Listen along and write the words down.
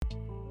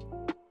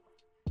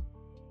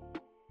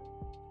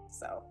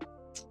So,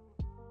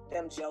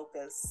 them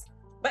jokers.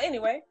 But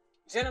anyway,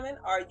 gentlemen,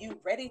 are you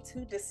ready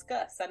to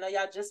discuss? I know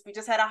we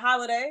just had a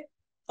holiday.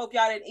 Hope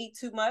y'all didn't eat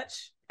too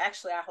much.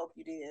 Actually, I hope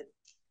you did.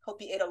 Hope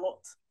you ate a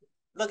lot.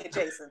 Look at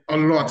Jason. A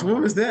lot.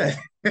 What was that?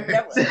 I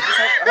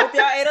hope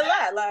y'all ate a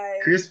lot.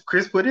 Like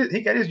Chris put it.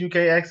 He got his UK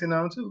accent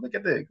on too. Look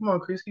at that. Come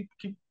on, Chris. Keep.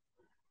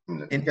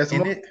 Got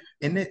some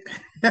in it.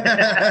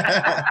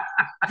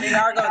 They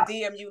are gonna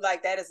DM you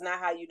like that is not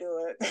how you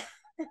do it.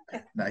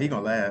 Nah, he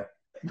gonna laugh.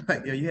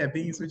 Like, yo, you had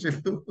beans with your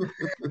food.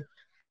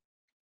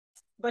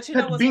 But you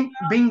know what's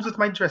beans with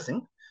my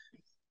dressing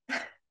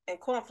and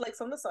cornflakes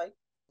on the side.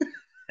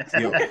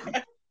 Yo. All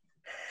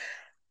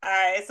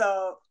right,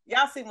 so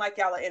y'all seem like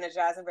y'all are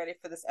energized and ready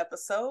for this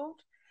episode.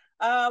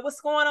 What's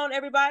going on,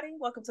 everybody?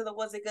 Welcome to the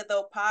Was It Good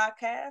Though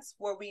podcast,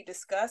 where we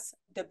discuss,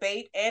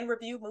 debate, and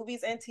review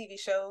movies and TV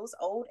shows,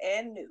 old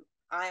and new.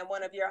 I am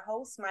one of your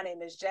hosts. My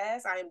name is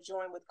Jazz. I am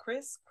joined with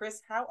Chris.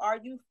 Chris, how are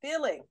you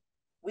feeling?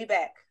 We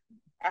back.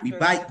 We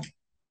bite.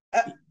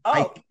 The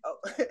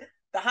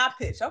high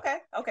pitch. Okay,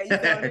 you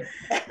feeling it?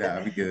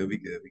 Nah, we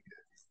good.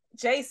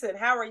 Jason,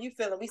 how are you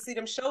feeling? We see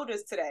them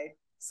shoulders today.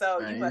 So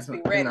you must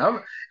be ready.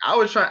 I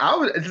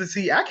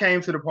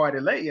came to the party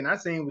late and I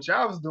seen what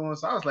y'all was doing,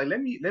 so I was like, let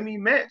me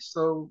match.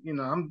 So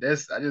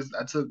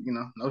I took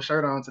no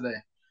shirt on today.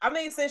 I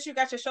mean, since you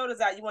got your shoulders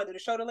out, you want to do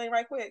the shoulder lean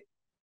right quick?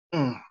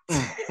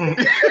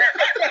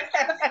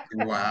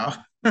 Wow.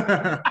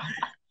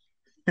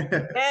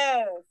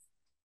 Yes.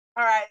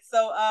 All right.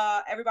 So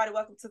everybody,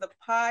 welcome to the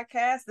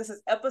podcast. This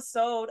is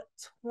episode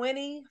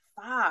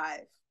 25.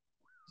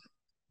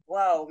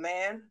 Whoa,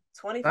 man.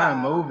 25.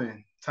 Time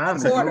moving.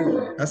 That's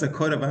a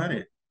quarter of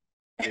 100.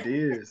 It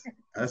is.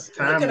 That's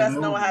time. Look at us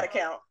knowing how to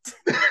count.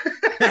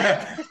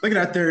 Look at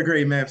our third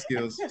grade math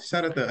skills.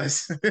 Shout out to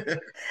us.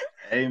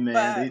 Hey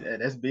man,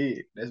 that's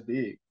big. That's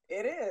big.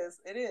 It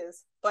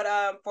is. But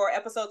for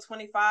episode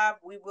 25,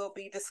 we will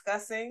be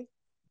discussing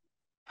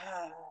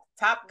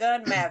Top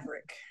Gun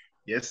Maverick.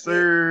 Yes,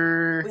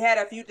 sir. We had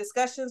a few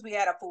discussions. We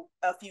had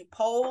a few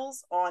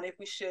polls on if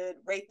we should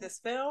rate this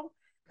film,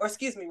 or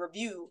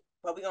review,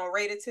 but we're gonna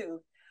rate it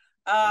too.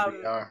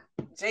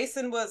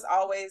 Jason was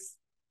always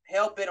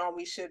hell-bent on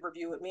we should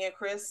review it. Me and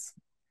Chris,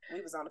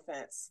 we was on the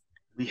fence.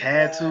 We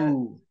had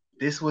to.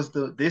 This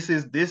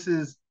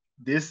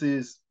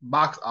is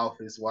box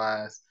office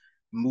wise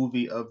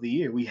movie of the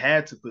year. We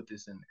had to put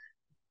this in there.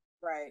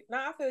 Right. No,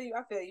 I feel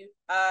you.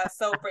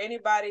 So for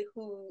anybody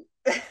who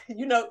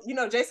you know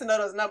Jason knows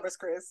those numbers,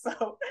 Chris.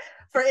 So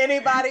for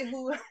anybody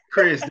who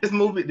Chris, this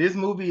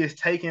movie is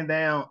taking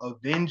down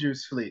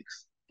Avengers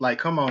flicks. Like,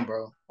 come on,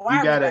 bro.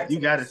 You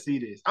gotta see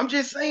this. I'm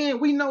just saying,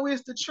 we know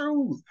it's the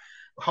truth.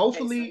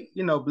 Hopefully,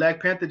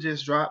 Black Panther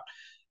just dropped,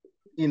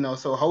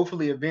 so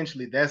hopefully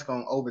eventually that's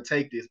gonna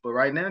overtake this. But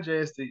right now,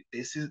 Jess,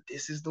 this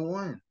is the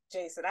one.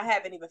 Jason, I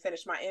haven't even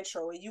finished my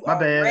intro and you my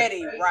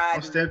already bad. riding.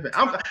 I'm stepping.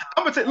 I'm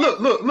gonna tell.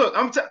 Look.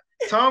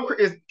 Tom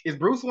is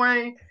Bruce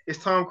Wayne.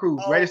 It's Tom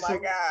Cruise.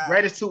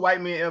 Greatest two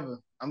white men ever.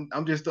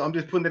 I'm just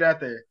putting it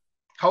out there.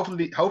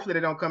 Hopefully they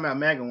don't come out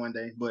MAGA one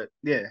day. But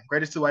yeah,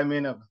 greatest two white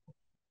men ever.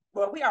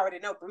 Well, we already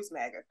know Bruce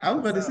MAGA. I was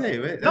about to say,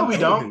 wait, no, we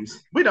don't.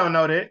 We don't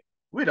know that.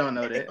 We don't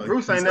know that.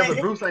 Bruce ain't never.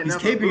 He's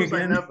caping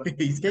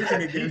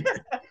again.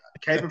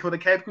 Caping for the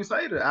Cape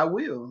Crusader. I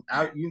will.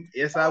 I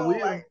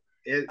will.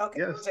 Okay,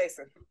 yes.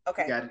 Jason.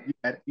 Okay.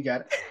 You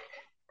got it.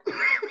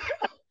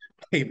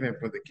 Caping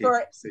for the Cape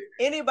Crusader.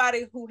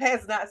 Anybody who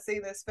has not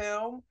seen this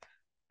film,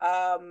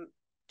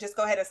 just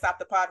go ahead and stop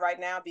the pod right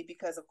now,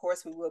 because of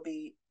course we will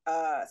be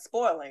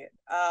spoiling it.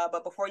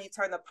 But before you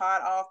turn the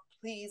pod off,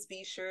 please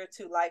be sure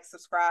to like,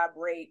 subscribe,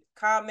 rate,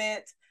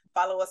 comment,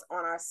 follow us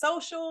on our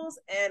socials,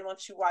 and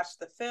once you watch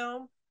the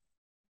film,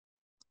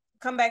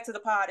 come back to the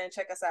pod and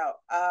check us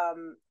out.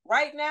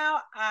 Right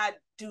now, I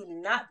do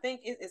not think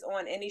it is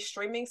on any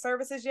streaming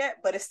services yet,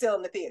 but it's still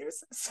in the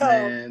theaters. So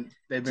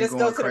they've been just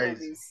going go to crazy.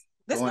 The movies.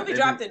 This movie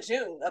dropped in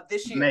June of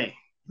this year. May,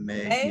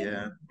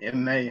 yeah.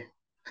 In May.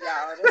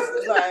 Y'all, this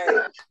is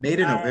like May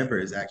to November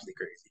is actually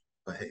crazy.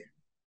 But hey.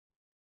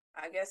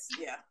 I guess,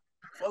 yeah.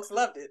 Folks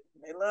loved it.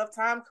 They love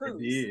Tom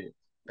Cruise. They did.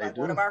 Like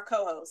one of our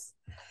co-hosts.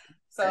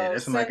 So hey,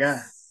 that's my guy.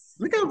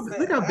 Look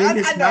how big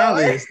his smile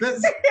is.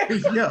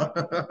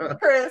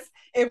 Chris,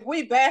 if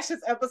we bash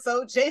this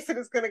episode, Jason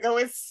is gonna go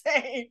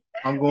insane.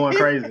 I'm going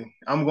crazy.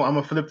 I'm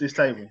gonna flip this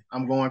table.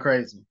 I'm going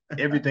crazy.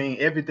 Everything.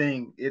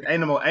 It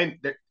ain't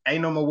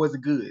no more. Was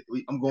it good?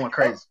 I'm going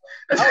crazy.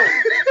 All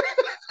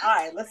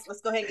right, let's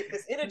go ahead and get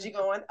this energy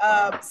going.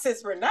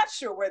 Since we're not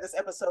sure where this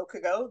episode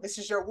could go, this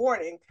is your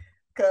warning,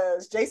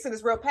 because Jason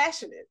is real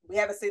passionate. We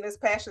haven't seen this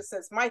passion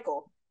since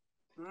Michael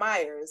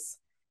Myers.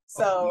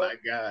 So, oh my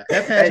God,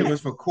 that passion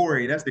was for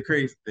Corey. That's the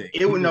crazy thing.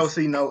 It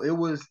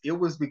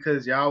was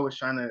because y'all was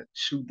trying to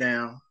shoot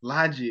down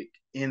logic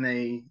in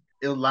a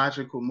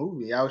illogical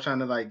movie. I was trying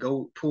to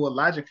go pull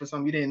logic for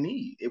something you didn't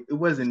need. It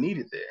wasn't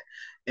needed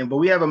there. But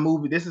we have a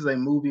movie. This is a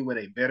movie with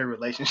a better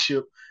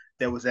relationship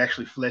that was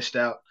actually fleshed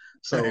out.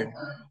 So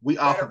we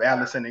off of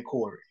Allison and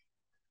Corey.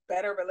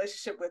 Better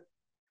relationship with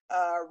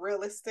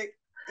realistic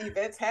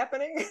events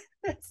happening.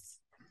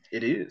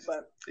 It is.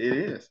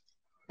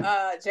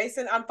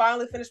 Jason, I'm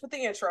finally finished with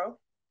the intro.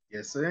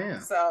 Yes, I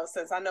am. So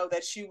since I know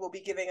that you will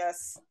be giving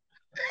us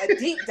a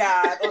deep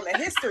dive on the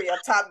history of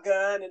Top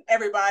Gun and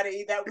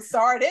everybody that was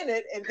starred in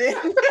it, and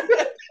then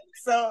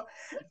so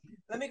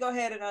let me go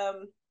ahead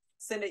and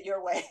send it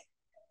your way.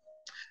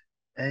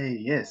 Hey,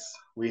 yes,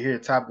 we're here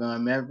at Top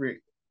Gun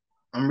Maverick.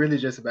 I'm really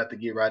just about to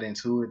get right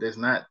into it. There's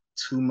not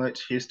too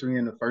much history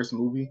in the first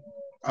movie.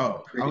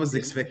 Oh, I was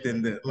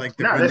expecting the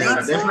No,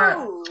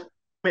 rundown.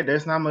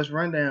 there's not much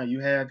rundown. You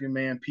have your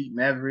man Pete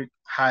Maverick,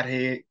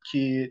 hothead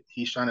kid.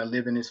 He's trying to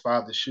live in his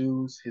father's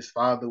shoes. His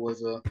father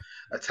was a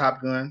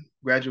Top Gun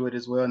graduate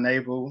as well,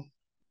 naval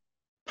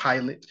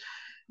pilot.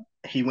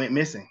 He went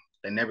missing.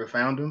 They never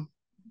found him,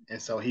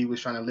 and so he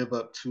was trying to live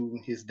up to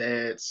his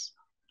dad's,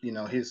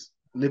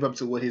 live up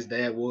to what his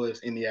dad was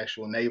in the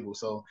actual naval.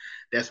 So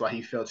that's why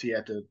he felt he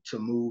had to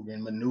move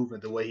and maneuver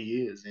the way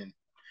he is. And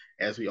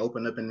as we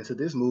open up into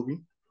this movie,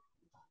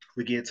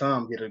 we get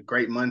a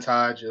great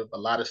montage of a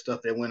lot of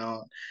stuff that went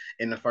on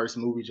in the first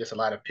movie, just a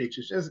lot of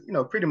pictures, just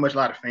pretty much a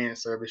lot of fan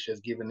service,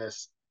 just giving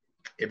us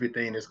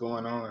everything that's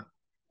going on.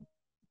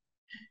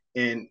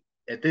 And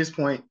at this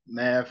point,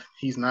 Mav,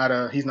 he's not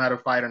a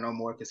fighter no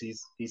more because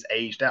he's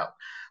aged out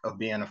of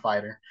being a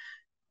fighter.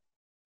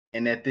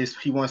 And at this,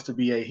 he's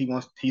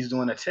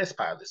doing a test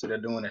pilot, so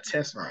they're doing a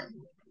test run.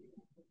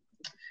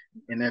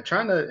 And they're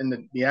trying to,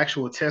 in the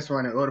actual test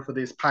run, in order for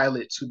this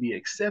pilot to be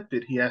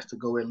accepted, he has to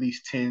go at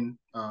least 10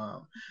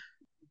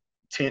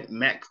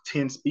 Mach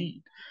 10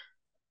 speed.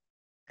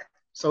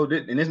 So,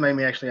 this made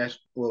me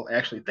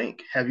actually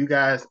think, have you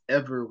guys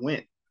ever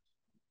went,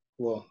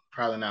 well,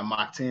 probably not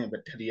Mach 10,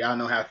 but do y'all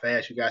know how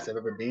fast you guys have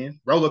ever been?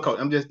 Roller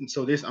coaster.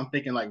 I'm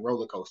thinking like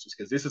roller coasters,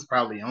 because this is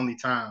probably the only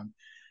time,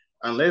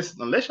 unless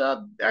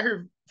y'all out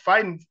here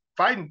fighting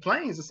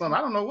planes or something.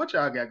 I don't know what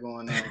y'all got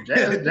going on.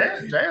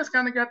 Jazz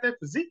kind of got that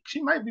physique.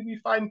 She might be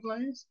fighting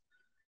planes.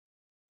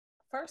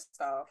 First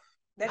off,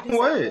 that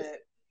what?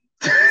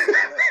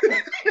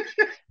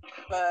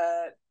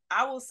 But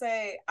I will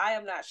say I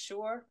am not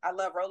sure. I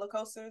love roller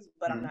coasters,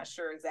 but I'm not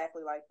sure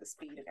exactly like the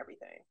speed and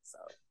everything. So,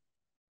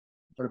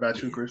 what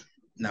about you, Chris?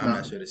 No, I'm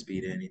not sure the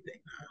speed of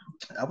anything.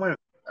 I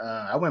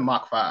went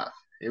Mach 5.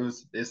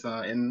 It's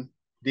in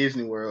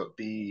Disney World,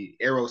 the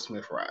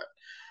Aerosmith ride.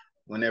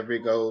 Whenever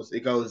it goes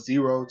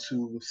 0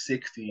 to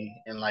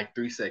 60 in like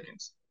 3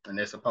 seconds, and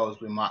they're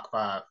supposedly Mach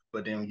 5.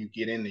 But then when you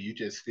get in there, you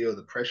just feel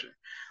the pressure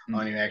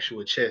on your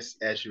actual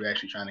chest as you're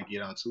actually trying to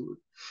get onto it.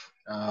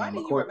 Why do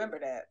you remember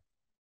that?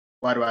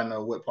 Why do I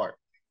know what part?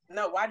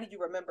 No, why do you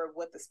remember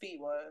what the speed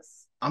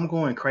was? I'm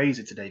going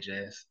crazy today,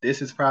 Jazz.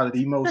 This is probably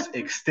the most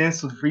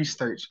extensive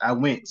research I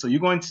went. So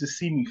you're going to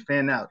see me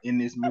fan out in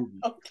this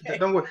movie. Okay.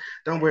 Don't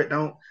worry.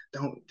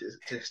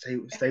 Just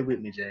stay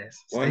with me, Jazz.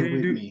 Stay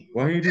with me.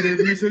 Why you do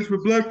that research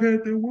with Black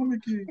Panther and Woman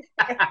King?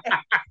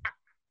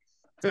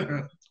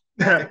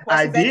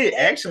 I did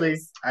actually.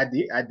 I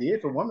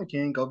did for Woman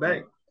King. Go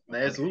back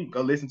last week.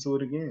 Go listen to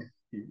it again.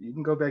 You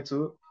can go back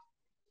to it.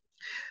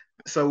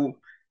 So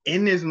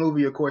in this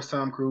movie, of course,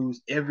 Tom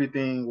Cruise,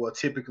 everything, well,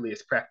 typically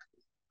it's practical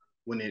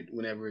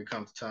whenever it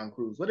comes to Tom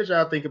Cruise. What did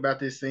y'all think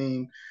about this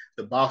scene?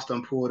 The boss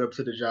done pulled up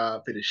to the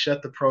job, to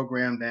shut the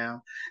program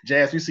down.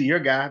 Jazz, you see your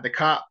guy, the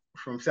cop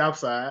from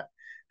Southside.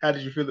 How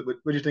did you feel?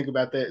 What did you think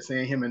about that,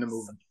 seeing him in the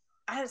movie?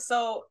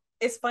 So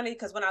it's funny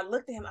because when I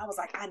looked at him, I was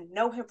like, I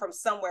know him from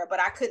somewhere,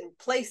 but I couldn't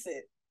place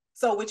it.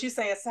 So what you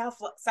saying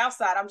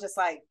Southside, I'm just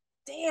like,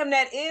 damn,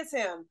 that is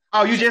him.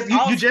 Oh, you just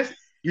not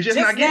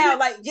getting now, it?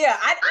 like, yeah,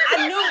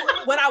 I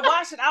knew when I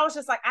watched it, I was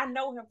just like, I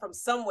know him from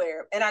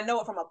somewhere, and I know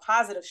it from a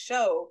positive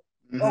show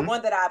or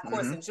one that I, of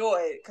course,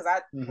 enjoyed, because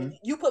when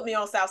you put me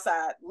on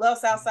Southside, love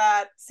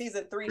Southside,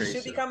 season 3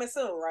 should be coming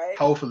soon, right?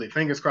 Hopefully,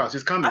 fingers crossed,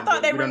 it's coming. I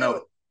thought they renewed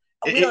it.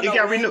 It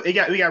got renewed. It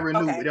got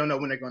renewed. Okay. We don't know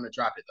when they're going to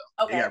drop it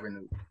though. Okay. It got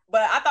renewed.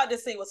 But I thought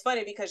this scene was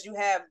funny because you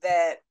have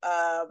that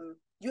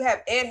you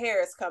have Ed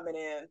Harris coming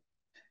in.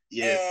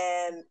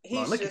 Yes. And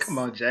he's come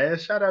on,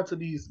 Jazz. Shout out to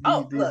these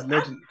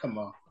legends. Come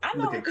on. I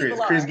know look at Chris.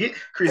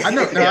 Chris. I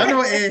know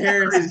Ed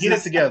Harris. Chris, get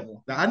it together.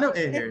 No, I know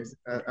Ed Harris.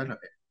 I know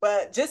Ed.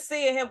 But just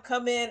seeing him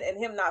come in and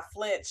him not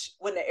flinch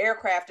when the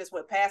aircraft just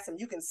went past him,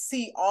 you can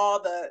see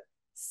all the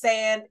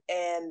sand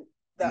and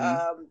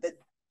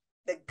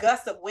the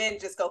gust of wind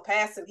just go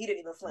past him. He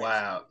didn't even flinch.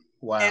 Wow.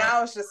 And I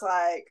was just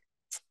like,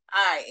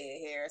 all right,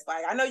 Ed Harris.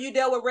 Like, I know you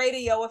dealt with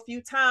radio a few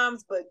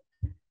times, but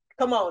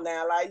come on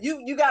now, like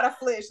you gotta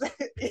flinch.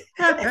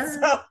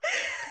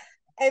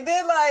 and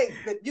then like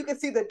you can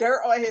see the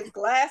dirt on his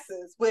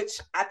glasses, which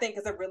I think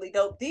is a really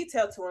dope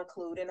detail to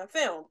include in a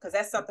film, because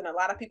that's something a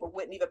lot of people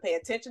wouldn't even pay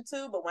attention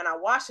to. But when I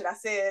watched it, I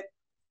said,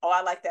 "Oh,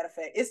 I like that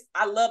effect."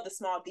 I love the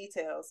small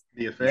details.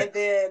 The effects. And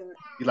then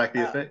you like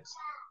the effects.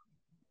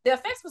 The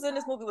effects was in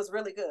this movie was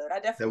really good. I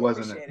definitely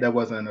that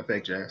wasn't an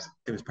effect, Jazz.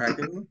 It was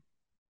practical.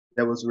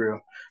 That was real.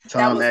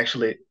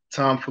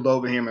 Tom flew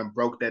over him and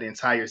broke that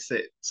entire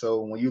set.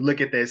 So when you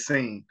look at that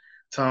scene,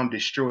 Tom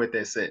destroyed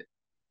that set.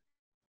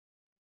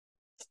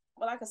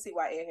 Well, I can see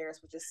why Ed Harris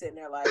was just sitting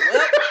there like,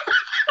 well,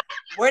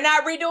 we're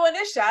not redoing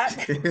this shot.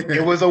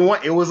 It was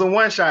a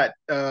one shot.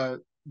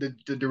 the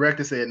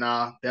director said,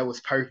 "Nah, that was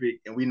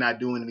perfect, and we're not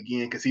doing it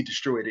again because he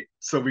destroyed it.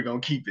 So we're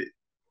gonna keep it."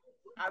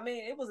 I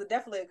mean, it was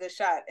definitely a good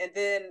shot. And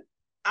then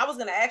I was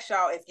gonna ask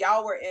y'all if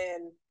y'all were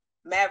in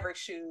Maverick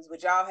shoes,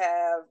 would y'all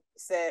have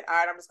said, "All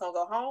right, I'm just gonna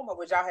go home," or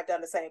would y'all have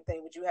done the same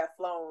thing? Would you have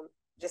flown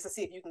just to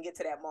see if you can get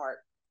to that mark?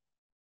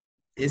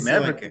 It's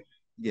Maverick. like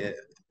yeah,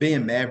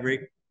 being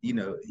Maverick,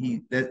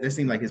 that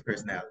seemed like his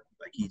personality.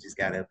 Like he just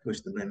gotta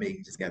push the limit.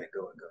 He just gotta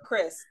go and go.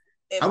 Chris,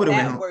 I if would have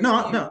went that home. were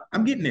No, you, no,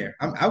 I'm getting there.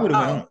 I would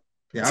have went oh, home.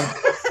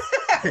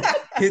 Yeah,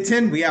 hit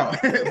 10, we out.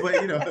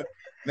 But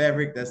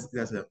Maverick, that's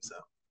him. So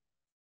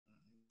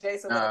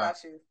Jason, what Nah,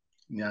 about you?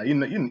 yeah, I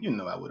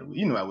would have,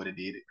 I would have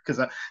did it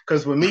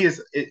because with me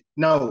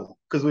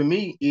because with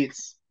me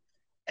it's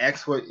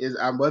ask for is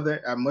I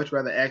much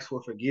rather ask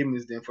for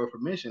forgiveness than for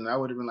permission. I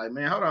would have been like,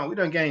 man, hold on, we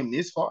done game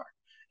this far,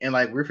 and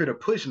like we're fit to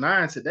push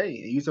 9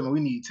 today, and you tell me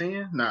we need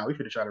 10. Nah, we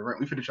fit to try to run.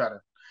 We fit to try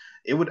to.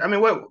 It would. I mean,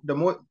 what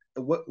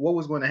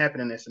was going to happen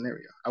in that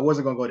scenario? I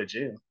wasn't going to go to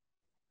jail.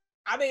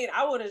 I mean,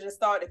 I would have just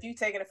thought if you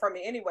taking it from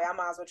me anyway, I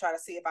might as well try to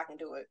see if I can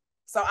do it.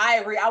 So I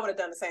agree. I would have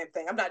done the same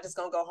thing. I'm not just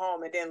gonna go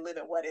home and then live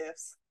in what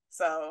ifs.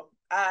 So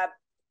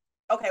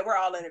okay, we're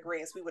all in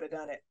agreement. We would have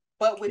done it.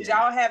 But would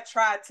Yeah. y'all have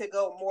tried to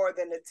go more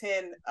than the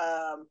 10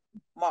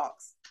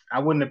 marks? I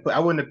wouldn't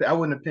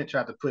have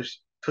tried to push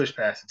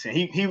past the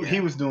 10. He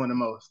was doing the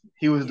most.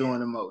 He was doing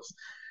the most.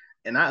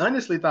 And I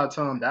honestly thought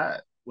Tom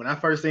died. When I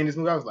first seen this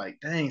movie, I was like,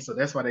 dang, so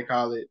that's why they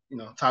call it,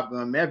 Top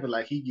Gun Maverick.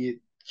 Like he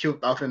get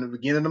killed off in the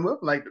beginning of the movie.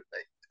 Like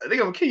they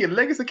gonna kill your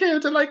legacy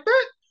character like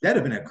that?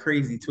 that'd have been a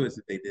crazy twist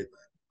if they did that.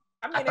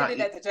 I mean, they did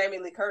that to Jamie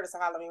Lee Curtis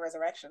in Halloween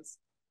Resurrections.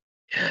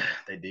 Yeah,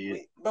 they did.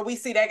 But we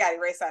see that got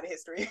erased out of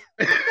history.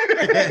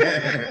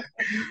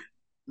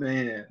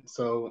 Man,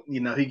 so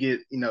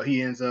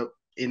he ends up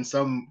in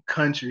some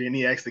country and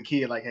he asks the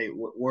kid like, "Hey,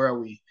 where are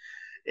we?"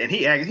 And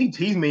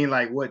he's mean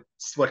like, what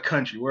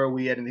country? Where are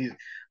we at? And he's,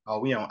 "Oh,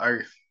 we on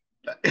Earth,"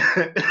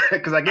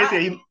 because I guess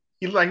he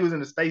looked like he was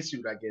in a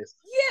spacesuit. I guess.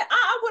 Yeah,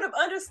 I would have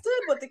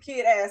understood what the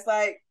kid asked.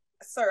 Like,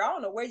 sir, I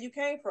don't know where you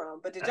came from,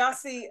 but did y'all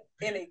see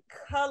any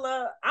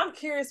color? I'm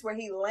curious where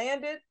he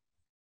landed.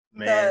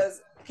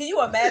 Because can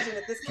you imagine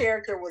if this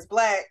character was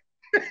black?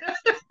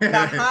 The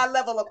high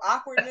level of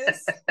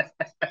awkwardness.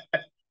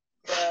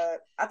 But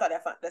I thought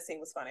that scene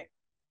was funny.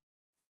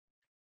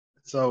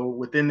 So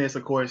within this,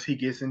 of course, he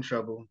gets in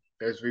trouble.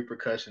 There's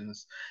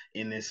repercussions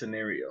in this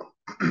scenario.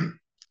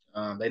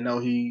 They know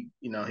he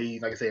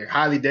like I said,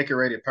 highly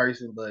decorated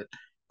person, but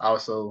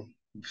also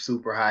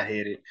super hot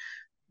headed.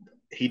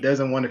 He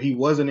doesn't want to. He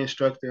was an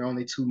instructor,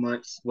 only 2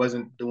 months,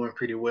 wasn't doing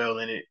pretty well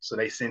in it, so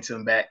they sent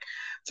him back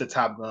to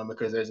Top Gun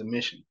because there's a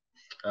mission.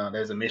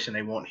 There's a mission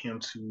they want him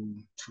to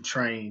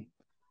train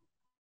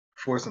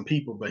for some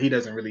people, but he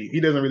doesn't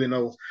really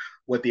know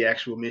what the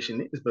actual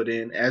mission is. But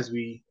then as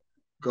we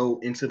go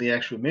into the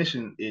actual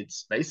mission,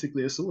 it's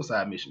basically a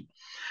suicide mission.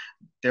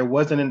 There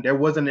wasn't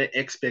an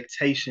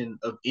expectation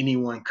of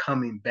anyone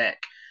coming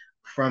back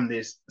from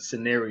this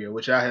scenario,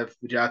 which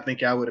would y'all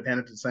think I would have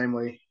handled it the same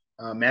way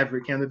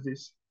Maverick handled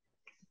this?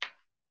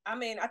 I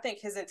mean, I think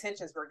his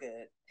intentions were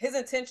good. His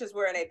intentions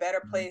were in a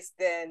better place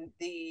than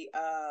the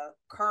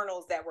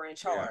colonels that were in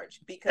charge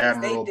because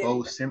Admiral they didn't.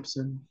 Bo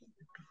Simpson.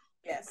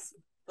 Yes,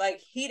 like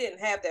he didn't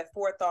have that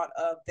forethought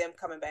of them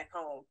coming back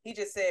home. He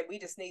just said, "We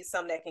just need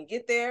something that can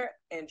get there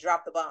and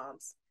drop the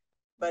bombs."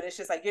 But it's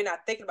just like you're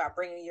not thinking about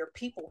bringing your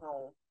people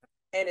home,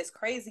 and it's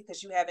crazy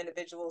because you have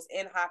individuals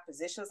in high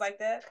positions like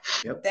that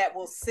that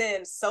will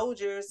send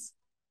soldiers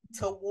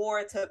to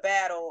war, to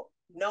battle,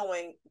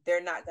 knowing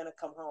they're not going to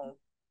come home.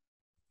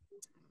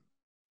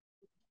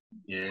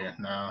 Yeah,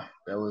 no,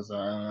 that was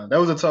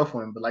a tough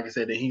one. But like I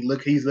said, he's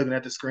looking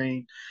at the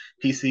screen,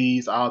 he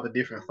sees all the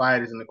different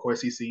fighters, and of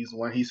course he sees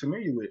one he's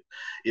familiar with.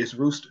 It's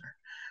Rooster.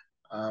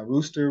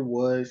 Rooster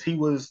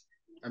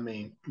I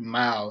mean,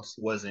 Miles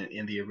wasn't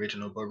in the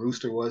original, but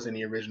Rooster was in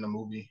the original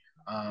movie.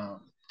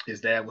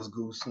 His dad was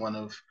Goose, one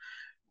of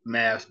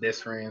Mav's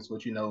best friends,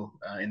 which in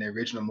the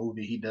original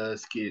movie he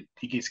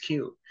gets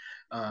killed.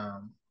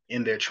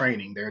 In their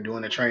training. They're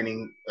doing a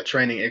training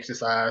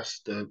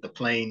exercise. The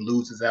plane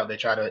loses out. They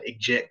try to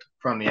eject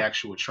from the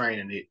actual train,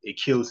 and it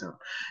kills him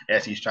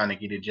as he's trying to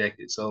get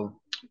ejected.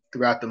 So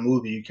throughout the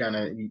movie,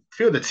 you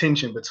feel the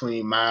tension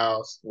between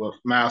Miles'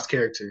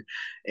 character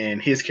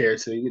and his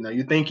character.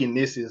 You're thinking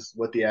this is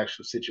what the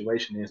actual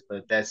situation is,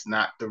 but that's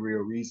not the real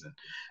reason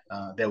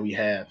that we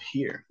have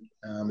here.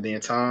 Then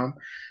Tom,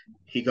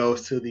 he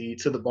goes to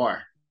the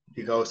bar.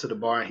 He goes to the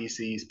bar and he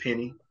sees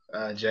Penny.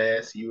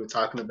 Jazz, you were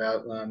talking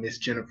about Miss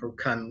Jennifer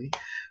Connelly.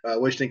 What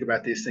do you think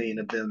about this scene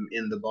of them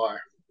in the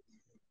bar?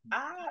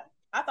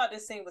 I thought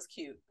this scene was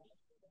cute.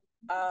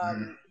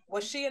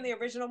 Was she in the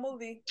original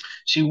movie?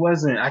 She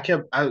wasn't.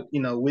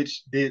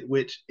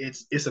 Which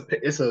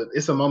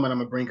it's a moment I'm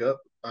gonna bring up.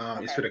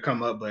 Okay. It's gonna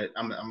come up, but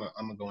I'm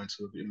gonna go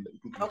into it.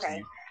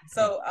 Okay.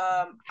 So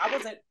I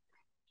wasn't.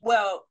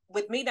 Well,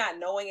 with me not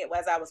knowing it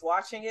as I was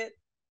watching it,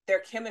 their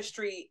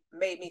chemistry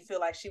made me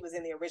feel like she was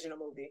in the original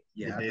movie.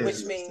 Yeah,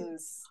 which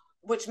means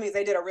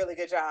they did a really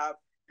good job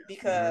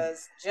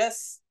because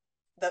just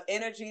the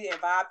energy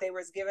and vibe they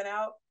was giving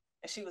out,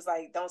 and she was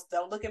like,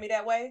 don't look at me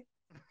that way.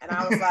 And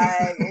I was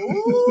like,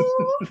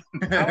 ooh.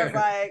 I was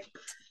like,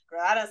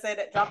 girl, I done said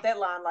that, drop that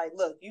line, like,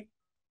 look, you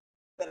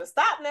better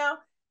stop now.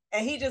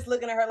 And he just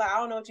looking at her like, I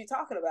don't know what you're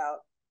talking about.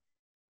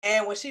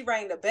 And when she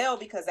rang the bell,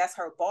 because that's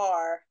her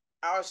bar,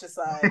 I was just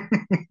like,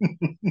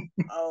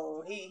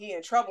 oh, he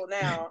in trouble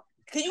now.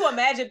 Can you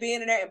imagine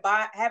being in there and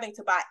having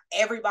to buy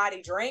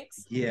everybody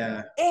drinks?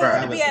 Yeah. It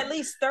had to be at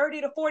least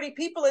 30 to 40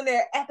 people in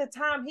there at the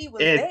time he was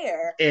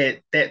there. At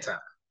that time.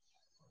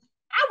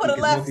 I would have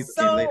left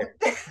so right.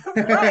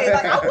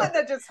 Like, I wouldn't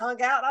have just hung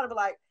out. I'd be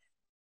like,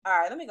 all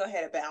right, let me go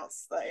ahead and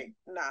bounce. Like,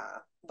 nah.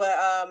 But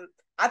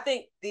I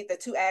think the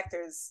two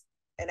actors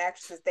and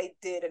actresses, they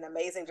did an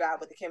amazing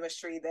job with the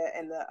chemistry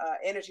and the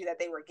energy that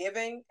they were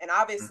giving. And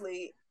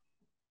obviously,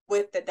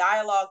 with the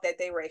dialogue that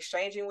they were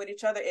exchanging with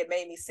each other, it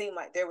made me seem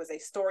like there was a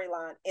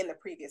storyline in the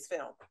previous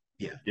film.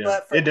 Yeah.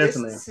 But for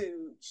this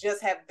to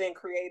just have been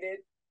created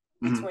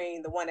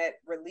between the one that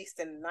released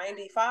in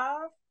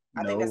 95,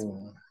 I think that's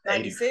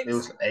 96. It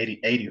was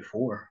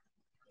 84.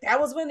 That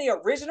was when the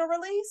original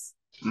release?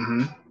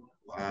 Mm-hmm.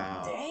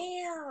 Wow.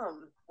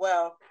 Damn.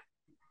 Well,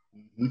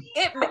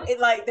 it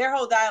like their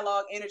whole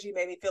dialogue energy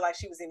made me feel like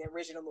she was in the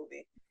original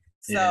movie.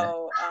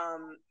 So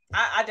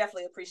I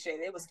definitely appreciate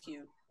it. It was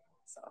cute.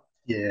 So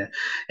yeah,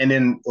 and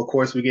then of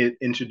course we get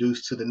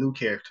introduced to the new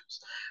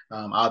characters.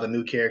 All the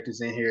new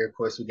characters in here. Of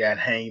course, we got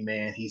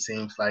Hangman. He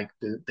seems like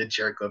the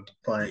jerk of the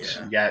bunch.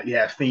 Yeah. You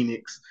have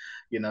Phoenix.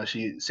 You know,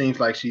 she seems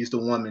like she's the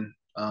woman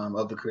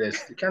of the crew. It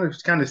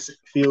kind of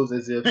feels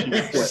as if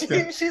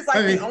she's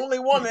like the only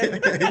woman.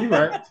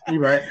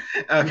 You're right.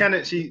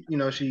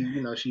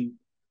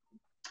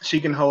 She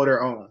can hold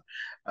her own.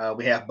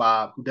 We have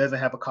Bob, who doesn't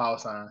have a call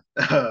sign.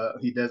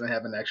 He doesn't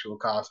have an actual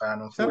call sign,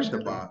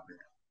 unfortunately. Bob.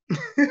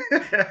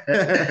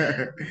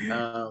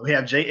 We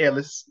have Jay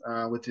Ellis,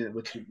 which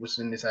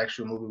in this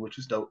actual movie, which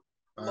was dope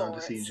to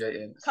see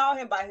Jay Ellis. Call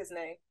him by his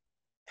name.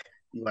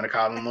 You want to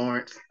call him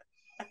Lawrence?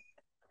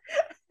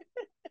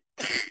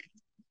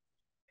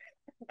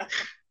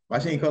 Why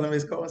she ain't call him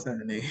his call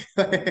sign name?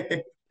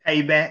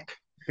 Payback.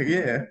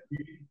 Yeah.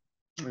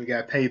 We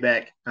got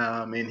Payback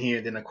in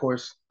here. Then, of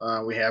course,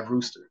 we have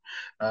Rooster.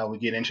 We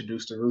get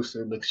introduced to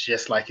Rooster. Looks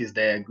just like his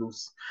dad,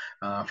 Goose,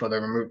 for the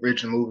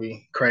original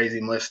movie.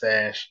 Crazy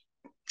mustache.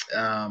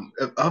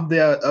 Of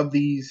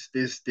this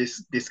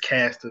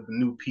cast of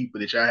new people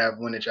that y'all have,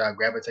 one that y'all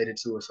gravitated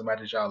to, or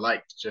somebody that y'all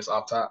liked, just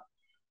off top.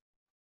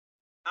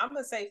 I'm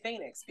gonna say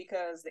Phoenix,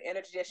 because the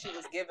energy that she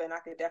was given, I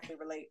could definitely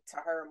relate to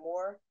her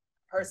more.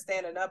 Her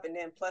standing up, and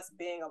then plus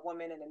being a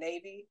woman in the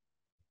Navy,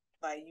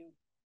 like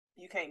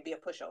you can't be a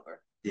pushover.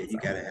 Yeah, you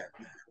gotta have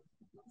that.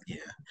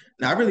 Yeah.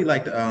 Now I really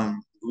liked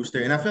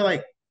Rooster, and I feel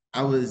like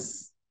I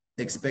was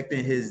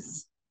expecting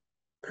his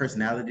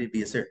personality to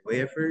be a certain way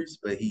at first,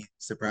 but he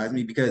surprised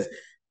me, because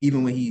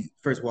even when he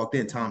first walked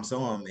in, Tom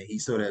saw him and he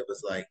sort of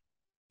was like,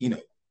 he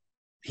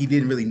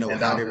didn't really know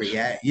how to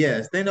react.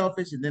 Yeah,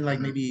 standoffish, and then like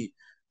maybe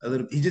a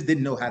little. He just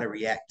didn't know how to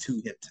react to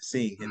him, to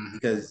seeing him,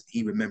 because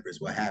he remembers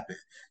what happened.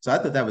 So I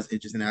thought that was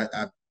interesting. I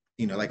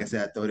like I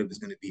said, I thought it was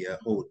going to be a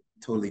whole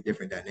totally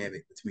different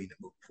dynamic between the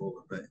movie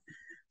forward. But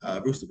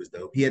Rooster was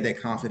dope. He had that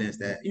confidence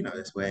that,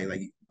 this way,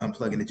 like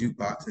unplugging the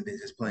jukebox and then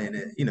just playing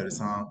it, the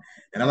song.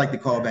 And I like the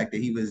callback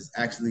that he was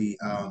actually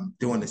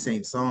doing the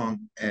same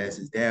song as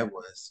his dad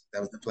was.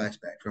 That was the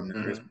flashback from the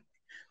first movie.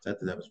 So I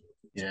thought that was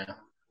really cool. Yeah.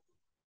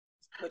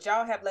 Would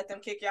y'all have let them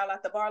kick y'all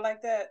out the bar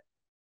like that?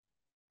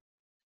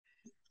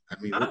 I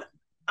mean,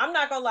 I'm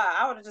not gonna lie.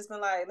 I would have just been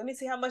like, let me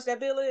see how much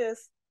that bill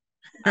is.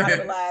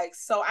 I'd be like,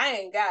 so I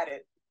ain't got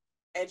it.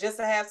 And just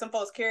to have some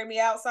folks carry me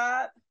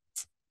outside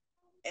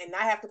and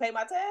not have to pay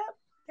my tab,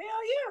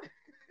 hell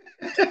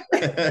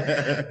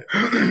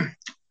yeah.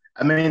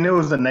 I mean, it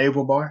was a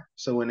naval bar.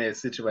 So in that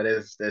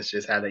situation, that's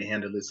just how they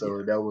handled it.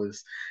 So that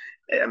was,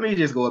 you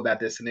just go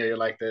about this scenario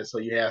like that. So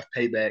you have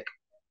Payback,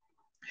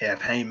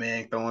 have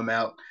Hangman, throw him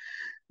out.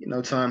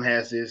 Tom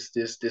has this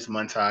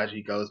montage.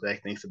 He goes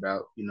back, thinks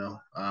about,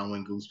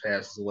 when Goose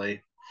passes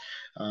away.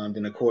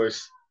 Then of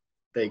course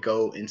they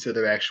go into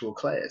their actual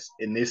class,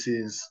 and this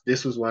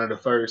was one of the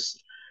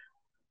first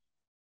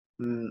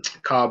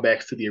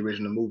callbacks to the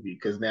original movie,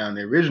 because now in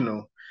the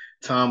original,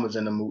 Tom was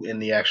in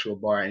the actual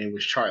bar, and it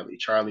was Charlie.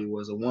 Charlie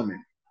was a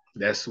woman.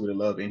 That's who the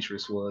love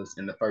interest was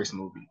in the first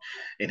movie,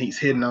 and he's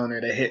hitting on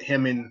her.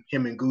 Him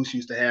and Goose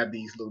used to have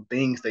these little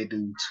things they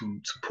do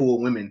to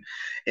pull women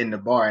in the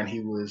bar, and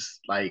he was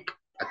like,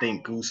 I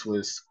think Goose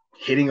was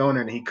hitting on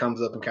her, and he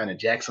comes up and kind of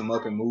jacks him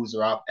up and moves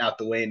her out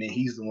the way, and then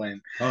he's the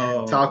one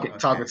talking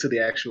to the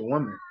actual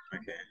woman.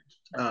 Okay.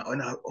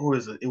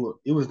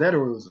 It was that,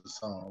 or it was a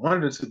song.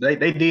 One of the two.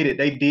 They did it.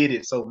 They did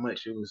it so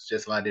much. It was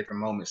just a lot of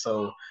different moments.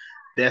 So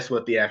that's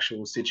what the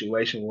actual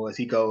situation was.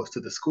 He goes to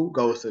the school,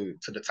 goes to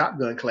the Top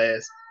Gun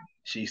class.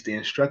 She's the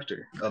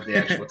instructor of the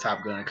actual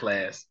Top Gun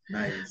class.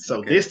 Nice.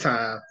 So this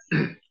time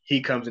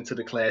he comes into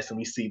the class, and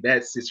we see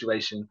that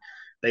situation.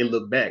 They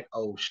look back.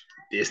 Oh,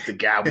 it's the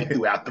guy we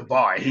threw out the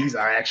bar. He's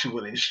our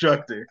actual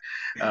instructor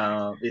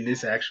in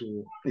this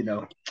actual,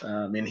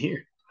 in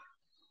here.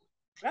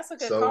 That's a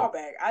good So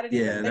callback. I didn't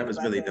even Yeah, that think was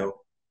about really that.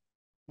 dope.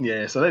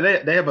 yeah, so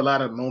they have a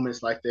lot of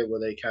moments like that where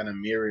they kind of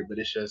mirror it, but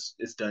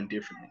it's done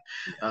differently.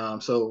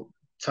 So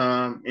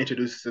Tom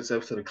introduces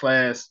himself to the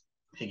class.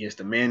 He gets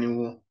the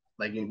manual.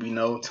 Like we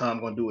know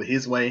Tom gonna do it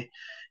his way.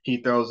 He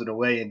throws it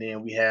away, and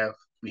then we have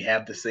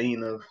the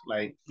scene of,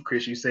 like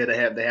Chris, you said, they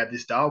have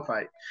this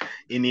dogfight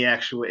in the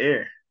actual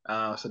air.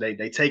 So they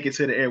take it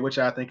to the air. What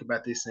y'all think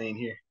about this scene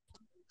here?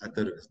 I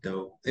thought it was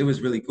dope. It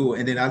was really cool.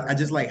 And then I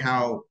just like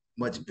how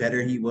much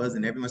better he was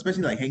than everyone,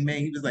 especially like Hangman.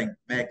 He was like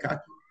mad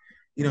cocky.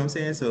 You know what I'm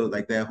saying? So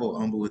like that whole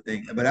humble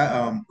thing. But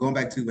I going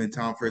back to when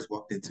Tom first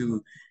walked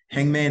into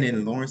Hangman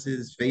and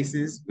Lawrence's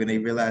faces when they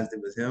realized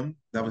it was him,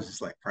 that was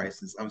just like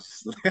priceless. I was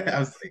just I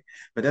was like,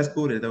 but that's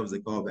cool that was a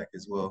callback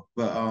as well.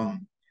 But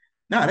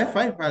nah, that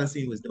fight pilot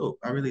scene was dope.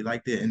 I really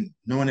liked it, and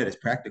knowing that it's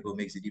practical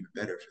makes it even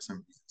better for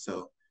some reason.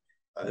 So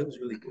it was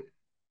really cool.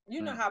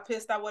 You know how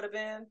pissed I would have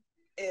been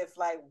if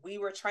like we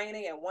were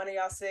training and one of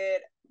y'all said,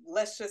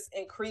 let's just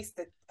increase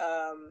the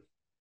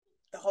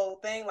whole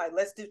thing, like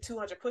let's do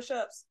 200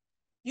 push-ups.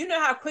 You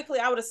know how quickly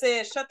I would have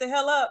said, shut the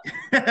hell up,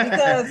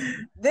 because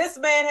this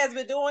man has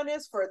been doing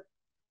this for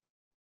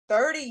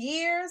 30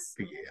 years.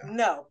 Yeah.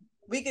 No,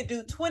 we could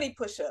do 20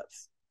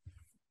 push-ups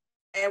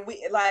and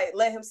we like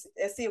let him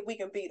and see if we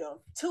can beat him.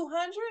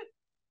 200?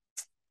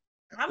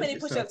 How many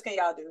push-ups can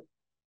y'all do?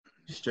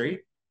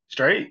 Straight?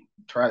 Try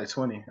the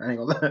 20. I ain't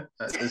gonna lie.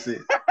 That's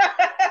it.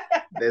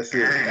 That's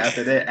it.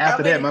 After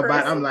that, my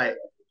body,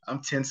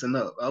 I'm tensing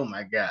up. Oh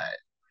my God.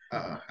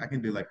 I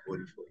can do like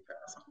 40, 45,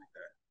 something like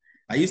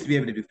that. I used to be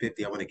able to do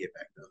 50. I want to get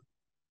back though.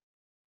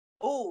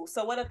 Oh,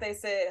 so what if they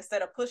said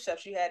instead of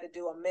push-ups, you had to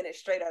do a minute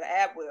straight on the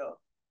ab wheel?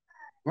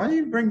 Why do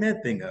you bring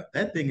that thing up?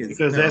 That thing is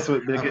because that's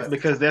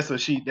what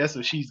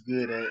she's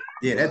good at.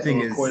 Yeah, that thing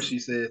is. Of course, she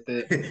said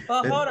that.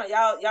 But hold on,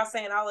 y'all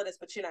saying all of this,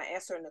 but you're not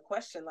answering the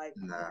question. Like,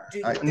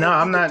 I'm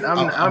not.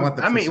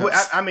 I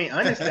mean,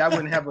 honestly, I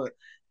wouldn't have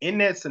in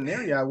that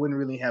scenario. I wouldn't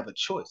really have a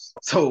choice.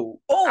 So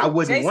I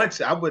wouldn't want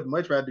to. I would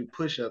much rather do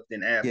push-up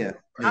than ab. Yeah.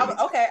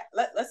 Okay.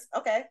 Let's.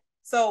 Okay.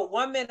 So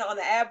 1 minute on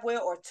the ab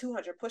wheel or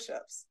 200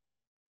 push-ups.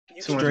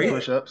 200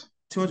 push-ups.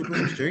 200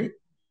 push-ups straight.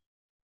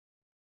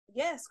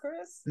 Yes,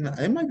 Chris. No,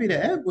 it might be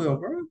the ab wheel,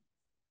 bro.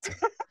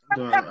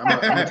 I'm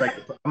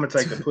gonna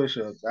take the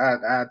push-ups.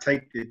 I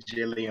take the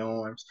jelly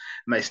arms.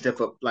 Might step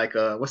up like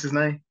what's his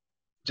name?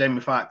 Jamie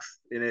Foxx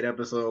in that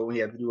episode when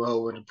he had to do a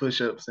whole bunch of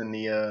push-ups in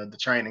the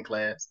training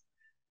class.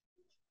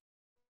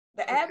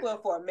 The ab wheel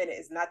for a minute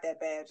is not that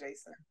bad,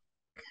 Jason.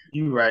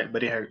 You're right,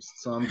 but it hurts,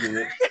 so I'm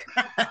good.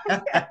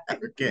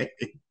 Okay.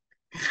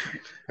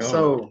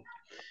 So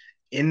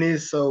in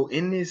this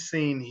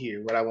scene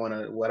here, what I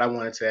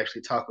wanted to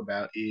actually talk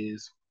about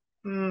is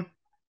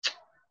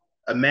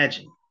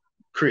imagine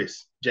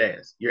Chris,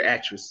 Jazz, your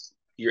actors,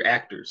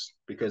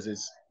 because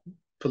it's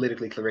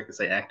politically correct to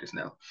say actors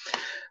now.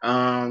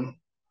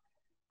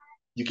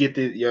 You get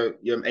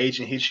your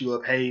agent hits you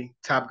up, hey,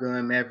 Top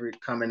Gun Maverick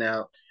coming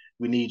out.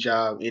 We need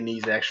y'all in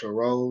these actual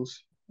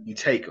roles. You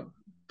take them.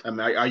 I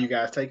mean, are you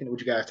guys taking it? Would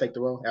you guys take the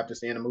role after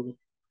seeing the movie?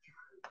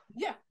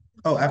 Yeah.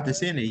 Oh, after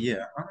seeing it,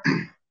 yeah.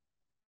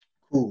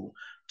 Cool.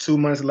 2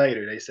 months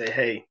later, they say,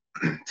 hey,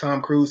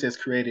 Tom Cruise has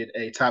created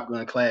a Top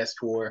Gun class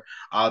for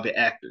all the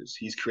actors.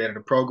 He's created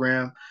a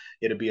program.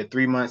 It'll be a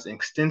 3 months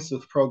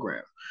extensive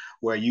program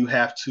where you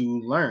have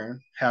to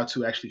learn how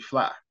to actually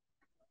fly.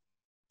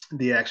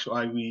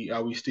 Are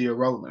we still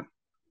rolling?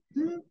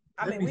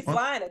 I mean, we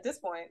flying at this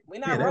point.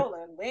 We're not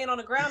rolling. We ain't on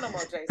the ground no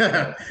more,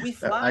 Jason. We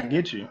flying.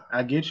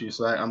 I get you.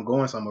 So I'm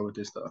going somewhere with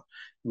this stuff.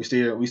 We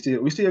still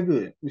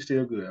good. We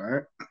still good. All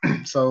right.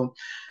 So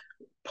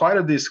part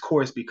of this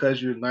course,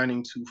 because you're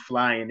learning to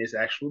fly in this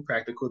actual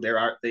practical,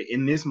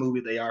 in this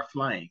movie they are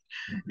flying.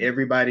 Mm-hmm.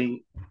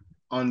 Everybody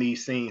on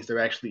these scenes, they're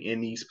actually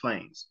in these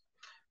planes.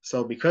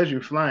 So because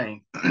you're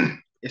flying,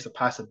 it's a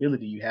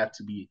possibility you have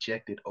to be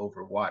ejected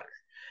over water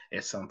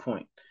at some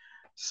point.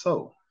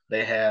 So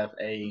they have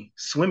a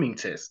swimming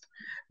test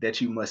that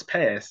you must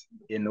pass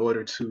in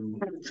order to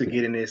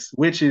get in this,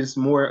 which is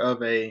more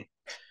of you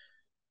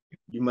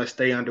must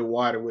stay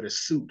underwater with a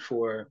suit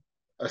for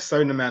a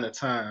certain amount of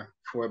time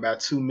for about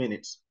 2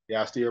 minutes.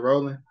 Y'all still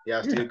rolling?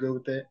 Y'all still good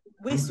with that?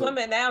 We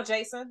swimming now,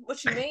 Jason.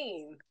 What you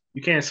mean?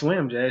 You can't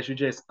swim, Jazz. You're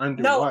just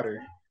underwater.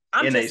 No,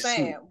 I'm just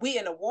saying, we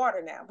in the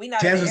water now. We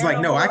not. Jazz was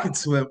like, no, I can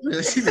swim.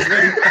 She was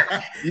ready.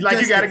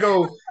 You gotta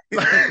go.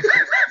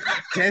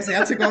 Jazz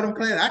said, I took all them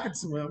classes. I can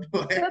swim.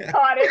 Chris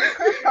caught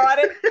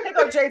it. Here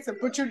go Jason,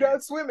 but you're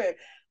not swimming.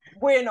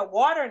 We're in the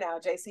water now,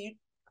 Jason.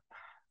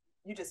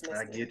 You just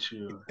missed it. I get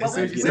you.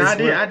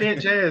 I did.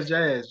 Jazz.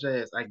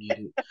 I get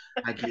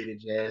it,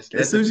 Jazz.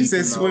 As soon as she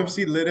said swim,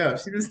 she lit up.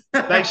 She was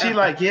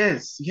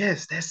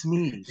yes, that's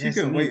me. She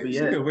couldn't wait. She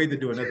couldn't wait to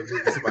do another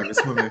movie about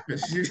swimming.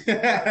 Chris,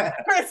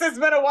 it's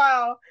been a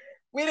while.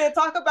 We didn't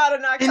talk about it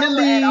in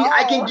October at all.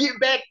 I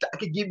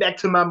can get back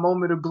to my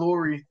moment of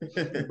glory.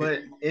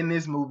 But in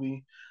this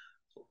movie,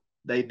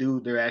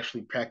 they're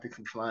actually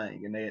practically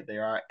flying, and they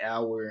are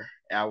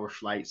hour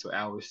flights or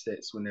hour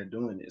sets when they're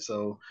doing it.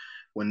 So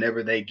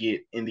whenever they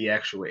get in the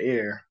actual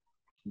air,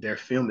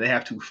 they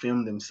have to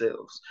film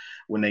themselves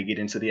when they get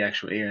into the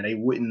actual air, and they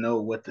wouldn't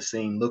know what the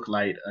scene looked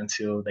like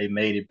until they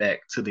made it back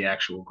to the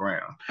actual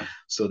ground.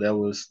 So that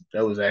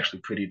was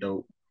actually pretty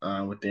dope.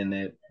 Within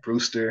that,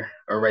 Brewster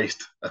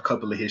erased a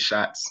couple of his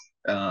shots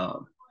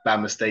by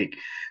mistake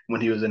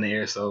when he was in the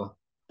air, so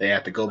they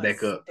have to go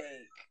back up.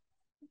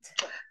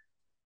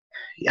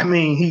 I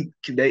mean,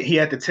 he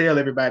had to tell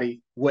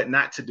everybody what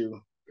not to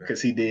do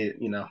because he did,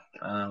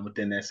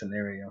 within that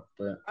scenario.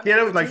 But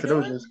that was like that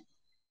was just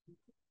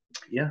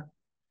yeah,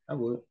 I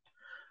would.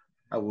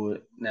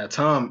 Now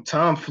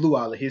Tom flew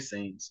all of his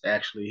scenes.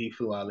 Actually, he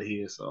flew all of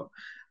his, so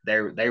they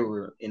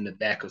were in the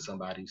back of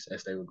somebody's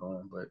as they were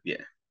going. But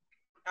yeah.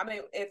 I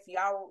mean, if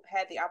y'all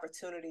had the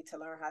opportunity to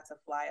learn how to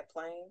fly a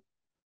plane,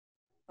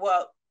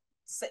 well,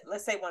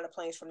 let's say one of the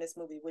planes from this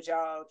movie, would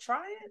y'all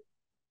try it?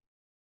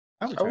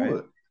 I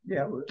would.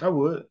 Yeah, I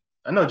would.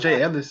 I know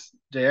Jay Ellis,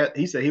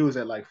 he said he was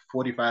at like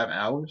 45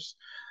 hours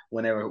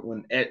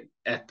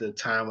at the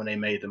time when they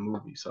made the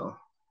movie. So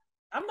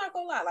I'm not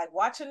gonna lie, like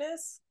watching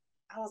this,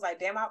 I was like,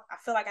 damn, I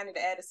feel like I need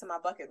to add this to my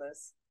bucket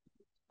list.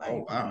 Like,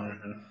 oh wow,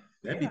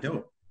 that'd be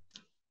dope.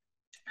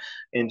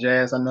 And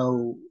Jazz, I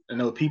know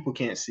people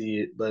can't see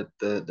it, but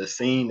the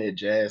scene that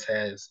Jazz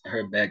has in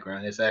her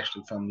background is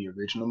actually from the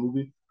original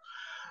movie.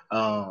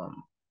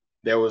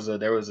 There was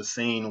a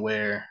scene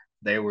where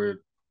they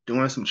were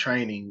doing some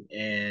training,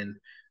 and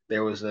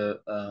there was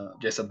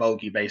just a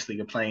bogey, basically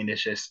a plane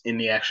that's just in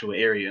the actual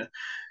area,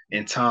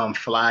 and Tom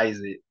flies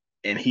it,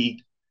 and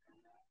he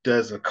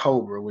does a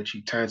cobra, which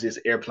he turns his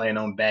airplane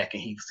on back,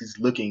 and he's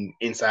looking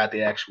inside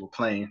the actual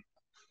plane.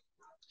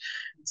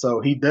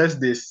 So he does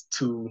this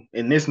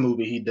in this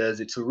movie, he does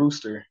it to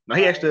Rooster. No,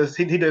 he actually does,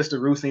 he does to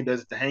Rooster, he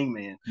does it to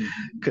Hangman,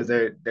 because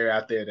they're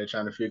out there, they're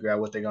trying to figure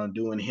out what they're gonna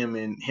do. And him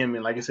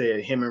and like I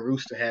said, him and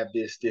Rooster have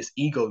this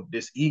ego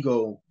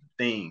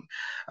thing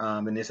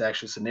in this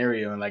actual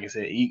scenario. And like I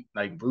said,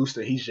 like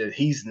Rooster,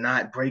 he's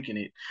not breaking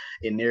it,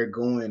 and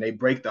they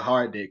break the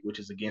hard deck, which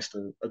is against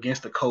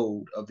the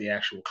code of the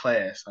actual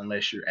class,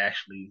 unless you're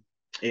actually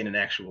in an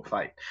actual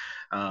fight.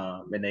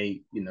 And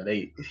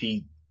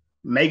he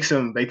makes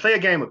them, they play a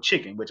game of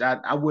chicken, which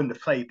I wouldn't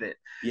have played that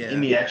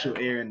in the actual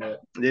air. And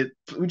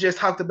we just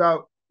talked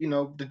about,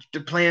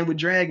 the playing with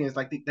dragons,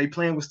 like they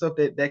playing with stuff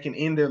that can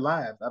end their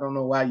lives. I don't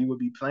know why you would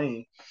be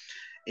playing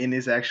in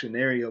this actual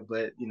scenario,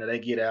 but they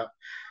get out.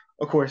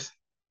 Of course,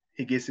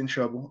 he gets in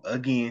trouble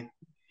again.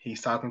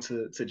 He's talking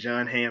to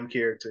John Hamm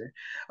character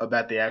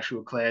about the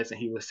actual class, and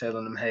he was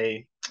telling them,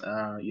 hey,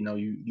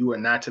 you are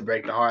not to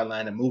break the hard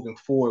line, and moving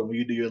forward, when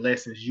you do your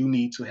lessons, you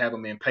need to have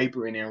them in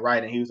paper and in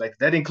writing. He was like,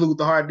 that include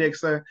the hard deck,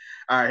 sir?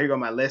 All right, here go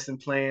my lesson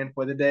plan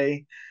for the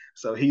day.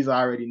 So he's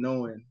already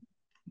knowing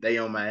they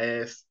on my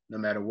ass no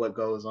matter what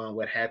goes on,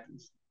 what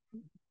happens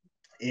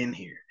in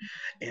here.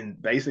 And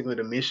basically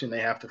the mission,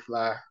 they have to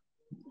fly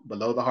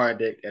below the hard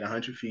deck at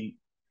 100 feet.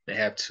 They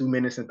have 2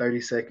 minutes and 30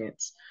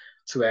 seconds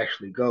to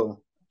actually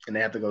go, and they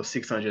have to go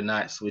 600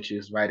 knots, which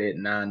is right at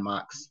 9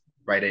 Machs,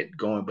 right at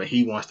going. But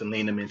he wants to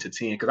lean them into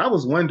 10, because I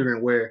was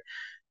wondering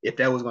if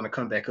that was going to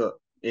come back up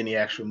in the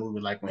actual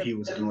movie, like when he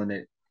was doing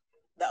it.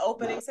 The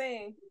opening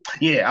scene.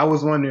 Yeah, I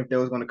was wondering if that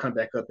was going to come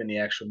back up in the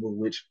actual movie,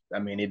 which, I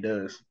mean, it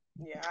does.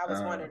 Yeah, I was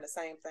wondering the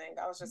same thing.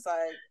 I was just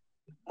like,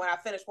 when I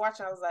finished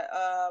watching, I was like,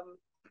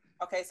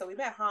 okay, so we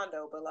met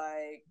Hondo, but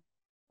like,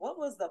 what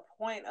was the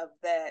point of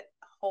that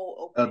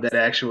whole opening of that scene?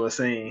 Actual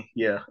scene?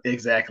 Yeah,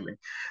 exactly.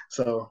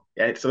 So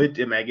I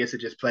guess it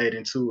just played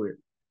into it.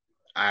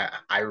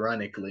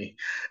 Ironically,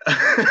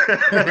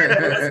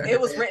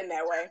 it was written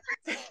that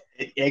way.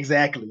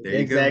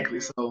 Exactly.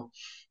 So,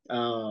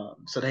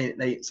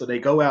 so they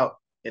go out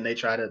and they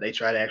try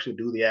to actually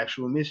do the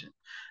actual mission.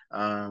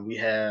 We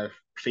have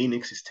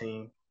Phoenix's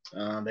team.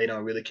 They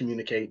don't really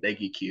communicate. They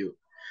get killed.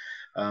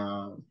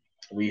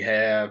 We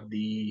have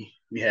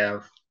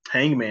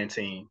Hangman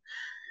team.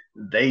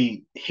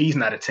 He's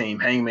not a team.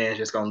 Hangman's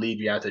just gonna leave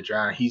you out to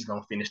dry. He's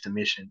gonna finish the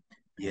mission.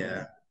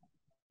 Yeah.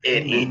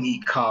 At any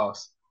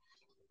cost.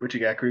 What you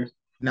got, Chris?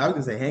 No, I was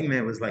gonna say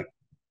Hangman was like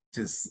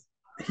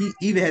he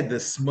even had the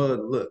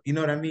smug look. You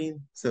know what I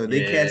mean? So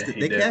they cast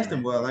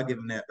him well. I give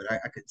him that, but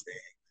I couldn't stand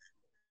him.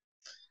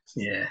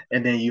 Yeah,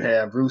 and then you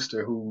have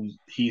Rooster, who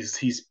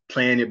he's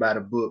playing it by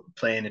the book,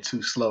 playing it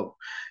too slow,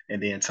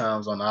 and then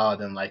Tom's on all of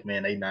them like,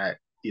 man, they not,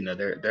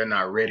 they're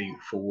not ready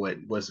for what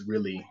was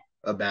really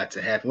about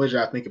to happen. What did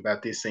y'all think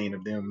about this scene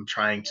of them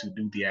trying to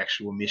do the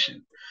actual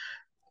mission?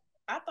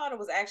 I thought it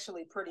was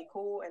actually pretty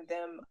cool, and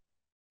them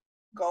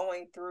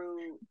going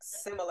through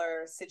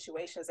similar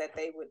situations that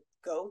they would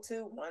go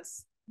to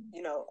once,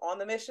 on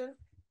the mission.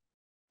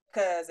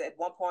 Because at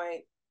one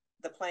point,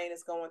 the plane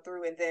is going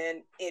through, and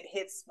then it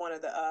hits one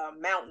of the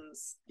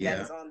mountains that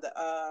is on the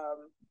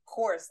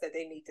course that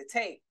they need to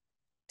take.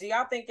 Do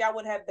y'all think y'all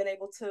would have been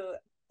able to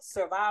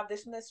survive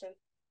this mission?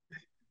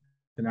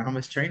 You know how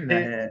much training I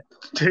had?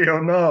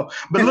 Hell no.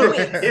 But look,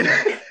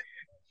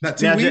 not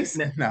 2 weeks.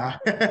 Nah.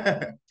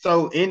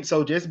 So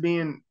just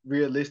being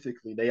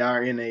realistically, they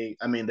are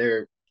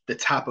they're the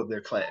top of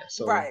their class.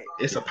 So right.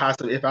 it's a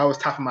possibility. If I was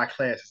top of my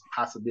class, it's a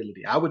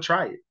possibility. I would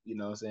try it. You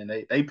know what I'm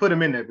saying? They put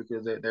them in there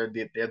because they're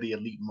the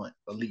elite bunch.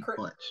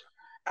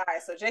 All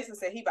right, so Jason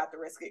said he about to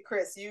risk it.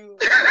 Chris, you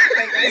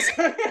taking this?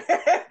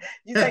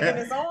 You taking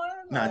this on?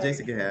 Nah,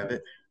 Jason can have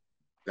it.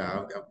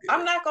 No,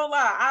 I'm not gonna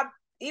lie.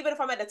 Even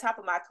if I'm at the top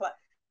of my class,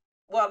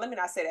 well, let me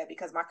not say that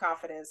because my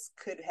confidence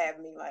could have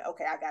me like,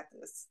 okay, I got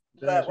this.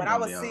 But when I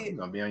was seeing, you're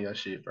gonna be on your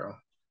shit, bro.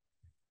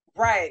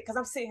 Right, because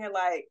I'm sitting here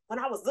like, when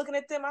I was looking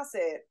at them, I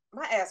said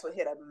my ass would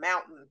hit a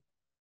mountain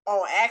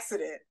on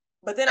accident.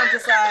 But then I'm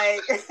just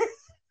like, Jason,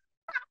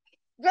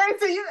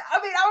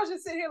 I was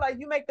just sitting here like,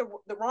 you make the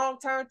wrong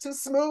turn too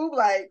smooth,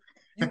 like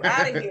you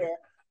out of here.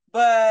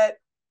 But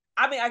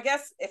I mean, I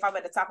guess if I'm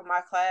at the top of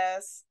my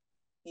class,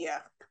 yeah,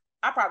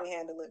 I probably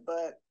handle it.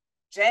 But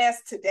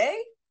Jazz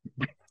today,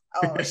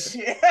 oh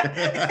shit!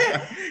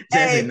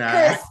 Hey,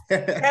 Chris,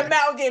 that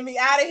mountain get me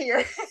out of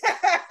here.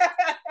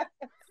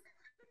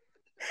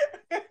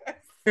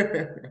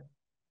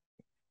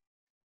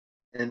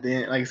 And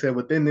then, like I said,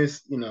 within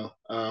this,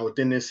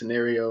 within this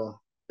scenario,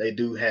 they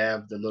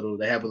have a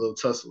little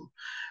tussle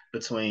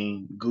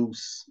between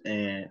Goose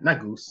and not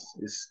Goose,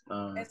 it's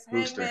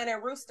Rooster. Hangman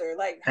and Rooster.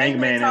 Like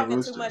Hangman talking and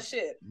Rooster. Too much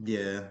shit.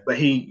 Yeah. But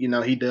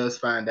he does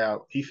find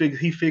out. He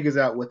figures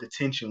out what the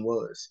tension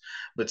was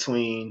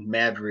between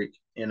Maverick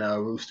and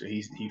Rooster.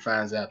 He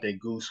finds out that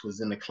Goose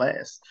was in the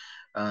class,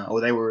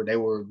 or they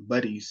were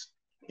buddies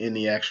in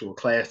the actual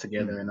class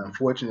together. And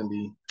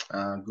unfortunately,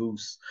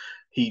 Goose,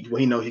 he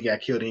know he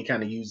got killed, and he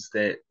kind of uses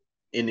that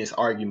in this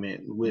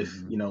argument with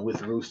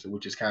with Rooster,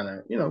 which is kind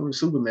of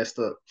super messed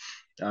up.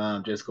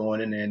 Just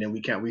going in there, and then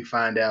we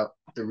find out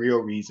the real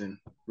reason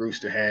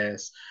Rooster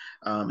has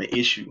an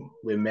issue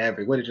with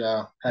Maverick.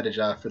 How did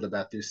y'all feel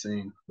about this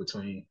scene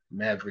between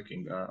Maverick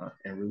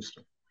and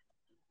Rooster?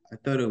 I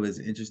thought it was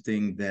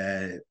interesting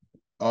that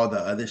all the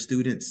other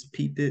students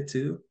peeped it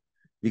too,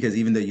 because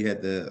even though you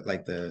had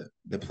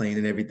the plane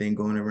and everything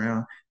going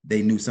around,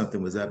 they knew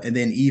something was up. And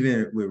then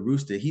even with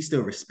Rooster, he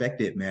still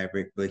respected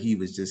Maverick, but he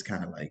was just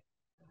kind of like,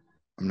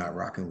 I'm not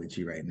rocking with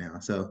you right now.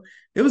 So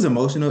it was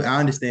emotional. I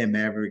understand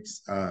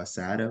Maverick's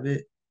side of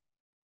it,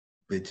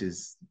 which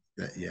is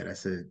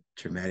that's a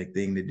traumatic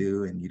thing to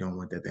do, and you don't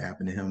want that to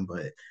happen to him.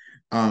 But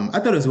I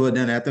thought it was well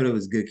done. I thought it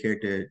was good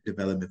character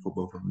development for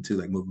both of them too,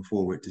 like moving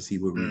forward to see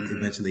what we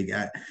eventually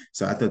got.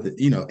 So I thought that,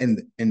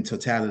 in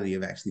totality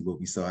of actually what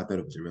we saw, I thought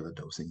it was a real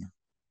dose in you.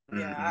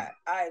 Yeah,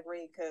 I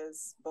agree,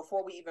 because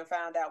before we even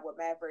found out what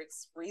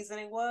Maverick's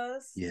reasoning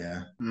was,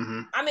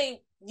 I mean,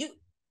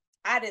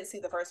 I didn't see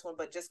the first one,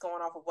 but just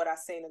going off of what I've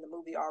seen in the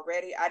movie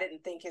already, I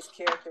didn't think his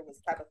character was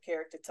the type of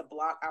character to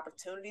block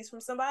opportunities from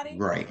somebody,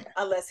 right?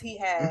 Unless he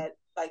had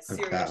like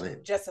serious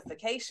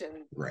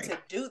justification to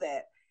do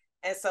that.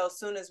 And so as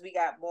soon as we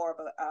got more of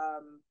a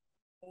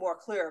more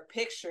clearer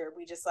picture,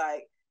 we just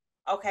like,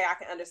 okay, I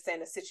can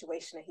understand the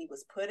situation that he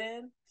was put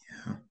in,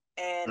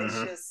 and it's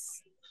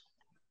just.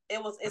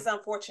 It's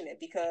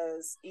unfortunate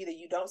because either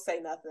you don't say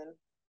nothing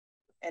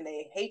and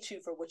they hate you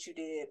for what you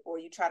did, or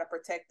you try to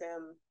protect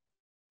them,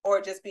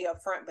 or just be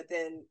upfront, but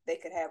then they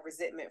could have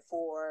resentment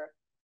for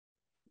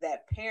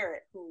that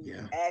parent who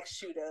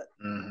asked you to,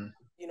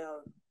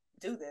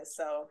 do this.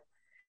 So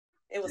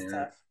it was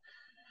tough.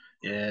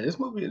 Yeah, this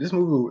movie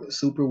was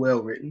super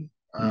well written.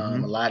 A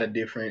lot of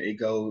different. It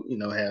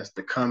has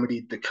the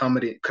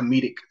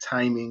comedic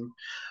timing.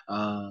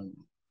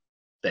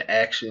 The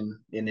action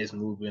in this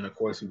movie, and of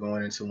course we're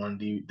going into one of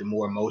the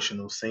more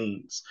emotional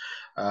scenes,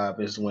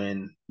 is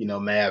when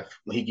Mav,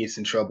 when he gets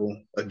in trouble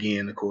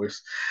again. Of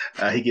course,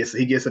 he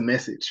gets a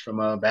message from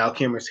Val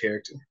Kilmer's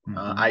character,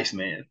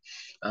 Iceman.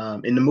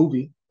 In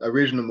the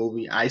original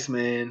movie,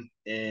 Iceman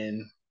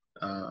and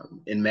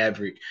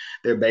Maverick,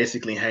 they're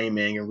basically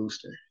Hangman and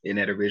Rooster. In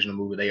that original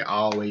movie, they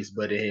always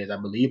butted heads. I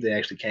believe they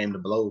actually came to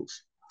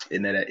blows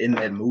in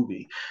that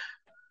movie.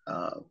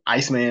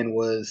 Iceman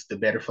was the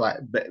better fly.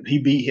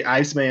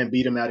 Iceman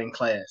beat him out in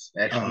class.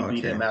 Actually,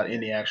 he beat him out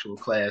in the actual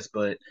class,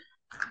 but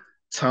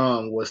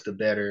Tom was the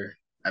better.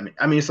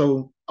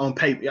 So on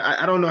paper,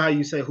 I don't know how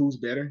you say who's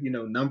better.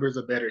 Numbers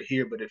are better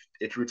here, but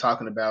if you're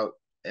talking about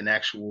an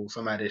actual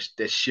somebody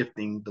that's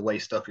shifting the way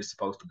stuff is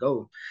supposed to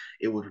go,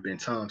 it would have been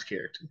Tom's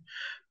character.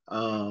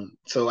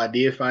 So I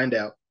did find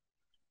out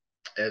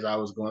as I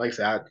was going. Like I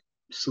said,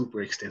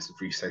 super extensive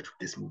research with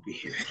this movie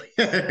here.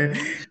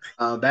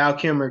 Val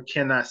Kilmer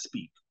cannot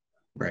speak.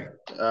 Right.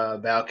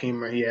 Val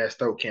Kilmer, he has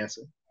throat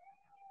cancer.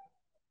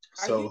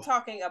 Are you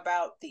talking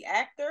about the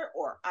actor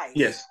or Ice?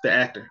 Yes, the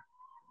actor.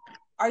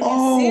 Are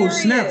you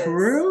serious? Snap, for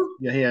real?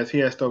 Yeah, he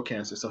has throat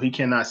cancer, so he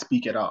cannot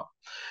speak at all.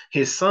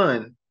 His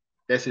son,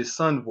 that's his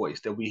son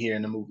voice that we hear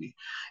in the movie.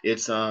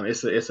 It's a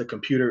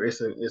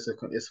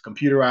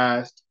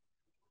computerized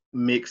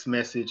mixed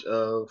message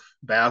of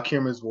Val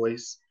Kilmer's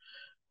voice,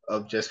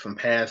 of just from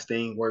past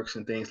works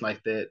and things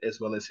like that, as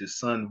well as his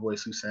son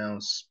voice, who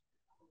sounds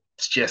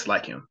just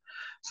like him.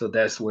 So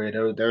that's where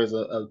there's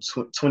a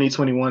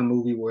 2021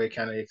 movie where it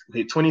kind of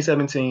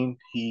 2017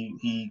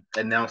 he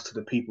announced to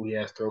the people he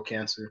has throat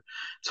cancer.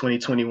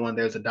 2021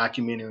 there's a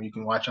documentary you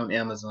can watch on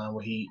Amazon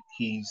where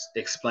he's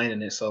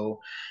explaining it. So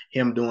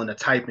him doing the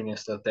typing and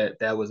stuff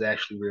that was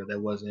actually real. That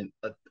wasn't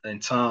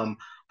and Tom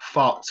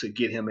fought to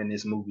get him in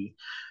this movie.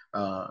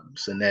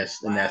 So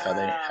that's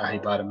how he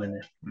brought him in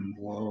there.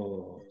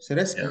 Whoa, so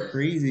that's Yeah.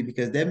 crazy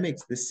because that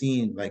makes the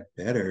scene like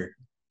better.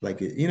 Like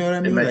you know what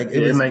I mean?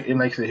 It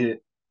makes it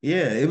hit.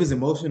 Yeah, it was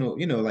emotional,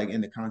 like in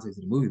the context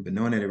of the movie, but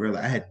knowing that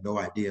I had no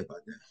idea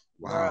about that.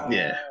 Wow.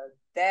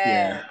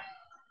 Yeah.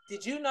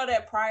 Did you know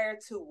that prior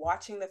to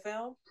watching the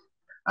film?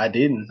 I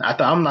didn't.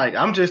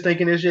 I'm just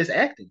thinking it's just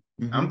acting.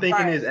 Mm-hmm. I'm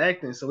thinking it's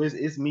acting. So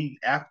it's me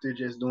after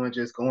just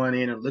going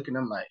in and looking.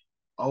 I'm like,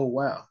 oh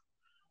wow,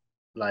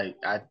 like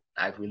I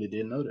really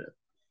didn't know that.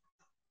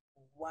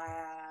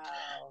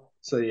 Wow.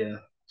 So yeah.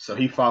 So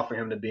he fought for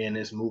him to be in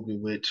this movie,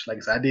 which, like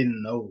I said, I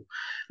didn't know.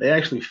 They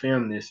actually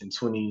filmed this in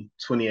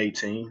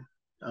 2018,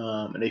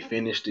 and they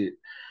finished it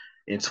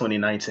in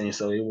 2019.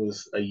 So it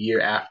was a year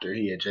after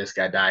he had just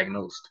got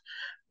diagnosed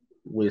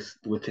with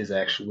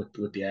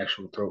the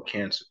actual throat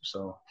cancer.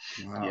 So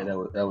wow. Yeah,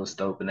 that was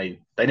dope. And they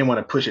didn't want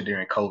to push it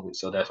during COVID,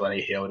 so that's why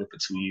they held it for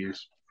 2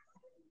 years.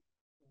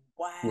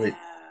 Wow.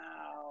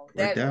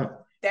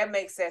 That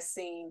makes that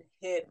scene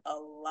hit a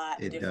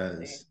lot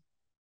differently. Does.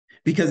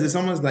 Because it's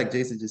almost like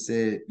Jason just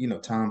said,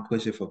 Tom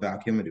pushing for Val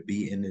Kilmer to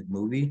be in the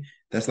movie.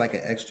 That's like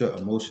an extra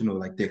emotional,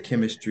 like their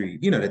chemistry,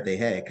 that they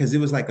had. Because it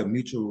was like a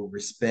mutual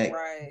respect,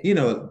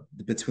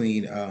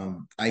 between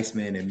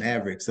Iceman and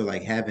Maverick. So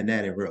like having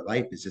that in real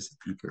life is just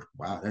deeper.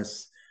 Wow, that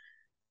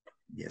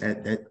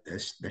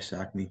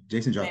shocked me.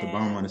 Jason dropped the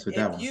bomb on us with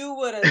that one. If you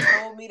would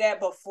have told me that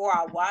before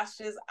I watched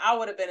this, I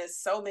would have been in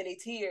so many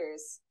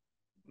tears.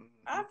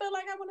 I feel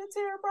like I'm gonna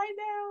tear up right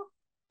now.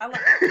 All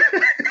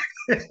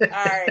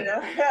right,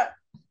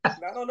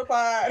 not on the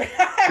pod.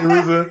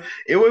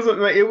 it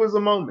was a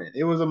moment.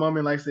 It was a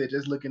moment, like I said,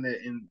 just looking at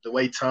in the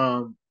way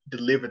Tom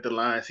delivered the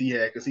lines he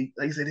had, because he,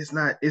 like I said, it's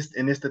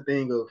the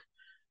thing of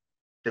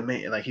the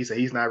man, like he said,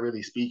 he's not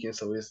really speaking,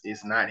 so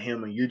it's not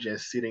him, and you're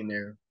just sitting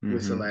there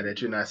with somebody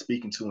that you're not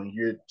speaking to, and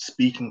you're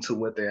speaking to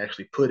what they're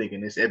actually putting,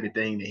 and it's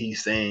everything that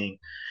he's saying,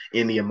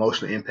 and the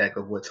emotional impact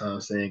of what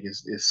Tom's saying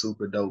is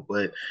super dope.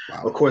 But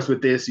of course,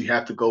 with this, you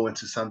have to go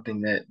into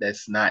something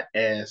that's not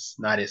as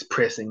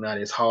pressing, not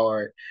as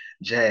hard,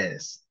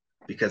 jazz,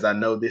 because I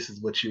know this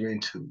is what you're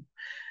into.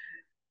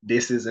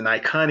 This is an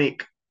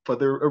iconic for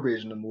the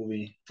original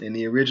movie. In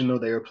the original,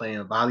 they were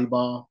playing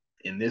volleyball.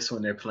 In this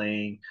one, they're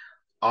playing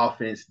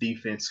offense,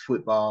 defense,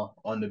 football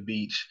on the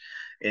beach.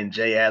 And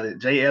Jay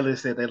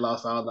Ellis said they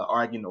lost all the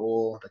argan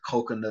oil, the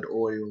coconut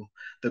oil,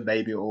 the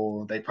baby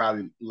oil. They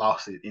probably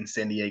lost it in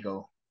San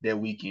Diego that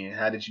weekend.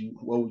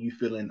 What were you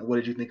feeling? What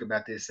did you think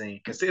about this scene?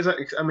 Because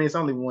it's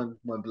only one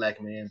black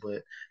man,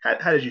 but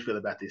how did you feel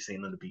about this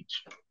scene on the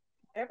beach?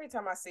 Every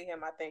time I see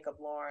him, I think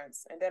of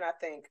Lawrence, and then I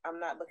think I'm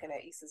not looking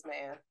at Issa's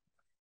man.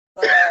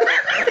 But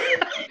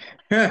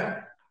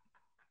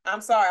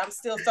I'm sorry, I'm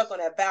still stuck on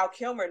that Val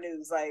Kilmer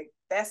news. Like,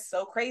 that's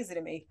so crazy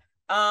to me.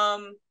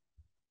 I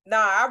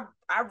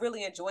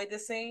really enjoyed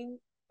this scene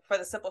for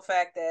the simple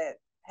fact that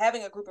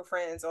having a group of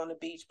friends on the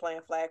beach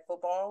playing flag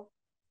football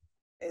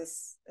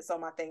is on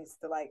my things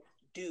to like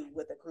do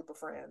with a group of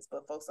friends,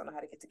 but folks don't know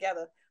how to get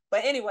together.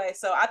 But anyway,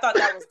 so I thought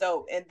that was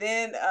dope. And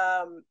then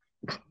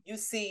you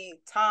see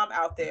Tom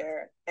out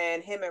there,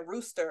 and him and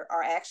Rooster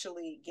are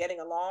actually getting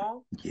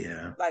along.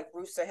 Yeah. Like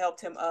Rooster helped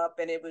him up,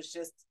 and it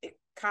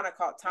kind of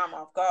caught Tom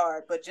off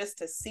guard, but just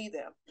to see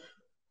them,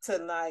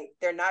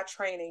 they're not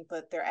training,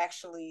 but they're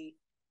actually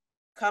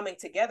coming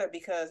together,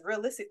 because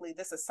realistically,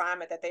 this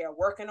assignment that they are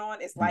working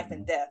on is life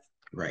and death.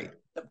 Right.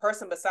 The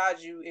person beside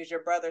you is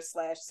your brother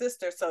 /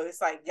 sister. So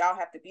it's like, y'all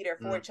have to be there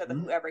for each other,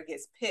 whoever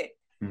gets picked.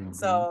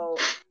 So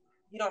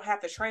you don't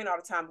have to train all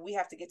the time, but we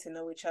have to get to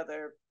know each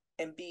other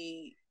and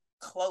be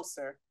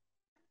closer.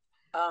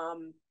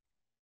 And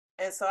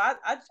so I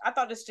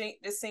thought this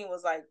scene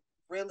was like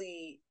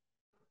really,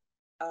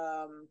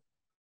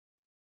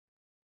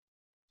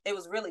 it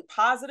was really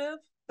positive.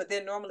 But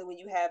then normally when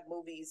you have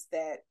movies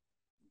that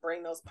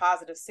bring those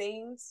positive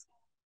scenes,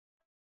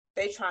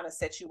 they trying to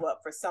set you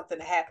up for something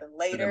to happen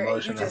later,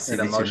 and you just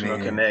emotional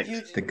connect. You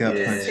just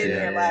sitting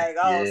here like,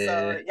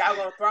 so y'all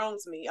gonna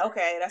Thrones me?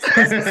 Okay, that's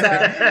what's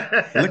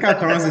up. Look how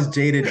Thrones is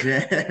jaded,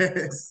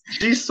 Jazz.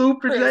 She's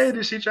super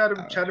jaded. She try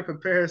to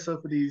prepare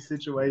herself for these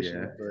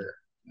situations,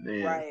 but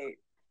right.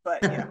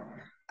 But yeah,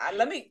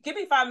 give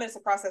me 5 minutes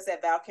to process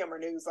that Val Kilmer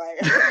news. Like,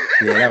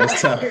 yeah, that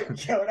was tough.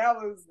 Yo, that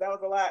was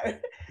a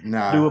lot.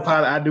 Nah,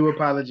 I do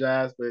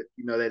apologize, but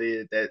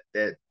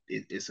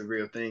it's a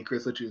real thing.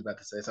 Chris, what you was about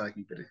to say? It sounds like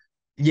you could.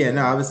 Yeah,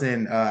 no, I was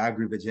saying I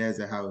agree with Jazz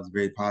that how it was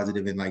very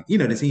positive, and like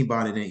the team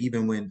bonded, and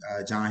even when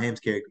John Hamm's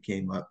character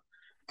came up,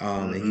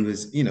 and he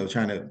was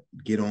trying to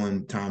get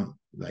on Tom,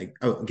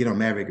 get on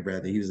Maverick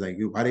rather. He was like,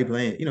 why they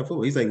playing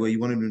football? He's like, well, you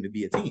wanted them to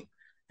be a team,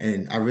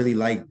 and I really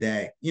like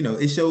that.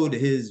 It showed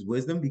his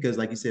wisdom, because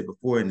like you said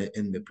before in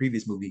the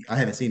previous movie, I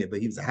haven't seen it,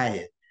 but he was a high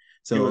head.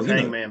 He So was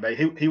Hangman, but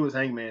he was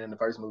Hangman in the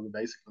first movie,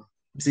 basically.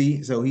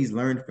 see, so he's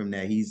learned from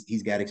that.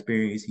 He's got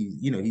experience.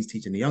 He's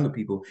teaching the younger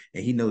people,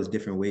 and he knows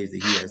different ways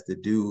that he has to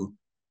do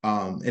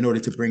in order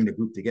to bring the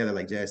group together.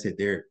 Like Jazz said,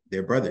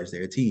 they're brothers,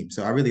 they're a team.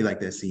 So I really like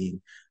that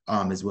scene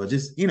as well.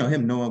 Just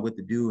him knowing what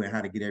to do and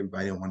how to get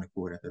everybody on one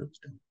accord. I thought it was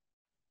dope.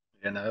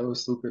 And it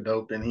was super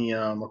dope. And he,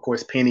 of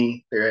course,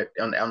 Penny, they're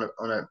on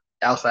the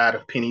outside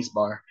of Penny's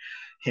bar.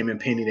 Him and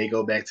Penny, they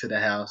go back to the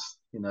house.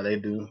 They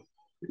do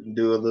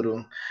a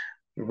little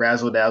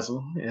razzle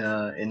dazzle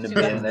in the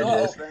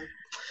bed.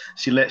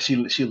 She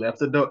left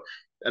the door.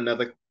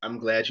 I'm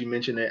glad you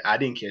mentioned that. I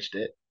didn't catch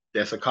that.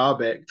 That's a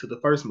callback to the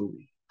first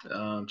movie.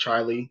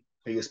 Charlie,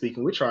 he was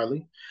speaking with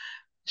Charlie.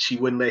 She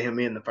wouldn't let him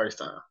in the first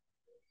time.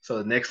 So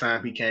the next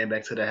time he came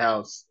back to the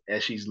house,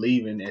 as he's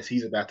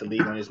about to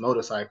leave on his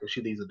motorcycle,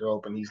 she leaves the door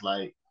open. He's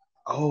like,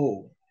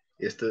 "Oh,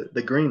 it's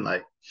the green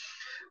light."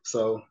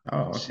 So,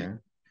 okay.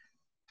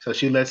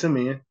 She lets him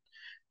in.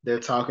 They're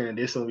talking, and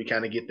this one we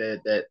kind of get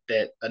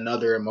that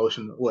another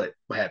emotion. What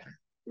happened?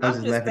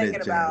 I'm just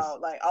thinking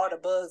about like all the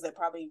bugs that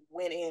probably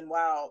went in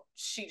while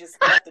she just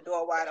left the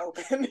door wide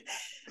open.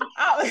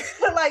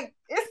 Like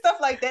it's stuff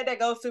like that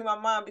goes through my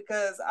mind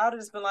because I would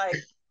just been like,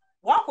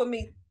 walk with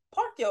me,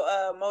 park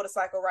your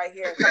motorcycle right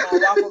here, and come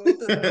on, walk with me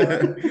through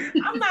the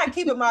door. I'm not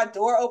keeping my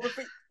door open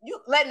for you,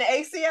 letting the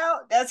AC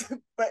out.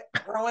 But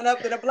growing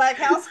up in a black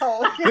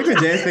household. Look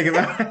what Jazz thinking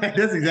about.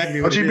 That's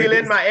exactly what you be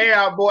letting my air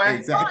out, boy.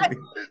 Exactly.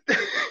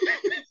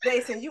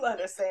 Jason, you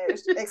understand,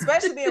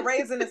 especially being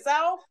raised in the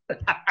South.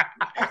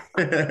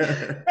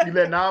 You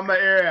letting all my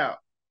air out.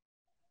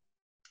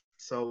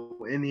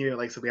 So in here,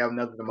 so we have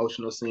another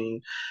emotional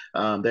scene.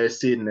 They're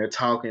sitting there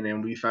talking,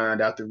 and we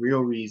find out the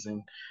real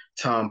reason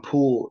Tom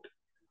pulled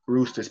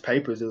Rooster's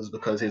papers. It was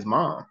because his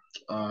mom.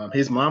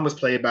 His mom was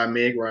played by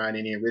Meg Ryan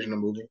in the original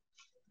movie.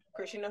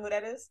 Chris, you know who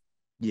that is?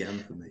 Yeah, I'm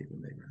familiar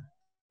with Meg Ryan.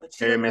 But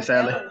you Miss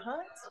Helen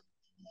Hunt?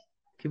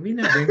 Can we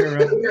not bring her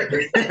up?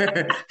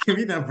 Can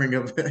we not bring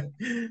up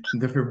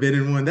the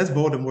forbidden one? That's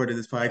Voldemort in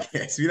this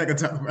podcast. We're not gonna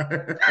talk about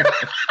her.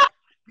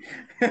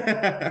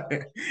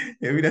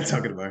 Yeah, we're not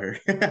talking about her.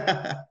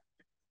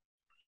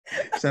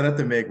 Shout out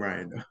to Meg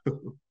Ryan,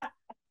 though.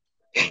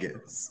 I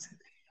guess.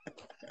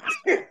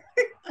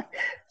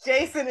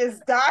 Jason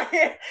is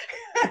dying.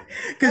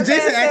 Because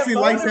Jason actually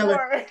likes Helen.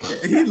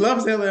 He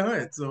loves Helen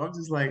Hunt. So I'm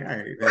just like, all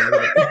right, man.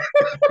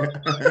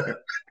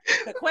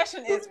 The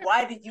question is,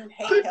 why did you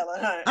hate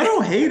Helen Hunt? I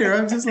don't hate her.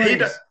 I'm just like,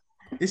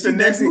 the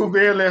next movie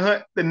Helen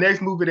Hunt, the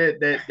next movie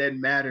that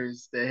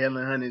matters that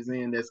Helen Hunt is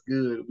in, that's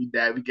good. We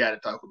got to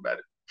talk about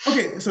it.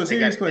 Okay, so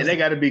serious question. And they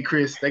got to be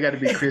Chris. They got to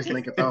be Chris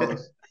Lincoln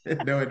Thomas.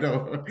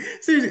 No.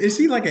 Seriously, is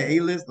she like an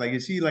A-list? Like,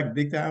 is she like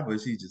big time, or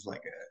is she just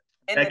like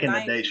a? Back in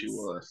the day, she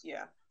was.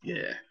 Yeah.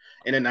 Yeah.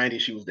 In the 90s,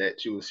 she was that.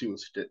 She was.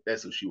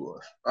 That's who she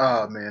was.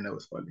 Oh man, that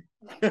was funny.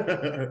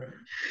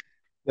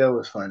 That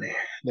was funny.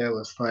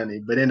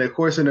 But in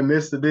the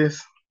midst of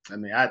this, I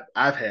mean,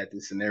 I've had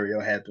this scenario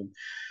happen.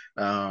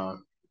 I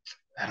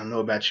don't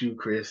know about you,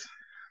 Chris.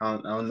 I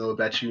don't know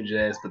about you,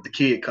 Jazz, but the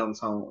kid comes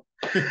home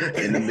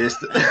in the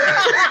midst of.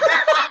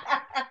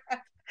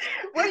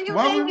 What do you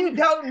mean you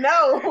don't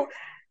know?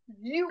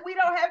 We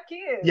don't have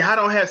kids. Y'all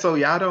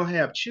don't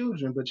have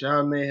children, but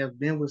y'all may have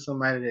been with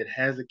somebody that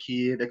has a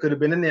kid. That could have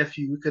been a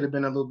nephew, it could have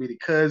been a little bitty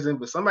cousin,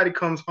 but somebody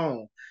comes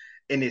home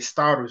and it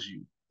startles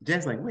you.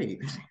 Jack's like,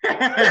 wait. She's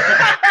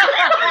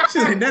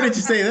like, now that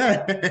you say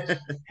that.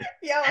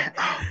 Yo,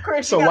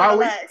 Chris, so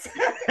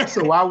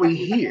while we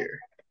here,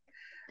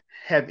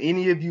 have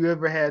any of you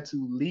ever had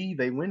to leave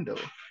a window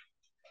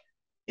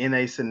in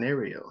a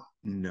scenario?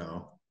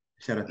 No.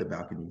 Shout out to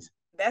balconies.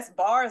 That's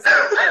bars.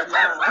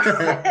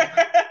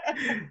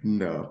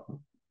 No.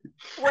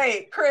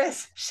 Wait,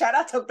 Chris, shout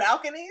out to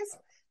balconies?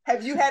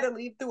 Have you had to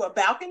leave through a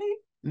balcony?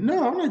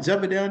 No, I'm not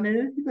jumping down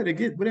there. You better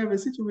get whatever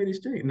situated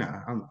straight. No.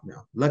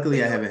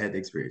 Luckily, I haven't had the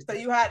experience. So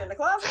you hide in the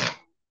closet?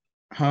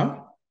 Huh?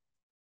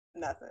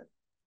 Nothing.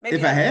 Maybe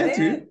if I had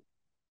to.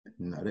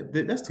 No,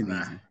 that's too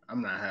easy.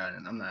 I'm not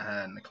hiding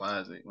in the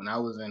closet. When I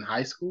was in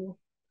high school,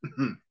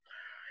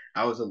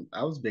 I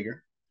was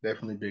bigger,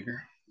 definitely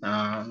bigger.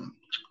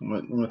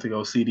 Went to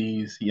go see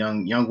these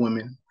young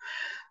women.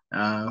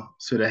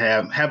 So to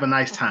have a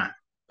nice time,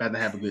 rather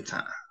have a good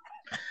time.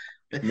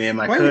 Me and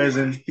my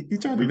cousin. You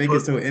trying to make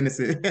it so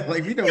innocent?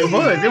 Like it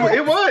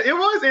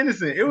was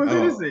innocent. It was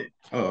innocent.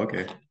 Oh,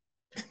 okay.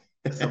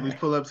 So we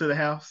pull up to the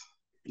house.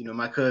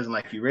 My cousin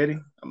like, you ready?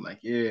 I'm like,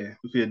 yeah.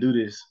 We finna do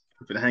this.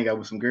 We finna hang out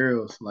with some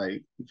girls.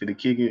 Like, we finna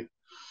kick it.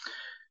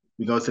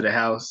 We go to the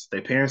house.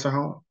 Their parents are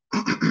home.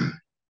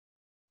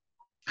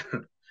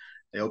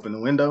 They open the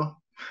window.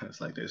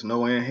 It's like, there's no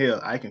way in hell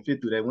I can fit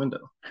through that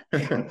window.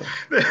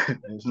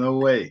 There's no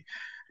way.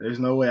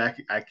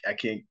 I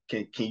can't.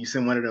 Can you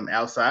send one of them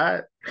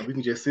outside? And we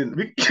can just sit.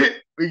 We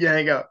can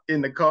hang out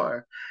in the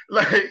car.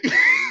 Like,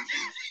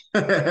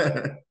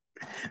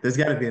 there's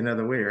got to be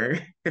another way,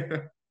 right?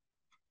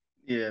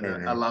 Yeah, no,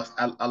 I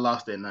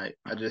lost that night.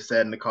 I just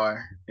sat in the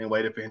car and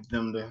waited for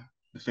them to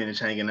finish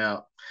hanging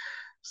out.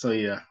 So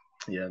yeah,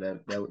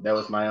 that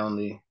was my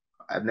only.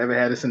 I've never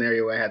had a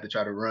scenario where I had to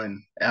try to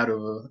run out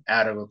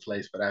of a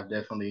place, but I've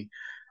definitely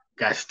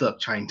got stuck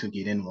trying to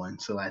get in one,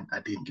 so I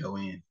didn't go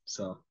in.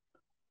 So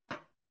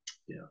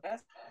yeah.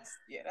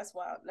 That's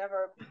wild.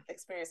 Never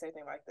experienced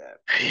anything like that.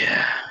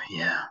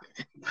 Yeah.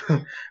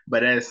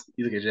 But as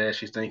you look at Jazz,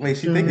 she's thinking. Wait,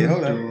 she thinking.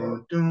 Hold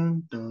on.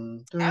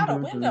 Out a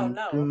window,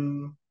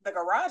 no. The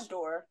garage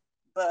door,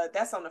 but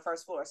that's on the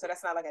first floor, so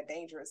that's not like a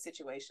dangerous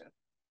situation.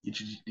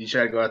 You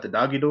try to go out the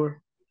doggy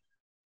door?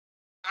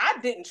 I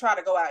didn't try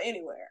to go out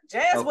anywhere.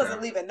 Jazz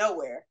wasn't leaving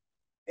nowhere.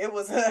 It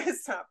was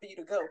it's time for you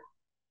to go.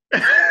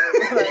 Like,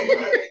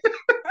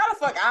 how the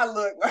fuck I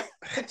look?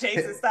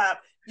 Jason, stop.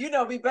 You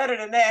know me better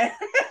than that.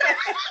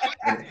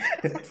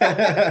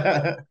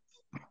 I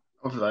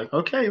was like,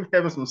 okay, we're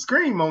having some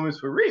Scream moments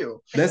for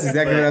real. That's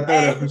exactly what I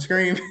thought of from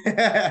Scream.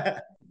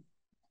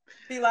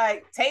 Be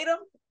like, Tatum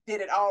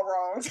did it all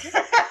wrong.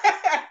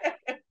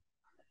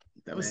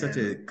 That was such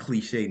a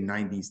cliche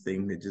 90s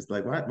thing that just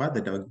like, why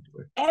the dog do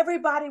it?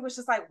 Everybody was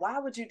just like, why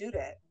would you do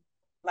that?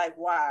 Like,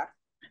 why?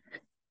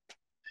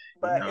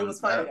 But it was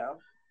funny though.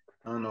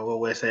 I don't know what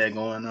Wes had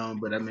going on,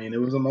 but I mean,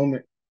 it was a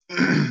moment.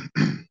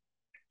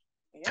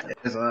 Yeah.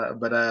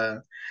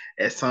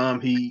 As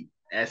Tom,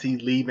 as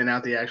he's leaving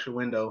out the actual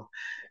window,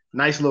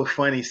 nice little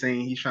funny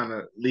scene. He's trying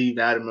to leave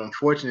Adam.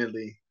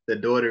 Unfortunately, the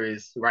daughter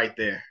is right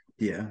there.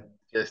 Yeah.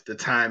 Just the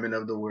timing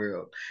of the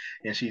world.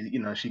 And she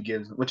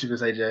gives, what you gonna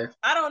say, Jeff?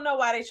 I don't know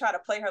why they try to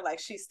play her like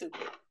she's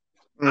stupid.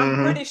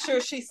 I'm pretty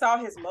sure she saw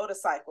his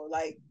motorcycle.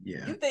 Like,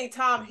 you think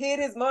Tom hid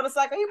his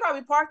motorcycle? He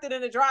probably parked it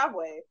in the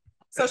driveway.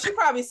 So she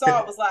probably saw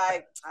it, was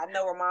like, I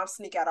know where mom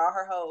sneak out all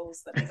her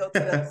hoes. Let me go to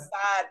the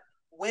side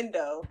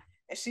window.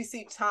 And she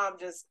see Tom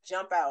just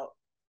jump out.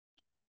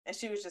 And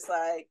she was just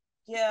like,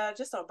 yeah,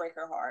 just don't break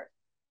her heart.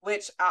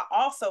 Which I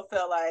also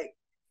felt like,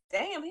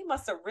 damn, he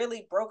must have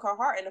really broke her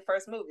heart in the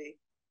first movie.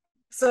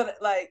 So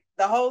like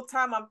the whole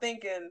time I'm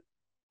thinking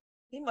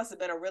he must have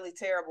been a really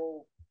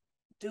terrible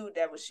dude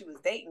she was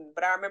dating.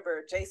 But I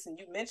remember, Jason,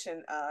 you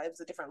mentioned it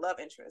was a different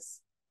love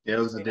interest. Yeah, it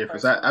was a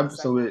difference.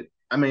 So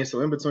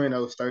in between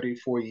those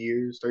 34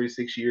 years,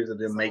 36 years of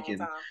them making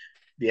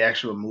the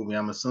actual movie,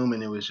 I'm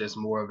assuming it was just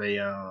more of a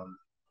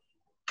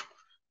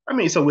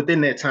so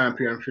within that time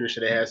period, I'm pretty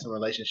sure they had some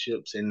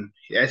relationships, and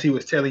as he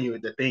was telling you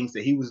the things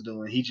that he was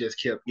doing, he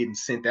just kept getting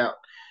sent out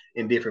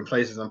in different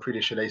places. I'm pretty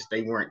sure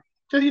they weren't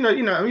just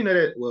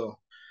that. Well,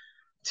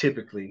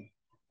 typically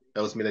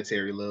those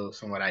military loves,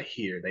 from what I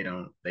hear, they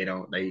don't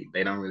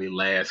really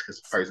last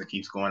because the person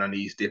keeps going on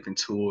these different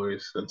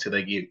tours until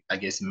they get, I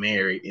guess,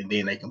 married, and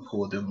then they can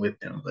pull them with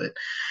them. But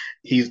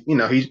he's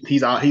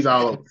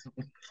all over.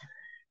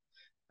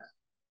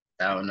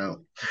 I don't know.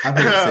 I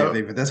think the same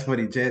thing, but that's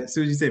funny. Jazz, as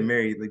soon as you said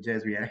married, like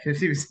Jazz reaction,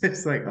 she was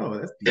just like, "Oh,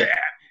 that's deep." Yeah."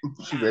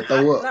 She would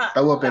throw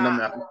up in the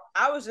mouth.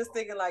 I was just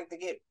thinking like to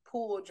get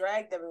pulled,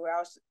 dragged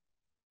everywhere.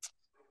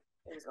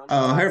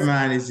 Her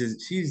mind is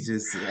just. She's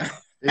just.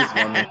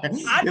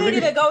 I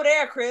needed to go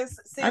there, Chris.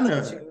 See, I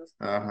know.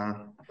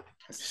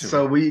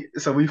 So we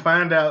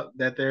find out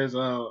that there's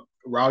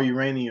raw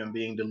uranium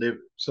being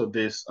delivered. So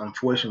this,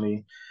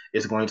 unfortunately,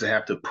 is going to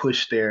have to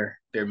push their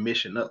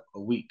mission up a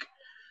week.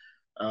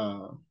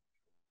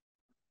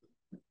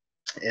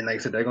 And like I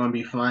said, they're going to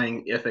be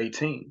flying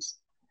F-18s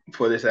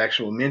for this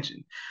actual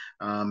mission.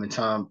 And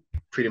Tom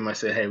pretty much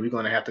said, "Hey, we're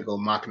going to have to go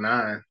Mach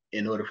 9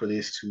 in order for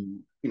this to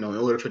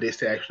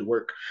actually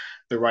work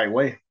the right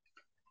way."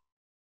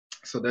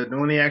 So they're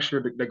doing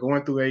they're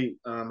going through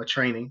a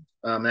training,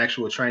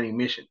 actual training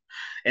mission,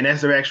 and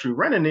as they're actually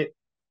running it,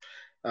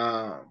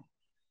 I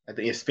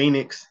think it's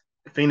Phoenix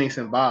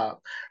and Bob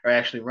are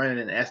actually running,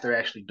 and as they're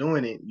actually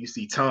doing it, you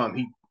see Tom,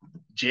 he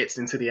jets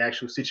into the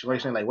actual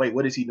situation. Like, wait,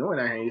 what is he doing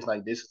out here? He's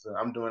like,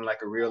 I'm doing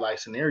like a real life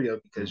scenario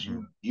because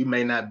you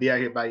may not be out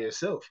here by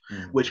yourself,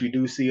 which we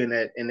do see in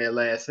that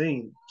last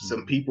scene.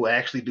 Some people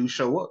actually do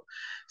show up.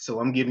 So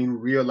I'm giving you a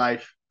real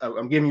life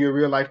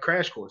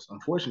crash course,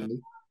 unfortunately.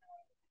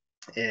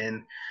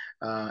 And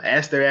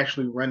as they're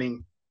actually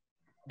running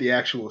the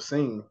actual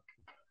scene,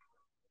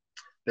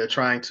 they're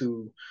trying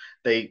to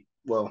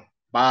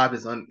Bob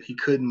he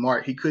couldn't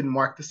mark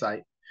the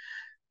site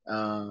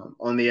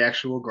on the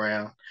actual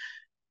ground.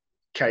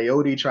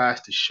 Coyote tries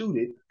to shoot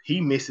it.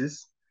 He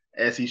misses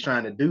as he's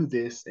trying to do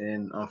this.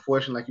 And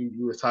unfortunately, like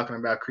you were talking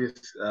about, Chris,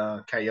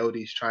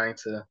 Coyote's trying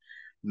to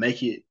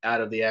make it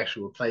out of the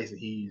actual place, and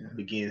he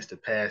begins to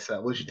pass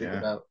out. What you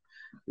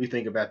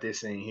think about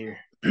this scene here?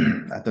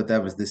 I thought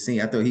that was the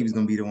scene. I thought he was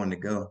going to be the one to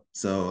go.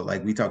 So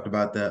like we talked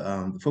about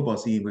the football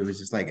scene where it was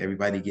just like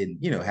everybody getting,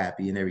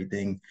 happy and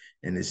everything,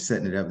 and it's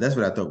setting it up. That's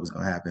what I thought was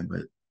going to happen,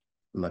 but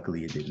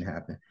luckily it didn't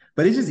happen.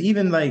 But it's just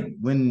even like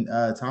when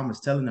Tom was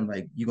telling them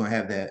like you're going to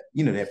have that,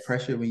 that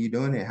pressure when you're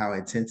doing it, how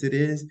intense it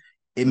is,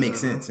 it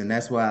makes sense. And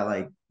that's why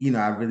I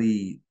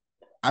really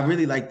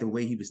like the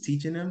way he was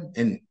teaching them.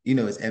 And,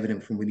 it's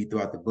evident from when he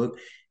threw out the book.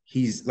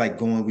 He's like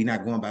we're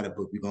not going by the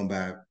book, we're going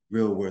by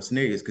real world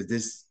scenarios, because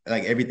this,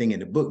 like everything in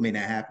the book may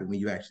not happen when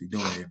you're actually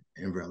doing it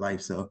in real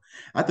life. So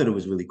I thought it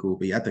was really cool,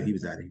 but I thought he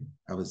was out of here.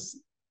 I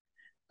was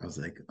I was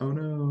like, oh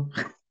no.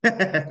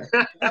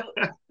 That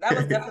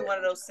was definitely one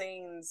of those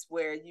scenes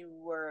where you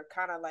were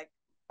kind of like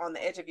on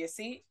the edge of your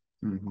seat.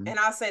 Mm-hmm. And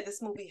I'll say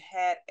this movie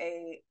had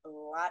a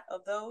lot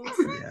of those.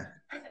 Yeah.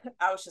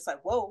 I was just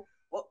like, whoa,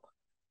 whoa.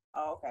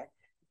 Oh, okay.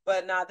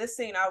 But nah, this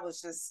scene,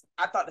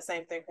 I thought the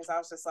same thing because I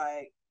was just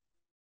like,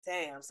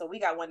 damn. So we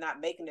got one not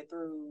making it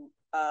through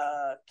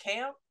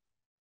camp,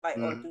 like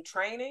or through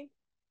training.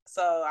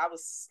 So I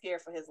was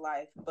scared for his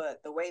life.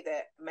 But the way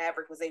that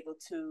Maverick was able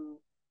to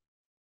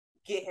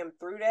get him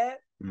through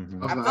that,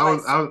 I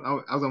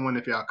was wondering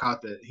if y'all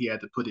caught that he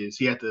had to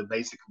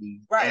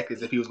basically act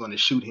as if he was going to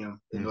shoot him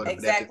in order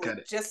for that to cut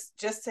it.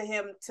 Just to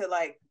him to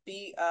like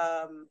be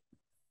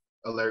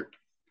alert.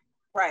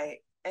 Right.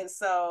 And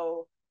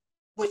so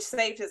which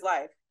saved his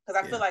life.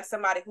 Because I feel like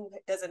somebody who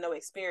doesn't know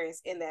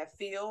experience in that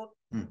field,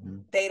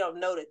 they don't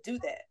know to do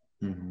that.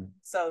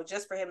 So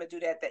just for him to do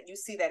that you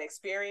see that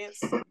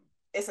experience,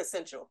 it's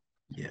essential.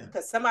 Yeah.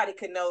 Because somebody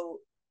could know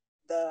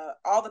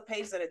all the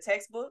pages of the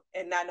textbook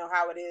and not know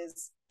how it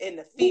is in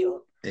the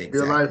field.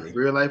 Exactly.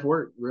 Real life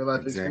work, real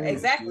life experience.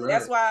 Exactly.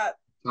 That's why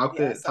talk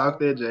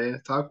that,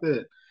 Jazz. Talk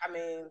that. I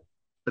mean,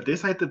 but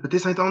this ain't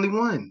the only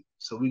one.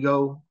 So we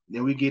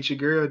get your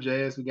girl,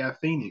 Jazz. We got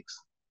Phoenix.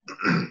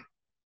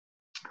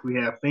 We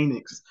have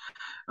Phoenix.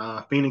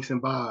 Phoenix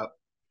and Bob.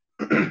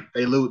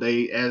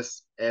 They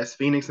as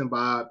Phoenix and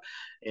Bob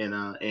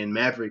and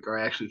Maverick are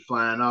actually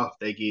flying off.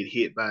 They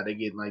get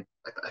like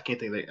I can't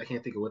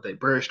think of what they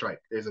bird strike.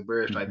 There's a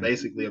bird strike.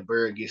 Basically, a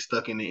bird gets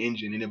stuck in the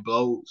engine and it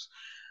blows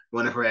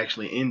one of her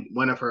actual engines.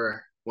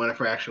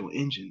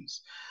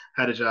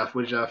 What did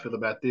y'all feel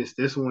about this?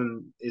 This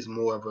one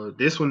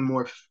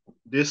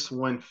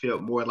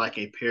felt more like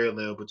a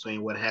parallel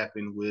between what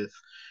happened with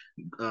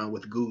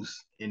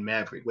Goose and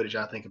Maverick. What did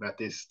y'all think about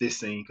this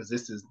scene? Because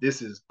this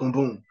is boom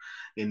boom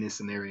in this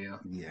scenario.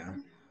 Yeah.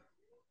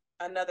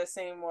 Another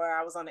scene where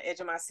I was on the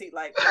edge of my seat,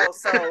 like, oh,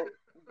 so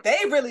they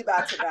really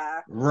about to die,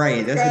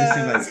 right? That's what it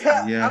seemed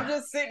like. Yeah, I'm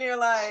just sitting here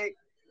like,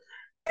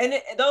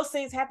 and those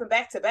scenes happen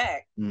back to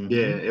back.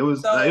 Yeah, it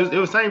was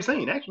same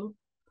scene actually.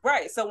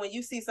 Right. So when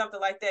you see something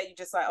like that, you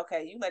just like,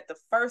 okay, you let the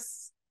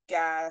first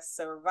guy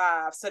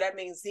survive, so that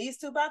means these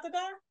two about to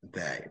die.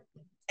 Right.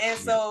 And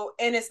so,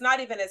 and it's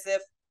not even as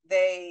if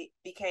they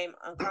became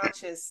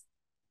unconscious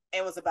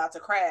and was about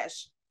to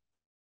crash.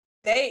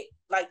 Their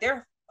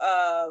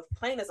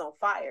plane is on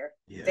fire.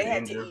 Yeah, they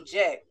had to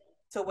eject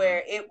to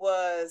where it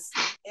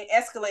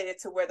escalated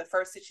to where the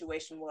first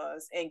situation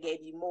was and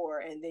gave you more.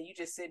 And then you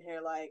just sitting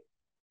here like,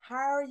 how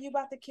are you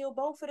about to kill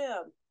both of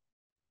them?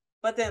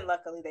 But then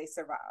luckily they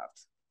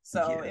survived.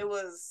 So I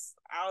was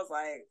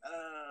like,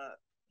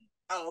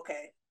 oh,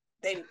 okay.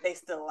 They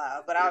still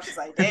alive. But I was just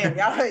like, damn,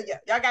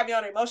 y'all got me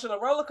on an emotional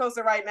roller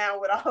coaster right now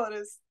with all of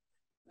this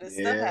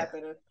stuff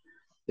happening.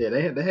 Yeah,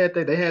 they had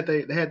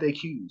their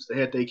cues. They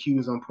had their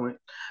cues on point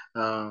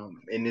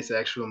in this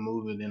actual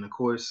movie. And then of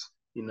course,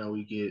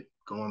 we get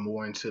going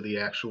more into the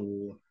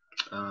actual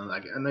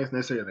like not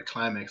necessarily the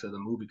climax of the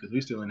movie because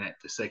we're still in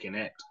the second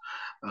act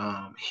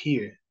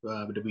here.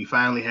 But we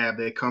finally have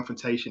that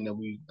confrontation that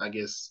we, I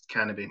guess,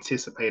 kind of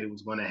anticipated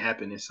was going to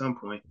happen at some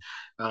point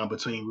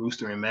between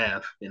Rooster and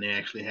Mav, and they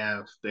actually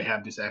have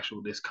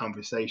this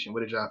conversation.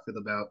 What did y'all feel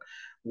about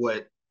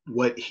what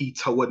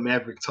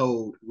Maverick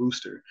told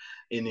Rooster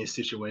in this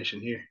situation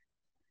here?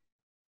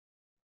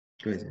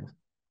 Go ahead.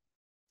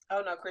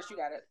 Oh no, Chris, you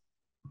got it.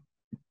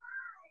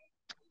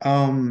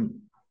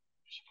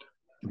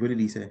 What did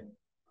he say?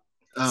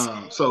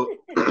 So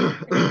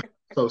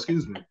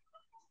excuse me.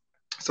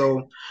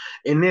 So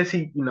in this,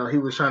 he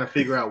was trying to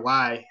figure out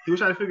why he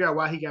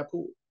got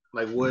pulled.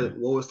 Like what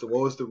was the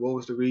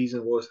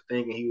reason? What was the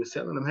thing? And he was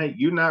telling them, hey,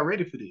 you're not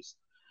ready for this.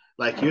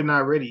 Like you're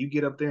not ready. You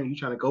get up there and you're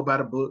trying to go by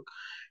the book.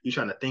 You're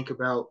trying to think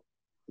about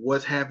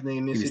what's happening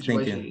in this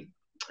situation.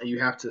 And you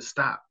have to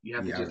stop. You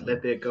have to just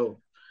let that go.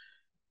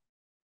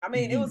 I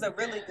mean, it was a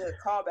really good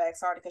callback.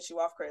 Sorry to cut you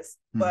off, Chris.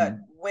 But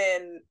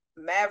when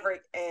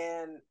Maverick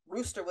and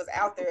Rooster was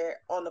out there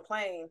on the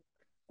plane,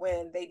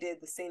 when they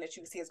did the scene that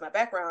you can see as my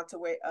background to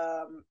where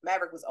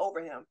Maverick was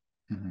over him,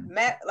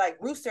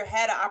 Rooster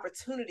had an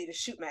opportunity to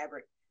shoot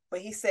Maverick, but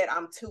he said,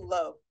 I'm too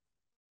low.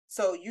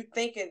 So you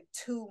thinking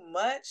too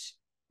much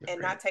and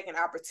not taking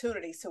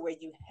opportunities to where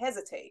you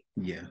hesitate.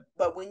 Yeah.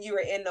 But when you were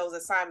in those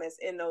assignments,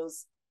 in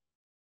those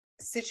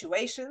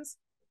situations,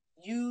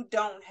 you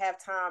don't have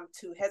time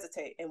to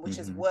hesitate, and which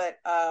is what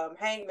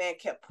Hangman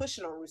kept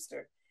pushing on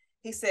Rooster.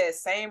 He said,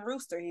 same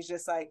Rooster. He's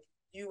just like,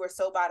 you were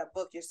so by the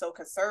book, you're so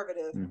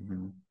conservative.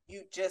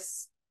 You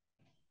just,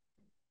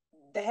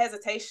 the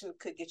hesitation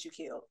could get you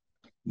killed.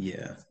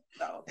 Yeah.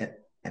 So.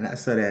 And I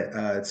saw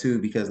that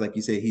too, because like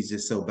you said, he's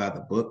just so by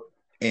the book.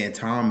 And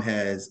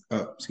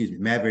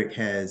Maverick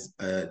has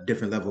a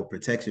different level of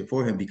protection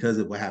for him because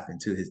of what happened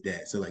to his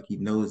dad. So like he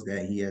knows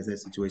that he has that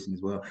situation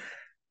as well.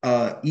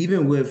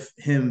 Even with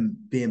him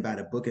being by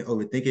the book and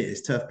overthinking,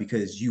 it's tough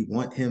because you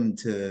want him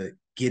to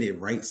get it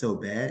right so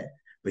bad,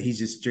 but he's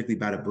just strictly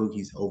by the book.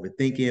 He's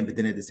overthinking, but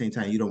then at the same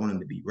time, you don't want him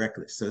to be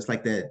reckless. So it's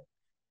like that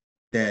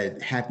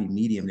happy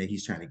medium that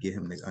he's trying to get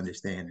him to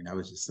understand. And that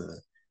was just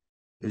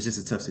it was just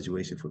a tough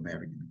situation for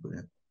Maverick to be put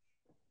in.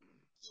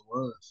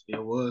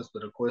 It was,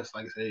 but of course,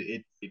 like I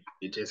said,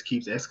 it just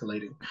keeps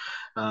escalating.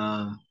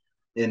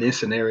 In this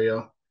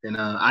scenario, and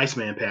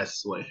Iceman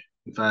passes away.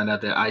 We find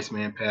out that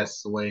Iceman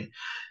passes away.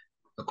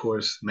 Of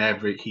course,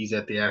 Maverick, he's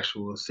at the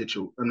actual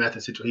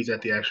he's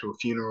at the actual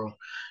funeral.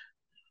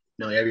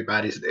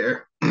 Everybody's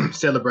there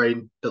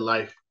celebrating the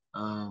life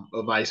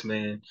of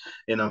Iceman.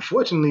 And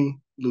unfortunately,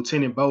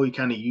 Lieutenant Bowie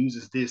kind of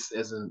uses this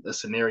as a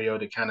scenario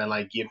to kind of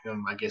like give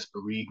him, I guess,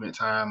 bereavement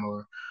time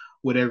or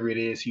whatever it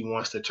is. He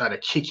wants to try to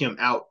kick him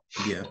out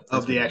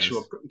of the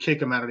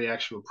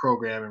actual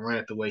program and run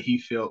it the way he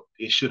felt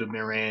it should have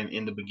been ran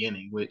in the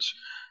beginning, which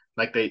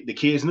like the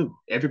kids knew.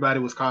 Everybody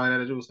was calling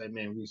out. It was like,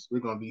 man, we're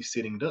gonna be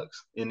sitting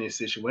ducks in this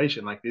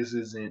situation. Like this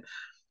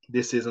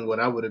isn't what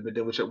I would have been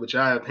doing. Which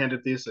I have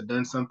handled this or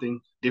done something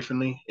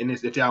differently in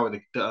this. If y'all were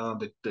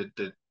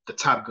the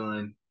Top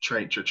Gun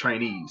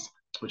trainees,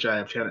 which I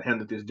have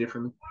handled this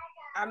differently.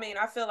 I mean,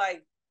 I feel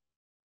like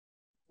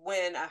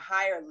when a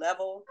higher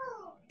level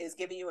is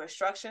giving you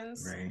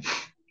instructions, right,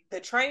 the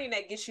training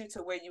that gets you to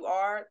where you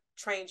are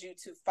trains you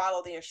to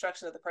follow the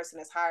instruction of the person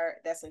that's higher,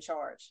 that's in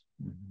charge.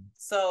 Mm-hmm.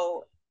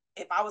 So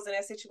if I was in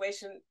that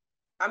situation,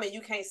 I mean,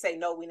 you can't say,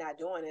 no, we're not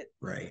doing it.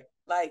 Right.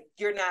 Like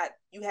you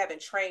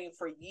haven't trained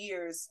for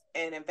years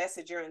and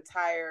invested your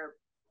entire,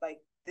 like,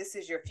 this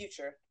is your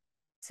future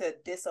to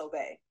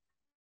disobey.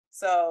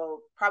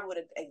 So probably would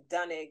have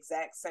done the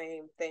exact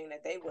same thing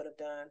that they would have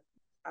done.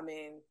 I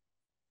mean,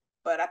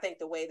 but I think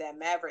the way that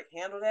Maverick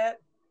handled that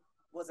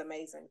was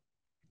amazing.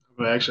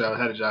 Well, actually,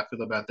 how did y'all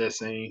feel about that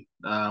scene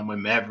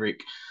when Maverick,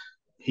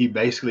 he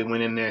basically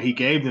went in there, he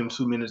gave them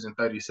 2 minutes and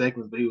 30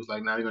 seconds, but he was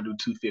like, now we're going to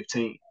do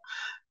 2:15.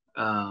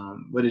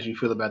 What did you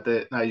feel about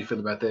that? How you feel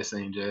about that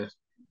scene, Jazz?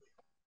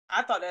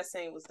 I thought that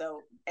scene was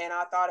dope. And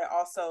I thought it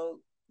also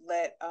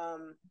let,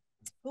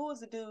 who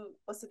was the dude?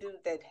 What's the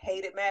dude that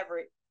hated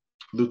Maverick?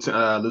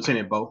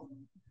 Lieutenant Bo.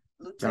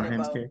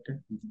 Lieutenant Bo. character.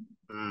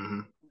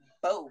 Mm-hmm.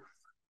 Both.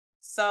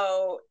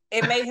 So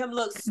it made him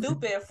look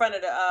stupid in front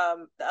of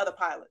the other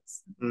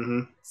pilots.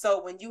 Mm-hmm.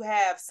 So when you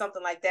have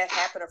something like that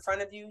happen in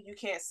front of you, you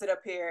can't sit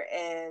up here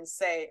and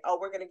say, oh,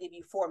 we're going to give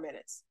you 4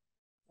 minutes.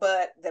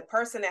 But the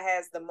person that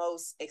has the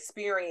most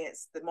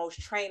experience, the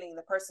most training,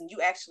 the person you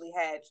actually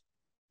had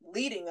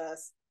leading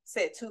us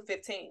said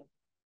 2:15.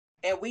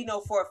 And we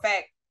know for a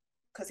fact,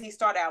 because he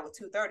started out with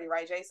 2:30,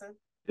 right, Jason?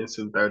 Yeah,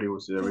 2:30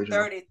 was the original.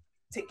 2:30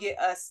 to get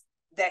us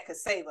that could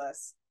save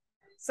us.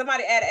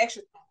 Somebody add an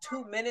extra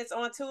 2 minutes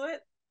onto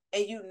it,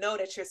 and you know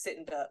that you're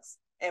sitting ducks.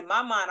 In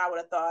my mind, I would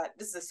have thought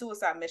this is a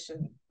suicide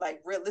mission. Like,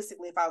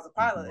 realistically, if I was a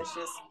pilot, it's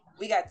just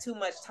we got too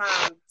much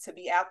time to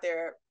be out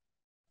there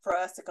for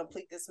us to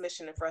complete this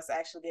mission and for us to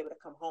actually be able to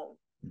come home.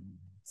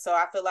 So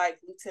I feel like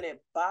Lieutenant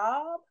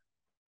Bob.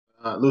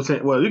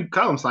 Lieutenant, well, you can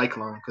call him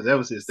Cyclone because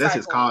that's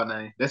his call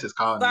name. That's his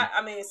call name.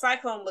 I mean,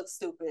 Cyclone looks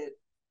stupid,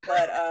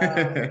 but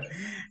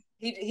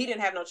he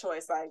didn't have no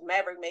choice. Like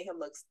Maverick made him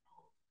look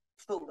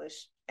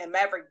foolish, and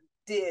Maverick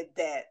did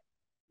that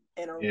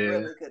in a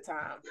really good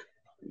time.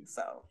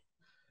 So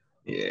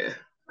yeah,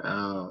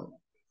 and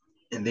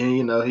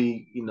then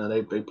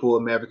they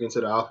pulled Maverick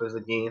into the office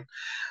again.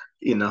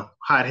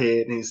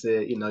 Hothead, and he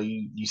said,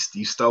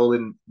 you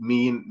stolen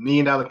 $1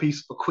 million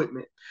piece of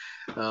equipment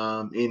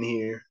in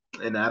here,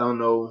 and I don't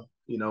know,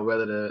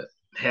 whether to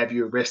have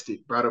you arrested,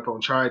 brought up on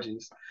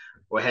charges,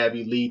 or have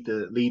you lead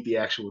the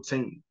actual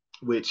team,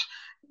 which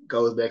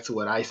goes back to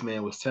what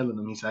Iceman was telling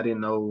him. He said, I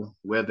didn't know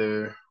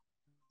whether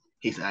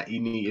it's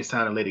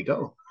time to let it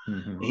go.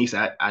 Mm-hmm. And he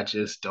said, I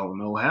just don't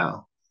know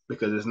how,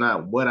 because it's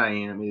not what I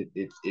am,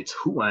 it's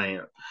who I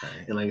am.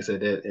 Right. And like I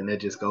said, that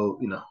just go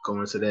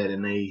into that,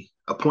 and they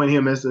appoint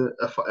him as an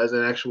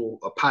actual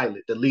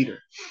pilot, the leader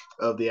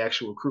of the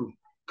actual crew,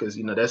 because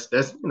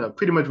that's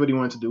pretty much what he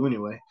wanted to do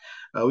anyway.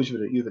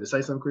 You to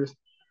say something, Chris?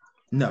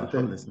 No,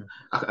 I'm listening.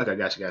 Okay,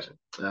 gotcha.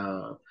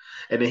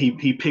 And then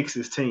he picks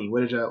his team.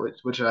 What did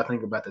y'all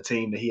think about the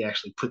team that he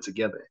actually put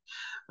together?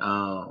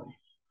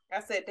 I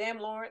said, damn,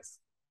 Lawrence.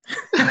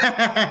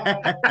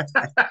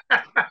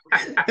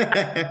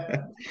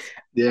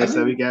 Yeah,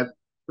 so we got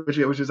what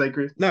you say,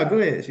 Chris? No, go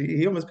ahead.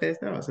 He almost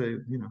passed out, so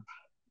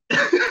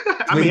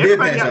I mean,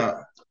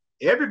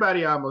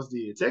 everybody almost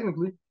did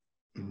technically.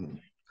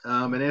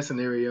 Mm-hmm. In that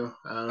scenario,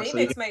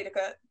 Phoenix made the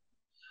cut.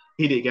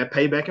 He did. Got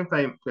payback and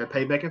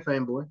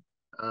fame boy.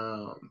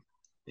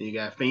 You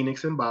got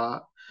Phoenix and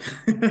Bob,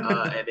 and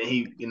then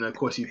he, of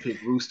course, he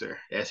picked Rooster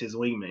as his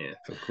wingman.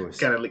 Of course,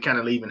 kind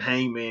of leaving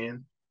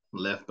Hangman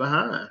left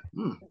behind.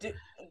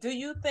 Do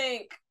you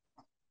think?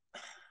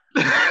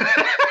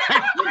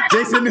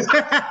 Jason,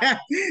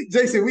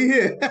 we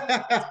here.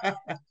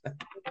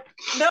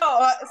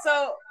 No,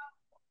 so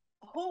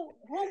who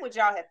would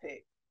y'all have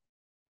picked?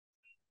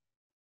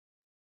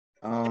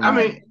 I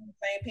mean,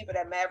 same people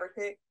that Maverick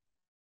picked.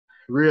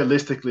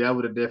 Realistically, I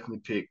would have definitely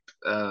picked.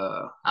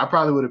 I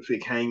probably would have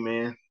picked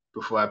Hangman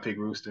before I picked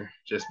Rooster.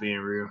 Just being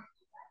real.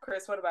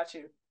 Chris, what about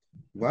you?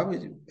 Why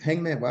would you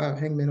Hangman? Why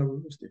Hangman over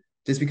Rooster?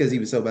 Just because he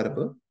was so by the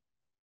book?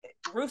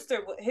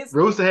 Rooster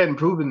hadn't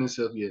proven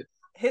himself yet.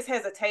 his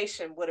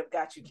hesitation would have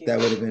got you killed. That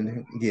would have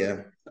been,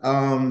 yeah.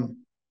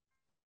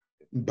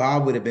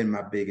 Bob would have been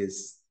my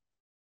biggest,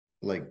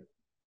 like,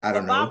 I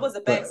don't know. Bob was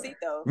a backseat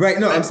though. Right.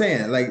 No, I'm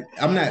saying, like,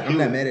 I'm not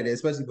mad at it,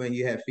 especially when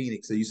you have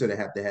Phoenix, so you sort of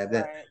have to have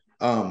that. Right.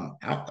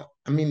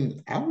 I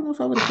mean, I don't know if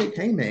I would have picked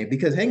Hangman,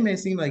 because Hangman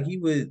seemed like he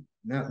would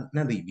not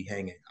leave me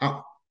hanging.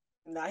 No,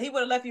 he would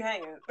have left you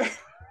hanging.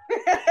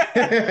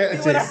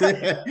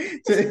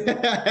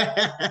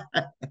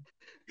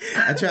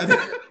 I tried to.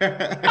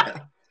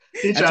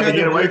 He tried to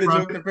get away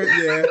from it.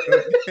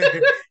 Yeah.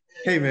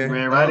 Hey man,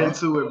 ran right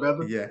into it,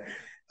 brother. Yeah.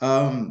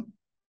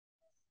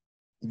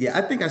 Yeah,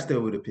 I think I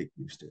still would have picked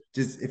Rooster.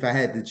 Just if I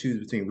had to choose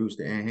between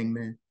Rooster and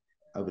Hangman,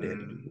 I would have had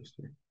to do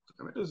Rooster.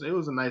 I mean, it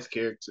was a nice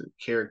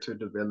character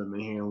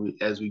development here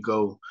as we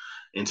go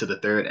into the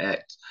third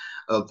act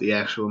of the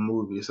actual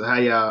movie. So how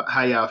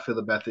y'all feel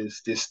about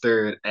this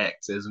third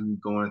act as we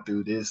going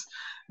through this?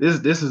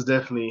 This is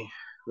definitely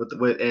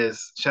with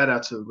as shout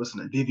out to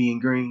Vivian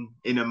Green,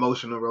 an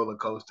emotional roller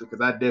coaster,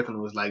 because I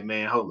definitely was like,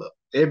 man, hold up.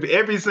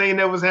 Every scene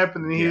that was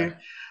happening here,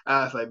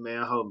 I was like,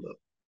 man, hold up.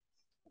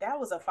 That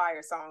was a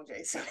fire song,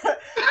 Jason.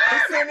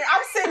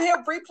 I'm sitting here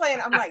replaying.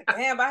 I'm like,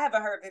 damn, I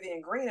haven't heard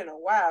Vivian Green in a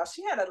while.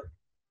 She had a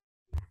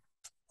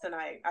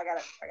tonight. I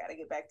gotta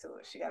get back to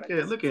it. She got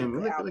to look at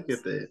me. Look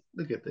at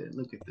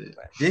that.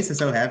 Jason's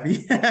so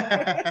happy.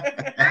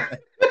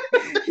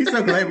 He's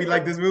so glad we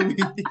like this movie.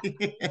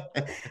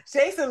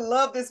 Jason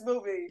loved this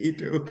movie. He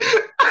do.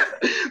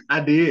 I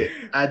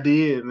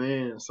did,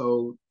 man.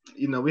 So,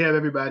 we have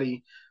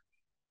everybody,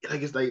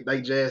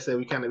 like Jazz said,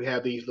 we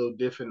have these little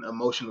different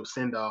emotional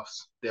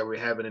send-offs that we're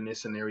having in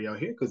this scenario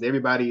here, because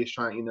everybody is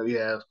trying, you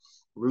have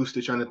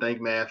Rooster trying to thank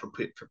Mav for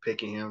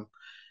picking him.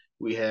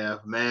 We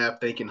have Mav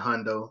thanking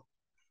Hundo.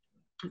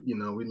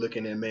 We're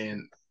looking at,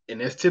 man, and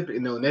that's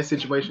typical, in that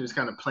situation is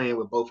kind of playing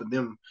with both of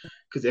them,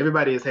 because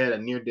everybody has had a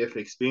near-death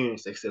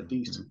experience except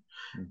these two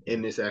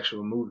in this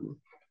actual movie.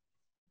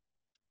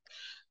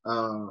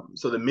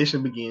 So the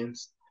mission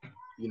begins.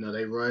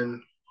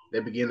 They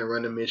begin to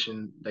run the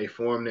mission. They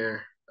form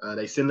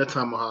they send the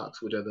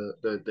tomahawks, which are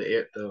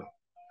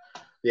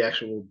the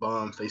actual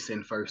bombs they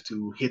send first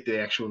to hit the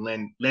actual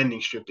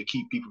landing strip to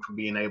keep people from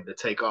being able to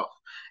take off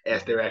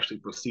as they're actually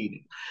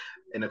proceeding.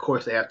 And of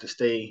course, they have to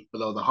stay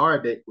below the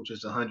hard deck, which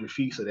is 100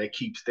 feet, so that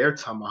keeps their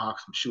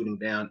tomahawks from shooting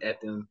down at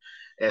them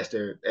as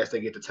they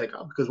get to take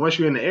off. Because once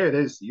you're in the air,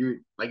 that's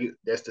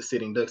the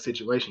sitting duck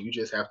situation. You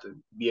just have to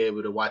be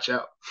able to watch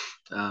out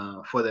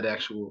for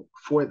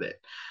that.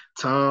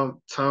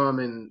 Tom,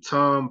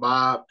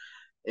 Bob,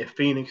 and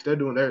Phoenix, they're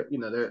doing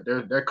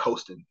they're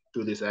coasting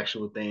through this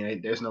actual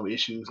thing. There's no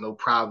issues, no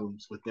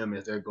problems with them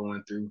as they're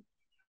going through.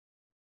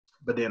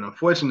 But then,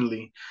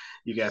 unfortunately,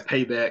 you got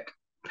Payback,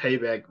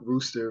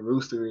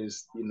 Rooster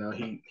is,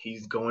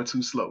 he's going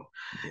too slow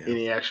in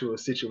the actual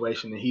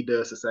situation, and he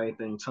does the same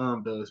thing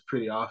Tom does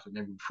pretty often.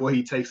 And before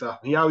he takes off,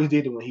 he always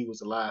did it when he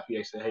was alive. He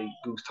actually said, "Hey,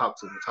 Goose, talk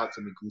to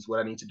me, Goose.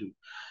 What I need to do?"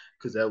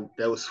 Because that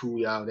was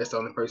that's the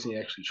only person he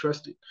actually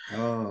trusted.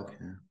 Oh, okay.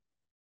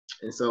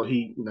 And so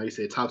he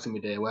said, "Talk to me,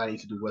 Dad. What I need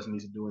to do, what I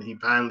need to do." And he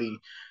finally,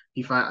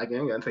 again, I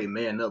gotta say,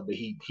 man up, but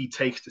he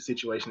takes the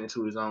situation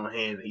into his own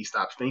hands and he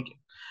stops thinking.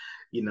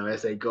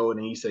 As they go, and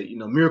then he said,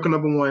 miracle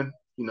number one.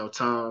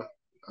 Tom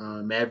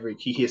Maverick,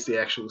 he hits the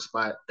actual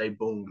spot. They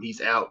boom,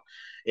 he's out,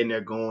 and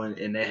they're going,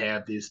 and they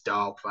have this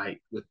dog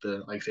fight with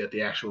the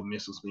actual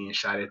missiles being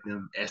shot at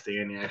them as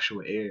they're in the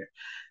actual air.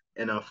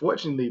 And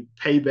unfortunately,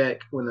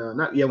 Payback when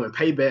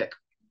Payback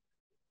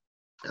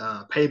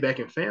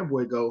and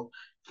Fanboy go,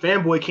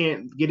 Fanboy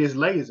can't get his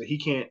laser. He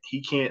can't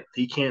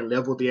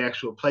level the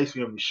actual place for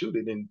him to shoot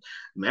it. And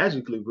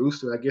magically,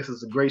 Rooster, I guess,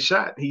 is a great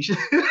shot. He should.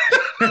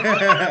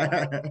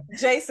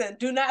 Jason,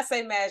 do not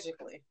say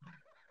magically.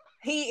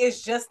 He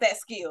is just that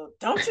skilled.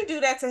 Don't you do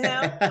that to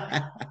him.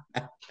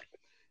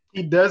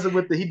 He does it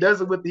with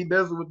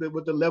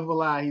the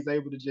level eye. He's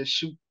able to just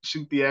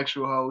shoot the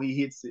actual hole. He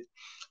hits it,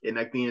 and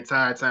the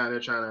entire time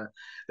they're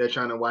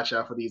trying to watch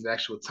out for these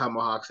actual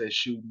tomahawks that's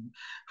shooting.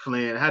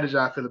 Flynn, how did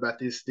y'all feel about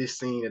this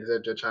scene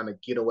that they're trying to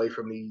get away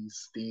from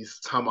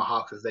these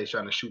tomahawks as they're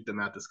trying to shoot them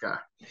out the sky?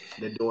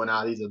 They're doing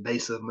all these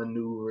evasive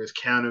maneuvers,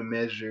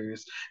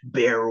 countermeasures,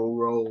 barrel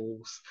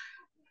rolls.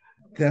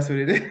 That's what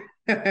it is.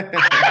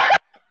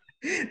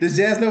 Does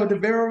Jazz know what the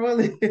barrel roll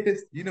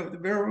is? You know what the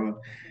barrel roll?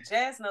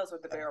 Jazz knows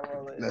what the barrel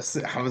roll is.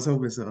 I was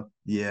hoping so.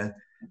 Yeah.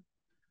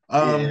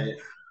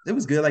 It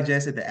was good. Like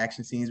Jazz said, the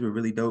action scenes were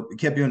really dope. It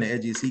kept you on the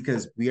edge of your seat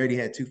because we already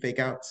had 2 fake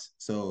outs.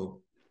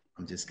 So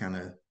I'm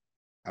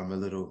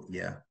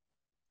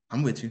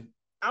with you.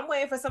 I'm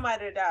waiting for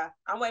somebody to die.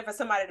 I'm waiting for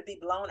somebody to be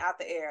blown out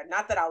the air.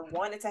 Not that I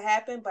want it to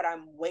happen, but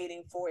I'm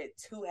waiting for it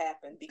to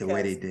happen. Because the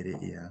way they did it,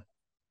 yeah.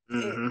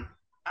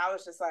 I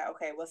was just like,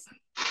 okay,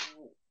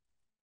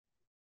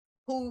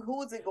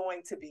 who is it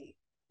going to be?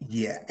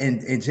 Yeah,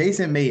 and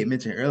Jason made it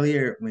mention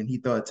earlier when he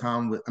thought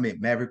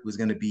Maverick was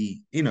going to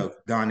be,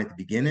 gone at the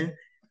beginning.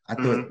 I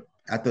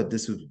thought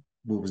this was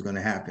what was going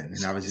to happen,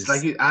 and I was just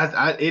okay.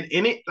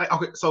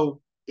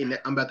 So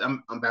I'm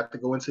about to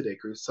go into that,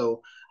 Chris.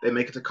 So they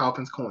make it to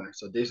Calkins Corner.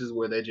 So this is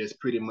where they're just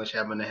pretty much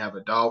having to have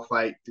a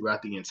dogfight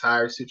throughout the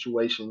entire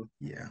situation.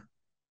 Yeah.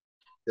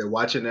 They're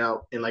watching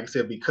out, and like I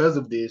said, because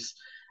of this,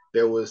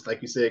 there was,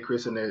 like you said,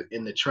 Chris, in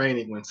the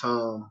training when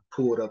Tom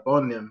pulled up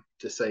on them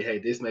to say, "Hey,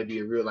 this may be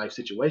a real life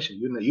situation.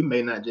 You know, you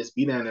may not just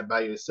be down there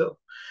by yourself."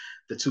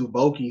 The two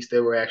Bokies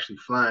that were actually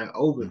flying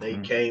over, they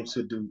came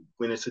to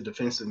went into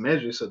defensive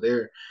measures, so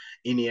they're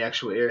in the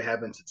actual air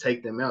having to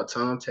take them out.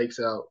 Tom takes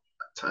out,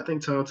 I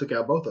think Tom took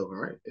out both of them,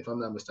 right? If I'm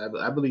not mistaken,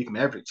 I believe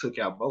Maverick took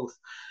out both.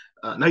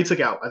 No, he took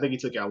out. I think he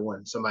took out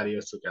one. Somebody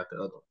else took out the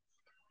other one.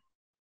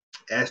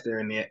 As they're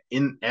in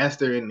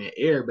the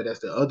air, but as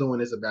the other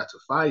one is about to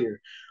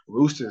fire,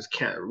 Rooster's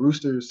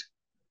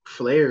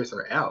flares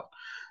are out.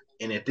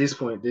 And at this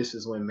point, this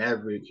is when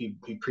Maverick he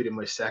pretty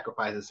much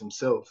sacrifices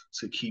himself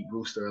to keep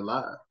Rooster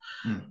alive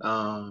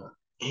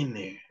in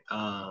there.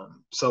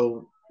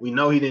 So we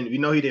know he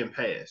didn't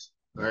pass,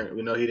 right?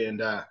 We know he didn't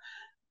die.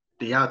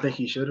 Do y'all think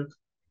he should have?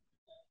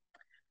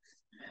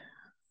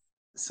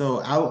 So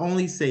I'll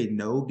only say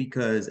no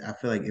because I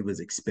feel like it was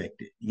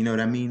expected. You know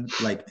what I mean?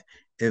 Like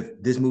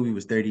if this movie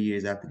was 30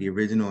 years after the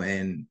original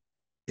and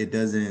it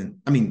doesn't,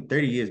 I mean,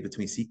 30 years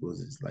between sequels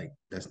is like,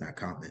 that's not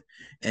common.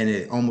 And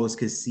it almost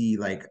could see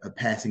like a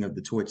passing of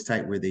the torch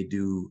type where they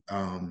do,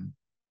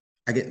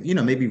 I get,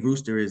 maybe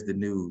Rooster is the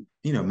new,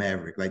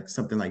 Maverick, like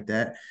something like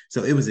that.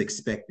 So it was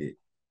expected.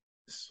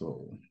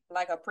 So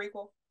like a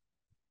prequel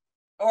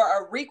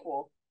or a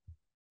requel.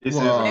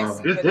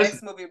 The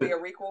next movie will be a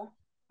requel.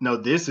 No,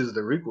 this is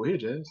the requel here,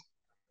 Jazz.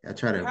 I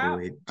try to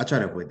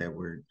avoid that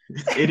word.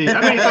 It is.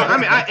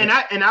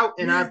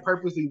 I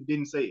purposely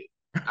didn't say it.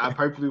 I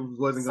purposely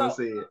wasn't going to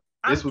say it.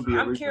 This would be.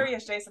 I'm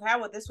curious, Jason.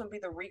 How would this one be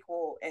the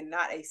requel and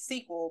not a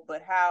sequel?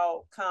 But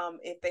how come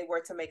if they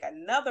were to make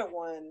another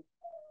one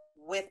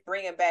with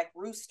bringing back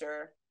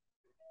Rooster,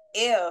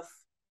 if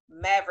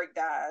Maverick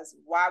dies,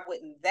 why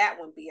wouldn't that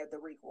one be the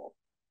requel?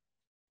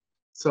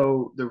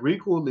 So the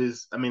requel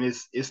is,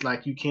 it's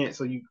like you can't.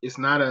 So it's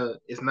not a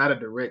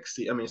direct.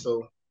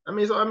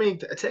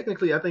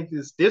 Technically, I think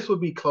this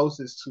would be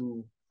closest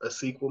to a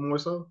sequel more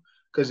so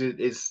because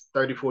it's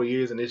 34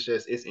 years and it's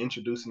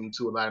introducing you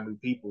to a lot of new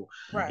people,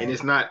 right? And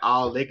it's not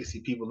all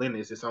legacy people in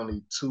this. It's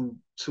only two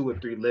or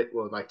three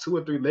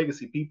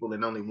legacy people,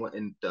 and only one,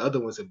 and the other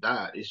ones have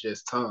died. It's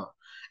just Tom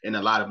and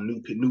a lot of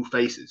new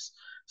faces.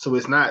 So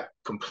it's not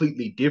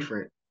completely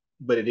different,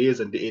 but it is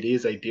a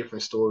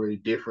different story,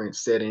 different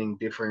setting,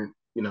 different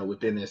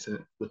within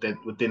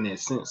that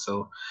sense.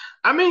 So,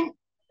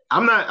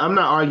 I'm not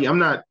arguing.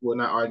 Not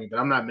arguing, but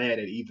I'm not mad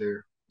at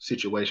either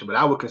situation. But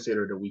I would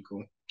consider it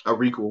a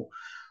requel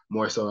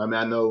more so.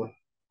 I know,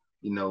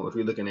 if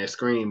you're looking at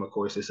Scream, of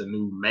course, it's a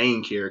new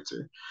main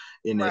character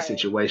in that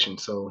situation.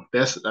 So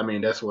that's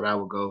what I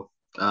would go.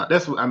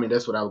 That's what I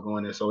would go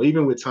in there. So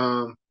even with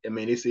Tom,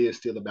 this is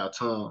still about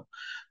Tom,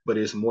 but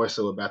it's more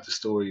so about the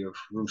story of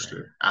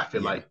Rooster. Right. I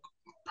feel like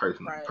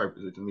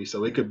purposely to me.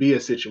 So it could be a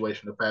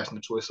situation of passing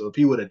the choice. So if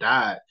he would have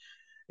died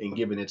and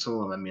giving it to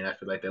him, I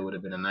feel like that would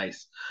have been a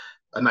nice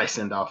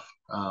send off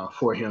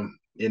for him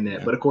in that.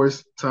 Yeah. But of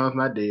course, Tom's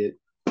not dead.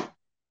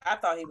 I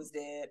thought he was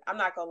dead. I'm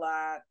not gonna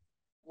lie.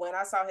 When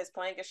I saw his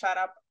plane get shot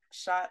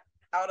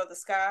out of the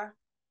sky,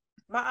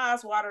 my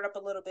eyes watered up a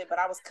little bit, but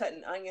I was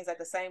cutting onions at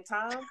the same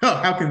time. Oh,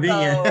 how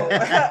convenient.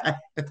 So,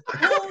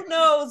 who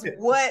knows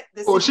what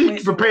the situation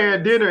she's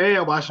preparing dinner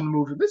and watching the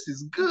movie. This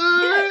is good.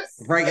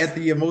 Yes. Right at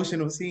the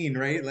emotional scene,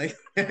 right? Like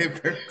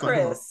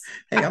Chris.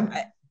 Hey,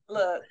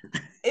 look,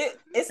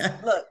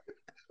 look,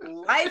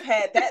 life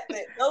had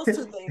those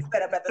two things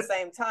set up at the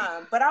same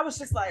time, but I was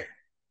just like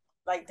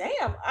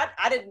damn,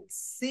 I didn't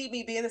see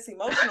me being this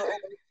emotional over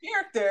the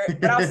character,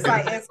 but I was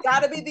like, it's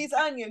gotta be these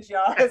onions,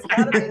 y'all. It's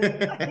gotta be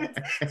these onions.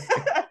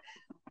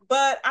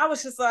 But I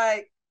was just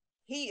like,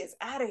 he is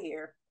out of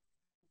here.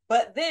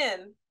 But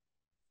then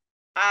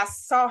I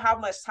saw how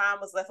much time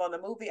was left on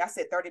the movie. I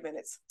said 30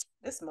 minutes.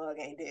 This mug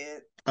ain't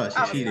dead. Oh,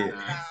 she did.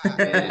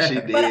 She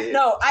did. But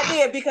no, I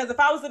did, because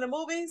if I was in the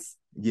movies,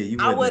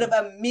 I would have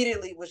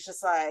immediately was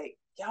just like,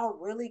 y'all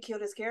really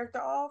killed his character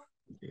off?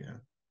 Yeah.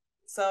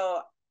 So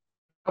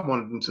I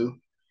wanted them to.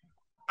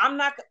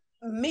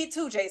 Me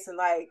too, Jason.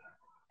 Like,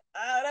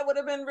 that would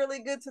have been really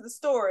good to the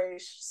story.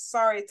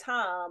 Sorry,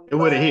 Tom. It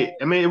would have hit.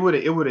 It would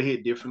have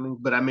hit differently.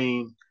 But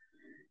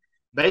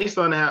based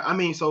on how,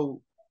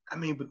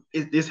 but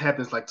this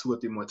happens like 2 or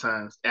 3 more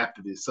times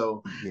after this.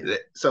 So,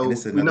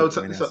 we know.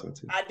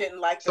 I didn't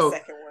like the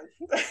second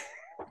one.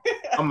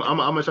 I'm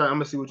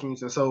gonna see what you mean.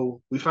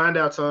 So we find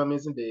out Tom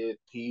isn't dead.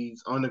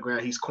 He's on the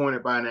ground. He's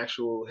cornered by an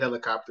actual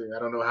helicopter. I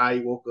don't know how he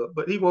woke up,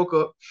 but he woke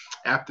up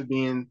after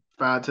being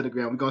fired to the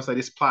ground. We're gonna say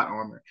this plot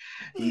armor.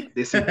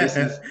 This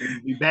is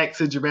we back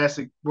to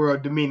Jurassic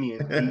World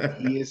Dominion.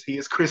 He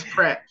is Chris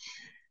Pratt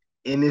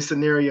in this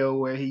scenario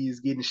where he's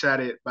getting shot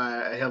at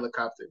by a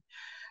helicopter.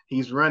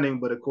 He's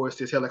running, but of course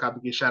this helicopter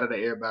gets shot out of the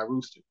air by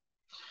Rooster.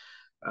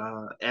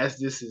 As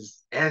this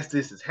is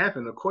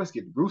happening, of course,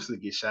 Rooster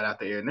gets shot out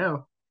the air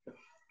now.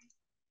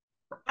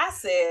 I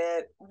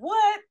said,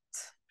 what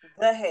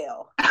the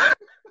hell?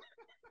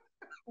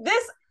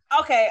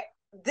 Okay,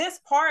 this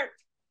part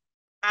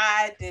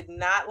I did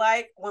not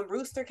like. When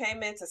Rooster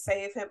came in to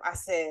save him, I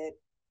said,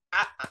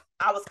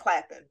 I was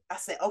clapping. I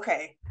said,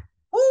 okay,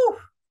 whoo,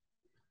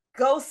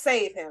 go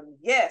save him.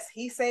 Yes,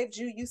 he saved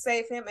you, you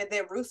saved him, and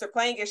then Rooster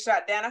plane gets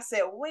shot down. I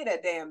said, wait a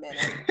damn minute.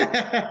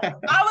 I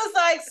was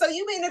like, so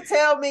you mean to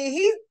tell me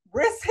he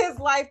risked his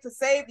life to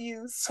save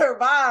you,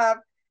 survive,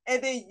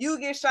 and then you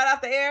get shot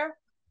out the air?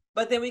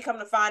 But then we come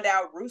to find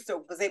out Rooster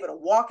was able to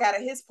walk out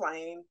of his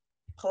plane,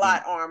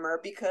 plot armor,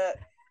 because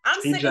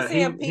I'm sick of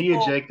seeing people. He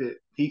ejected.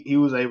 He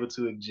was able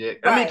to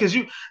eject. Right. I mean, because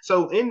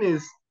in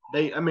this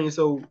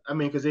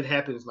because it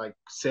happens like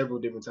several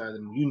different times,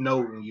 and you know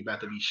when you're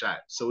about to be shot,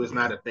 so it's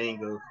not a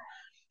thing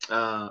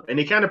of, and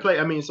it kind of play.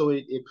 I mean, so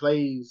it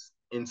plays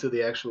into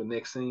the actual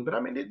next scene, but I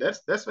mean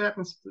that's what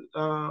happens.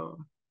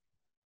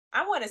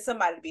 I wanted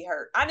somebody to be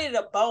hurt. I needed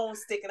a bone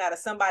sticking out of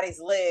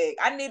somebody's leg.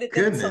 I needed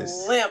them to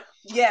limp.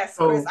 Yes,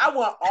 Chris, I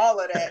want all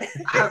of that.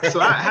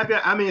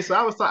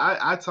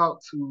 I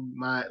talked to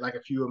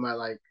a few of my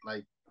like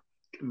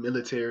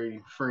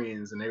military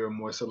friends, and they were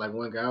more so like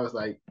one guy was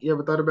like, you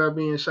ever thought about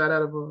being shot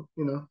out of a,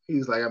 he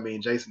was like, I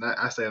mean, Jason,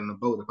 I stay on the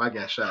boat. If I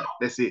got shot,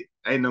 that's it.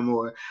 Ain't no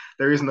more.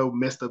 There is no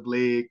messed up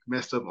leg,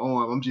 messed up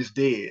arm. I'm just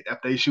dead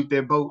after they shoot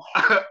that boat.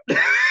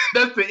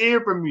 That's the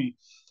end for me.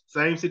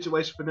 Same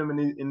situation for them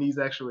in these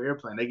actual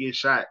airplane. They get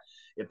shot.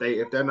 If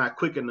they're not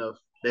quick enough,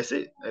 that's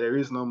it. There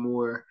is no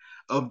more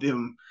of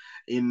them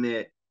in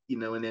that,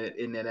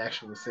 in that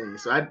actual scene.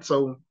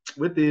 So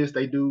with this,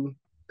 they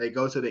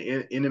go to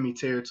the enemy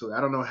territory. I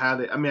don't know how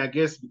I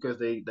guess because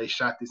they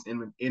shot this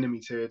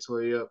enemy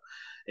territory up.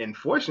 And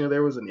fortunately,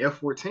 there was an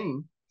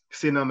F-14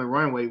 sitting on the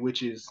runway,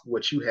 which is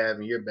what you have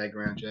in your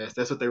background, Jazz.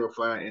 That's what they were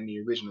flying in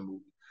the original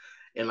movie.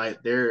 And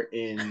like they're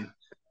in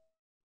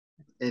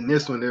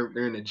this one,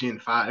 they're in the Gen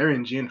 5. They're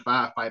in Gen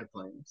 5 fighter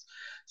planes.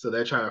 So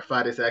they're trying to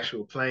fly this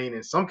actual plane.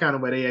 In some kind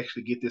of way, they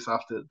actually get this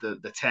off the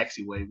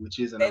taxiway, which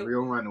isn't a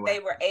real runway. They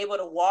were able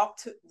to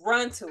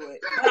run to it.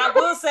 But I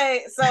will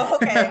say, so,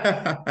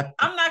 okay,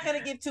 I'm not going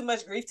to give too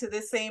much grief to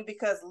this scene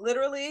because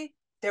literally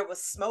there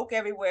was smoke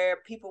everywhere.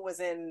 People was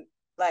in,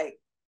 like,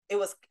 it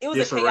was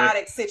a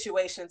chaotic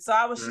situation. So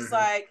I was just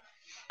like,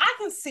 I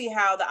can see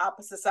how the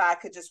opposite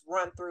side could just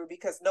run through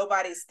because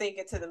nobody's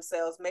thinking to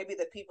themselves, maybe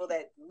the people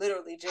that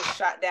literally just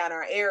shot down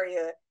our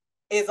area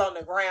is on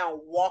the ground,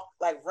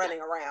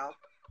 running around.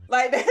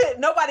 Like,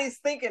 nobody's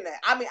thinking that.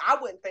 I mean, I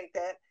wouldn't think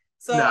that.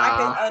 So I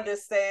can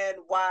understand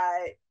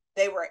why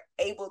they were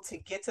able to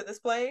get to this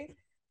plane.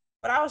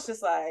 But I was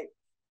just like,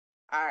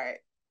 all right,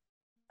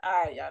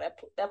 y'all,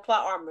 that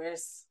plot armor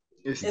is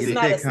it's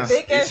not as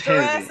thick as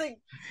Jurassic.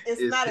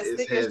 It's not as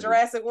thick as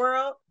Jurassic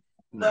World,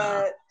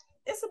 but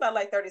it's about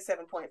like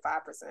 37.5%.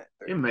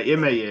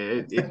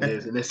 It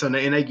is, and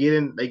they get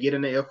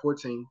in the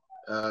F-14.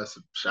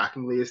 So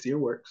shockingly, it still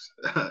works.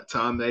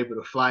 Tom able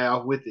to fly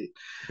off with it,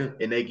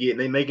 and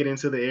they make it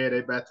into the air.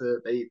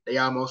 They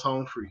almost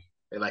home free.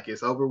 They're like,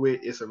 it's over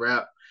with. It's a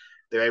wrap.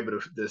 They're able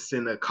to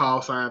send a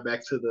call sign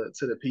back to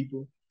the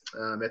people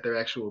at their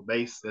actual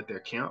base, at their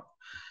camp.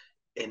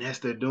 And as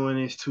they're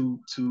doing this,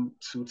 two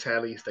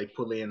tallies they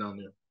pull in on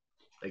them.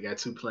 They got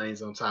two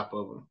planes on top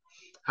of them.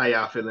 How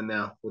y'all feeling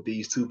now with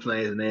these two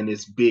planes and then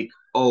this big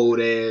old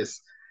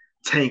ass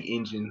tank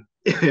engine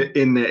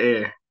in the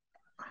air?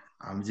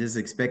 I'm just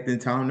expecting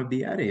Tom to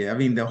be out of here. I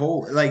mean, the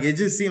whole it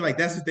just seemed like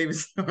that's what they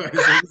was doing.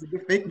 To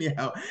fake me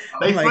out.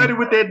 They flirted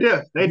with their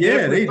death. They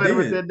flirted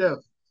with their death.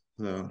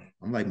 So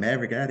I'm like,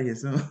 Maverick out of here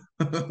soon.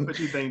 What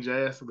you think,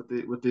 Jazz, with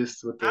the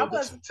two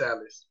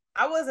tallies?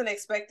 I wasn't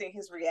expecting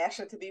his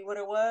reaction to be what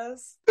it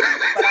was, but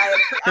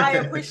I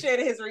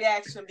appreciated his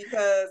reaction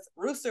because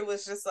Rooster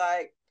was just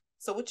like,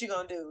 so what you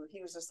gonna do?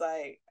 He was just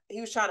like,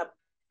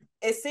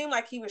 it seemed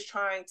like he was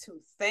trying to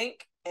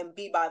think and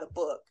be by the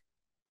book.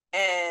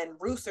 And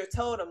Rooster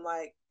told him,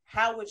 like,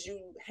 how would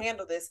you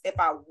handle this if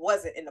I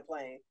wasn't in the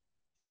plane?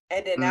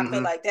 And then I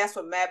feel like that's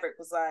when Maverick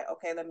was like,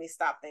 okay, let me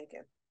stop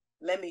thinking.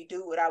 Let me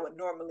do what I would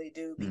normally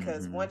do.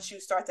 Because once you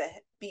start to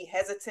be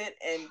hesitant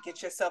and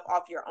get yourself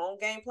off your own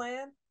game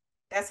plan,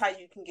 that's how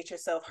you can get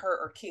yourself hurt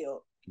or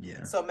killed.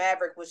 Yeah. So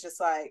Maverick was just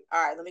like,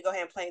 all right, let me go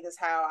ahead and play this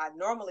how I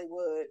normally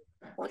would.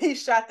 When he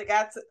shot the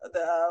guy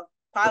the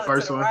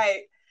pilot to the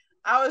right,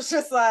 I was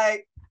just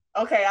like,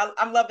 okay,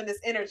 I'm loving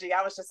this energy.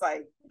 I was just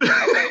like,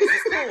 okay,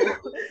 this is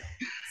cool.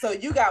 So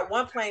you got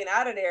one plane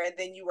out of there, and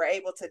then you were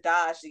able to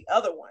dodge the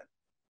other one.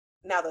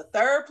 Now the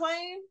third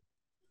plane,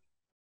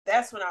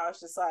 that's when I was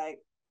just like,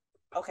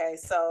 okay,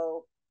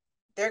 so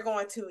they're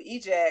going to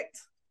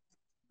eject,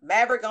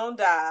 Maverick gonna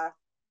die,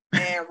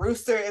 and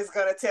Rooster is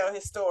gonna tell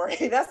his story.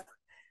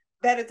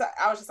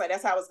 I was just like,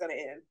 that's how it's gonna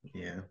end.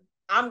 Yeah.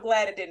 I'm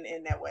glad it didn't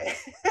end that way.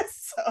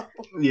 So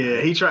yeah,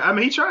 he tried. I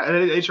mean,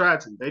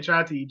 They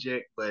tried to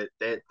eject, but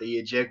the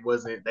eject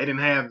wasn't. They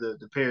didn't have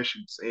the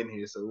parachutes in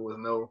here,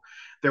 so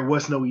there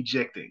was no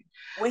ejecting.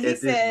 When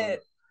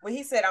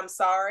he said I'm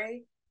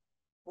sorry,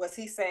 was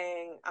he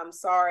saying I'm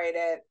sorry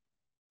that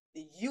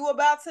you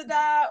about to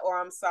die, or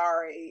I'm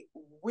sorry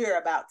we're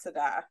about to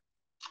die?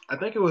 I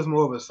think it was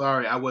more of a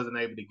sorry I wasn't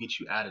able to get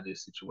you out of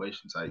this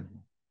situation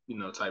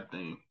type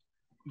thing.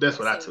 That's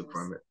That what I took seems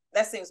from it.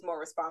 that seems more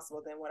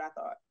responsible than what I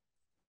thought.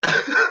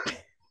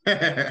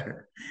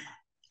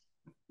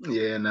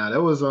 Yeah, nah,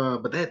 that was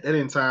but that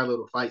entire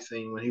little fight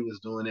scene when he was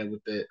doing that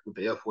with the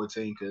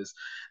F-14, because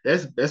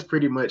that's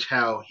pretty much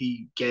how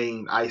he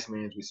gained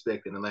Iceman's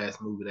respect in the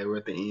last movie. They were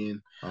at the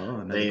end.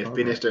 Oh, another They had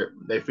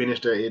callback.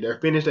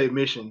 finished their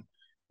mission,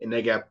 and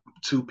they got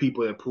two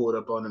people that pulled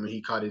up on him, and he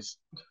caught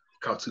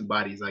two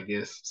bodies, I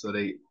guess. So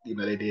they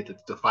did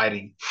the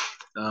fighting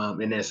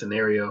in that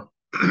scenario,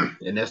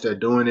 and as they're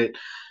doing it,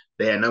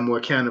 they had no more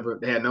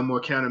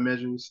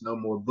countermeasures, no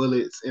more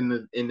bullets in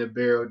the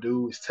barrel.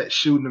 Dude was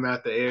shooting them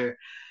out the air,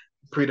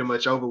 pretty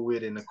much over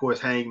with. And of course,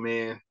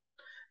 Hangman,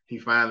 he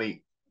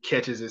finally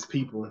catches his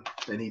people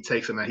and he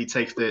takes them out. He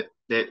takes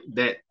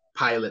that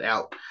pilot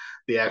out,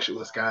 the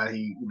actual guy.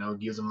 He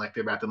gives them like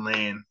they're about to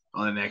land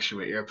on an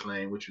actual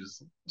airplane, which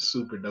was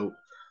super dope.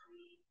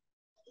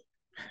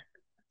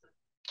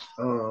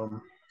 Let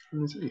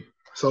me see.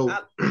 So,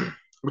 I,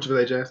 what you feel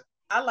like, Jazz?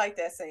 I like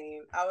that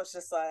scene. I was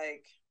just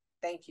like,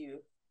 thank you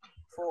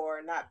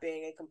for not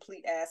being a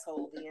complete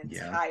asshole the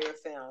Yeah. entire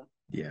film.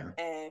 Yeah.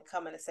 And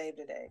coming to save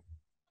the day.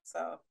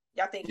 So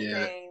y'all think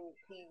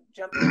he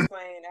jumped in his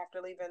plane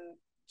after leaving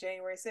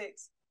January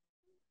 6th?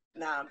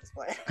 Nah, I'm just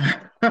playing.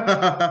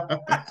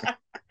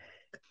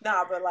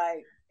 Nah, but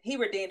like he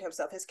redeemed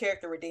himself. His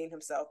character redeemed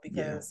himself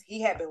because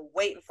he had been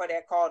waiting for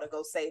that call to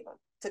go save him,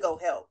 to go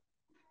help.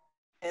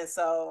 And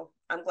so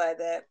I'm glad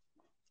that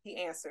he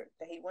answered,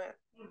 that he went.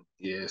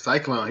 Yeah,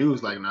 Cyclone, he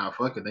was like, nah,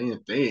 fuck it. They in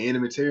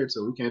enemy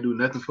territory. We can't do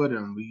nothing for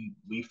them.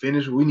 We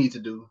finished what we need to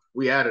do.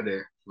 We out of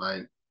there.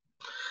 Like,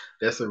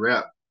 that's a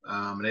wrap.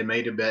 They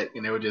made it back,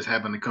 and they were just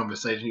having a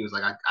conversation. He was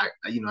like,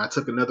 I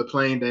took another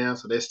plane down,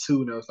 so that's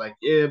two. And I was like,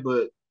 yeah,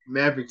 but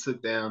Maverick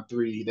took down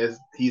three.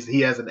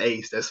 He has an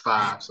ace. That's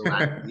five. So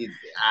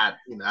I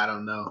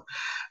don't know.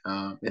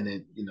 And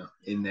then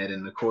in that,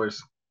 and of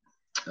course,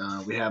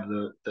 we have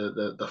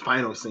the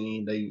final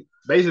scene. They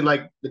basically,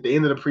 like at the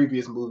end of the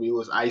previous movie, it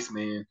was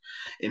Iceman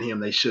and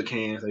him. They shook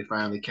hands. They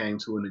finally came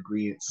to an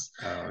agreement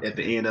at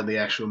the end of the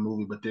actual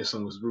movie. But this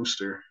one was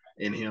Rooster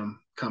and him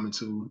coming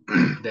to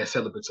that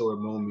celebratory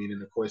moment.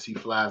 And of course, he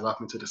flies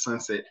off into the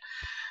sunset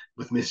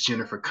with Miss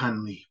Jennifer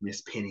Connelly,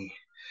 Miss Penny,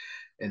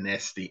 and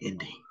that's the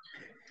ending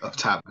of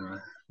Top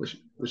Gun. Which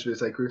should I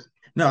say, Chris?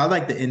 No, I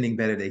like the ending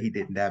better that he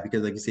didn't die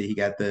because, like you said, he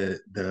got the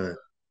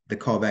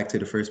callback to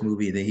the first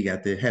movie, and then he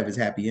got to have his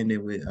happy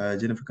ending with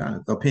Jennifer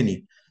Connelly or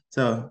Penny.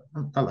 So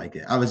I like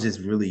it. I was just,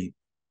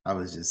 I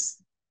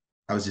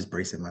was just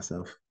bracing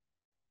myself.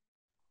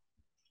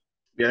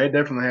 Yeah, they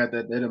definitely had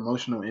that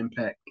emotional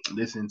impact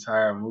this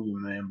entire movie,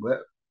 man.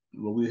 But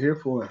what we here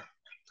for?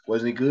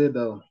 Wasn't it good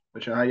though?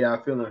 How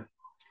y'all feeling?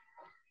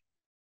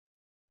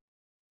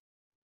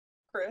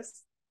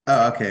 Chris?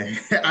 Oh, okay.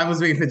 I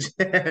was waiting for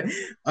yeah,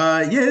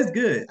 it's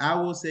good. I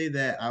will say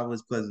that I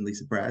was pleasantly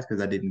surprised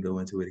because I didn't go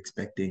into it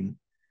expecting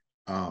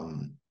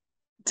um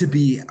to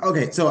be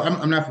okay. So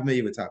I'm not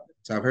familiar with Top Gun.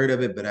 So I've heard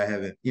of it, but I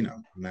haven't,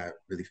 I'm not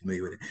really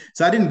familiar with it.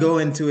 So I didn't go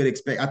into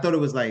it I thought it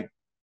was like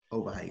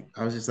overhyped.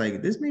 I was just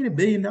like, this made $1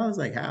 billion,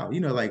 like how?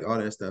 Like all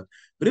that stuff.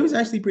 But it was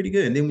actually pretty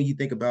good. And then when you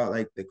think about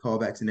like the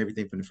callbacks and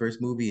everything from the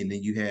first movie, and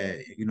then you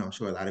had, I'm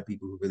sure a lot of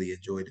people who really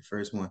enjoyed the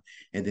first one,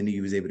 and then he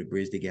was able to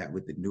bridge the gap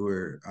with the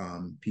newer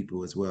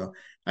people as well.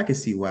 I could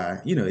see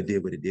why, it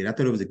did what it did. I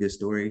thought it was a good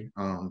story.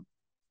 Tom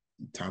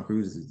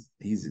Cruise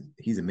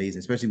he's amazing,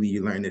 especially when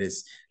you learn that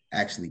it's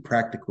actually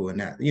practical and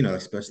not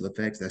like special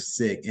effects. That's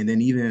sick. And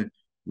then even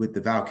with the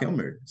Val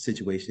Kilmer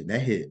situation,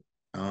 that hit.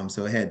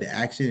 So it had the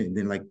action, and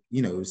then like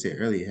it was said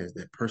earlier, it has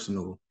that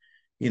personal,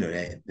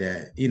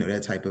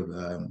 that type of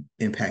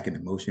impact and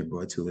emotion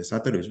brought to it. So I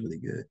thought it was really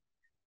good.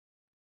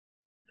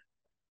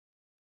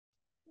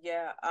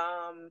 Yeah,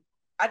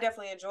 I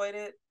definitely enjoyed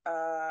it.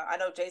 I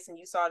know Jason,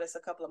 you saw this a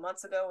couple of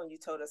months ago and you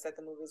told us that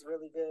the movie was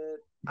really good.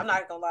 I'm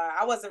not gonna lie,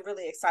 I wasn't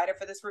really excited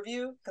for this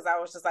review because I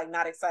was just like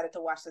not excited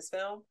to watch this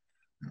film.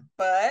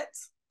 But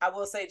I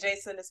will say,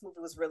 Jason, this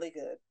movie was really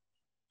good.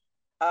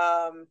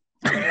 I'm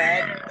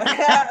glad.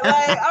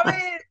 Like,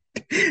 I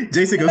mean,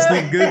 Jason gonna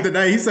sleep good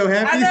tonight. He's so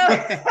happy. I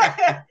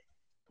know.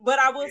 But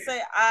I will say,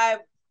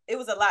 it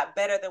was a lot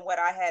better than what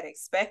I had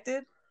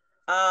expected.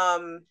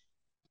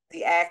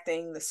 The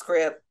acting, the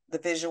script, the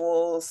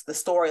visuals, the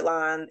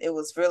storyline, it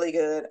was really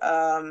good.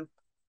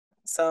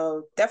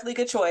 So definitely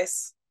good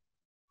choice.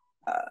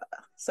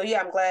 So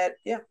yeah, I'm glad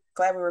we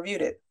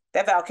reviewed it.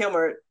 That Val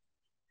Kilmer,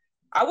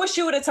 I wish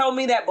you would have told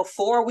me that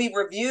before we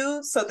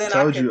reviewed, so then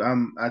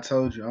I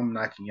told you I'm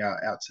knocking y'all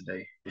out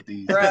today with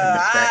these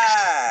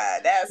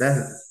facts.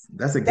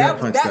 That's a gut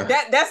punch.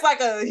 That's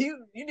like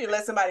you need to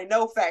let somebody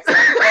know facts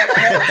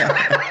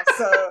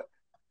So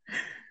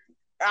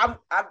I'm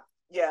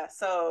yeah,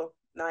 so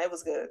no, it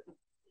was good.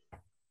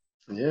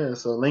 Yeah,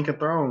 so Lincoln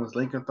Thrones.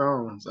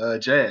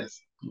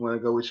 Jazz, you want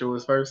to go with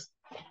yours first?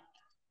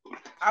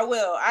 I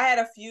will. I had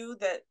a few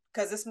that,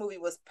 because this movie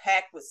was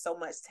packed with so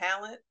much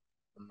talent.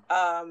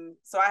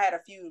 So I had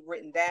a few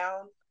written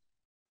down.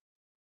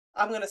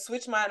 I'm going to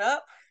switch mine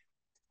up.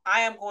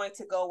 I am going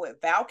to go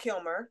with Val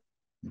Kilmer.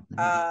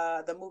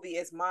 The movie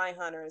is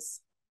Mindhunters.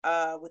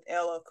 with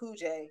LL Cool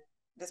J.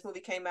 This movie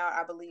came out,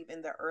 I believe,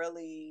 in the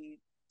early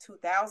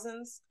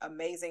 2000s.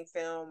 Amazing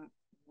film,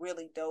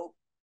 really dope.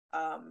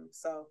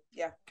 So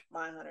yeah,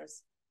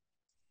 Mindhunters.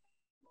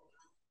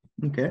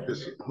 Okay.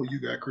 Who you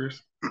got,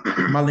 Chris?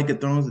 My Link of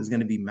Thrones is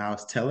going to be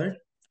Miles Teller.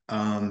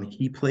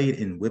 He played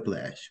in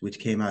Whiplash, which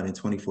came out in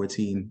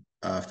 2014.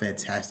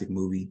 Fantastic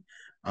movie.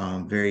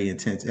 Very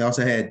intense. It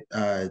also had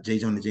J.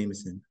 Jonah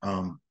Jameson.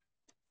 You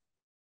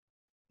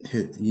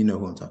know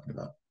who I'm talking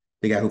about.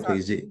 The guy who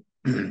plays J.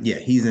 Yeah,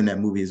 he's in that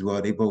movie as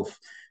well. They both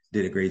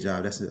did a great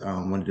job. That's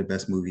one of the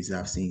best movies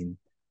I've seen.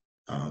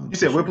 You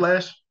said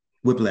Whiplash?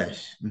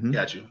 Whiplash. Mm-hmm.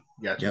 Got you.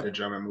 Yep. The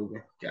German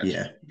movie. Got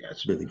you.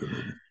 Really good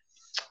movie.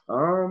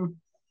 I'm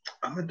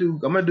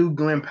gonna do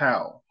Glenn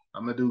Powell.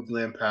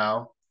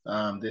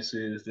 This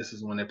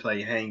is when they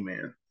play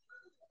Hangman.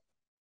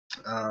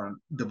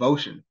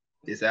 Devotion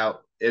is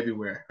out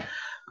everywhere.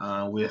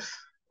 With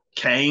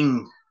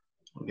Kang.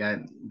 We got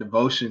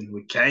Devotion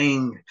with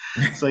Kang.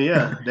 So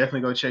yeah,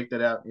 definitely go check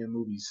that out in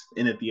movies,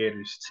 in the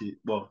theaters.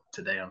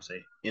 Today I'm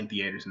saying in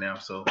theaters now.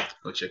 So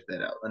go check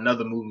that out.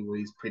 Another movie where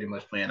he's pretty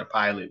much playing a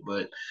pilot,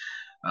 but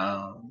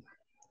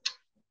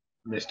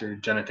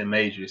Mr. Jonathan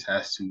Majors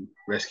has to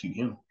rescue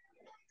him.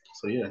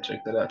 So yeah,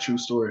 check that out. True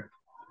story.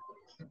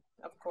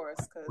 Of course.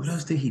 What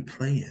else did he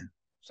play in?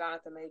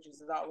 Jonathan Majors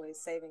is always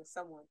saving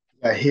someone.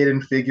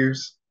 Hidden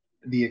Figures,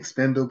 The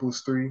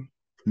Expendables 3.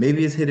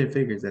 Maybe it's Hidden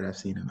Figures that I've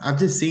seen him. I've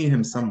just seen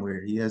him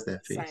somewhere. He has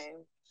that face.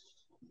 Same.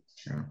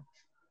 Yeah.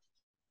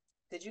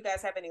 Did you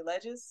guys have any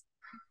ledges?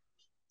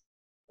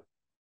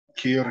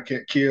 Kill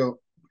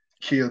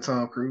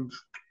Tom Cruise.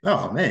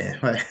 Oh man.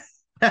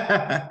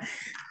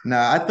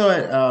 Nah, I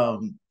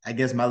thought I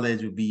guess my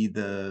ledge would be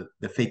the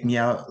fake me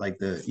out, like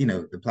the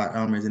plot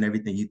armors and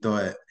everything. You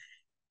thought,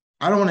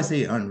 I don't want to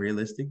say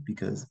unrealistic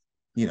because,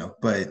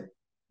 but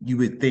you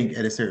would think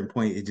at a certain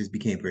point it just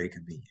became very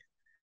convenient.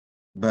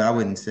 But I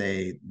wouldn't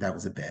say that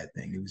was a bad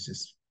thing. It was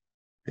just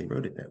they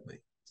wrote it that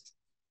way.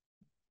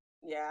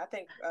 Yeah, I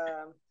think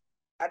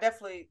I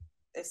definitely,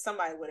 if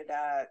somebody would have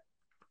died,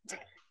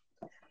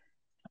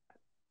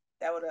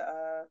 that would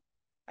have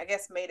I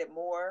guess made it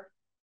more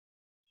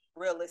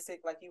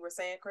realistic, like you were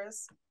saying,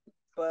 Chris.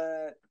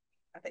 But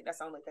I think that's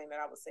the only thing that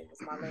I would say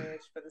was my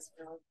ledge for this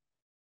film.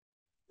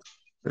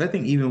 But I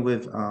think even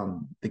with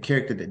the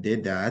character that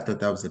did die, I thought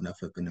that was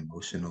enough of an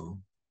emotional,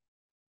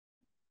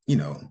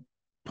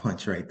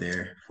 punch right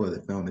there for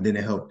the film. And then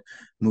it helped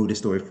move the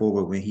story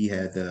forward when he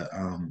had the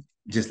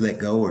just let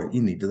go, or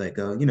you need to let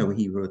go. When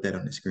he wrote that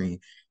on the screen,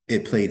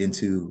 it played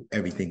into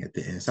everything at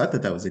the end. So I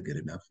thought that was a good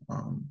enough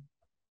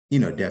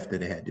death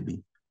that it had to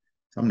be.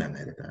 So I'm not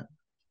mad at that.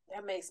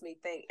 That makes me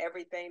think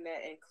everything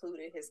that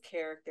included his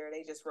character,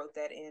 they just wrote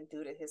that in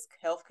due to his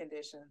health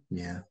condition.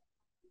 Yeah.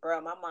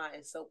 Bro, my mind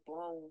is so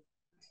blown.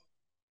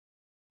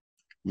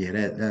 Yeah,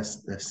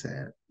 that's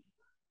sad.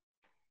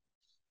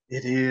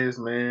 It is,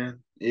 man.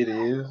 It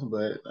is,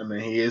 but I mean,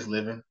 he is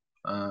living.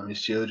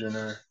 His children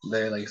are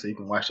there, like so you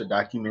can watch the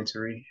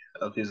documentary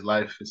of his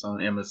life. It's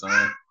on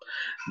Amazon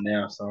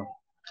now, so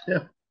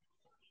yeah.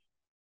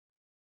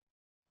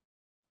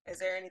 Is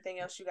there anything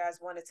else you guys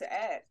wanted to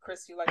add?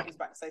 Chris, you was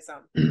about to say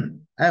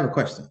something. I have a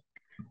question.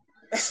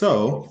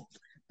 So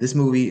this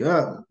movie,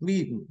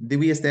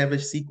 we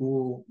establish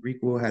sequel,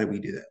 requel? How do we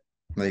do that?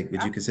 Like,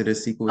 would you consider a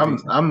sequel?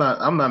 I'm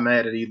not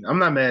mad at either. I'm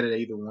not mad at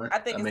either one. I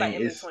think it's like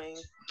in between.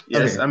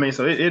 Yes, okay. I mean,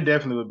 so it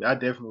definitely would. I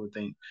definitely would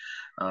think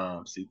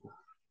sequel.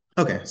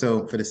 Okay,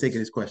 so for the sake of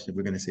this question,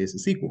 we're gonna say it's a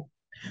sequel.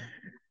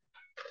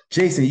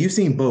 Jason, you've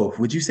seen both.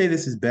 Would you say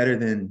this is better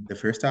than the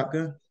first Top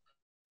Gun?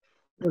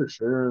 For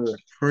sure.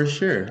 For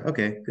sure.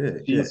 Okay,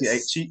 good.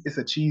 It's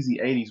a cheesy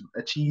 80s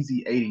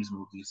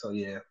movie. So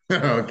yeah.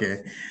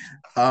 Okay.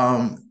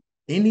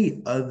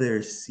 Any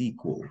other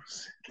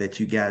sequels that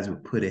you guys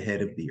would put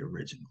ahead of the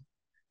original?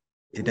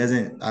 I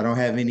don't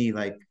have any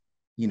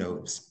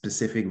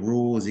specific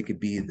rules. It could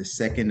be the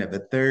second of a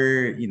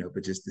third,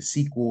 but just the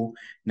sequel,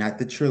 not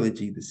the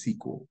trilogy, the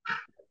sequel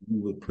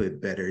you would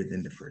put better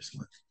than the first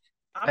one.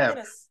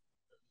 The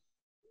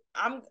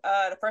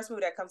first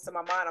movie that comes to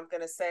my mind, I'm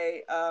gonna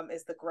say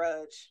is The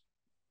Grudge.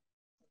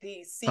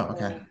 The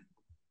sequel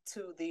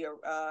to the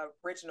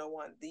original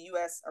one, the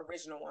US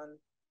original one.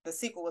 The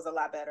sequel was a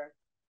lot better.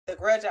 The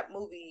Grudge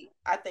movie,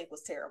 I think,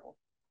 was terrible.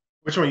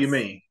 Which one you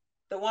mean?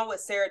 The one with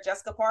Sarah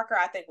Jessica Parker,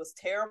 I think, was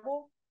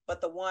terrible,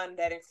 but the one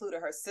that included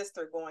her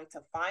sister going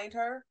to find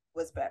her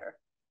was better.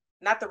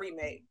 Not the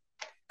remake,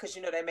 because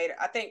they made it.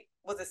 I think,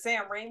 was it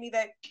Sam Raimi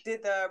that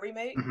did the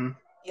remake? Mm-hmm.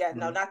 Yeah,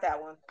 no, not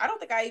that one. I don't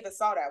think I even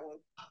saw that one.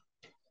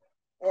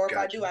 Or if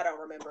I do, I don't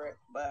remember it.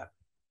 But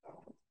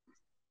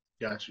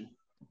got you.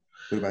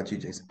 What about you,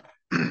 Jason?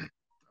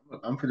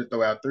 I'm going to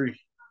throw out 3.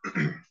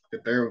 The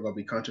third one gonna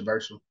be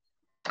controversial.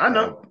 I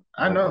know.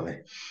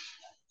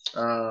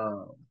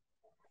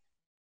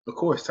 Of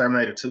course,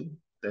 Terminator 2.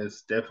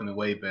 That's definitely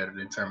way better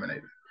than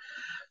Terminator.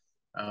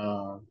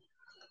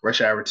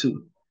 Rush Hour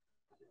 2.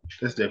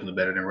 That's definitely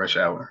better than Rush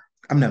Hour.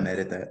 I'm not mad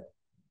at that.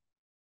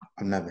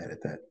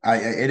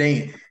 It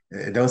ain't.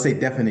 Don't say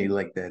definitely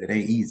like that. It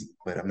ain't easy,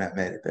 but I'm not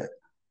mad at that.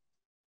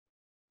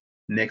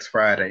 Next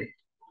Friday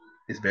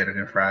is better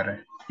than Friday.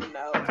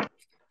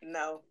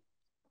 No.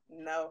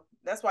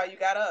 That's why you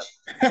got up.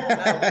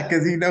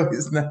 Because he knows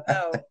it's not.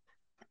 No.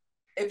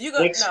 If you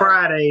go Next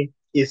Friday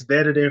is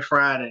better than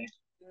Friday.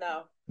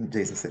 No.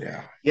 Jason, sit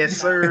down. Yes,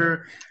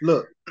 sir.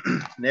 Look,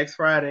 next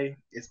Friday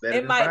is better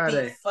than Friday. It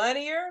might be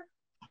funnier.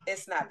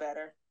 It's not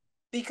better.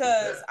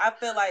 Because I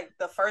feel like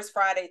the first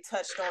Friday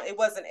touched on, it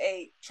wasn't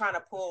trying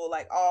to pull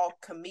like all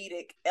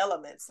comedic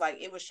elements. Like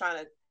it was trying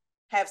to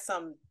have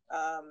some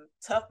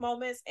tough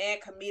moments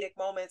and comedic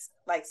moments,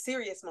 like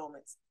serious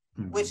moments,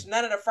 which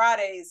none of the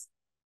Fridays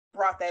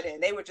brought that in.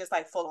 They were just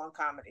like full on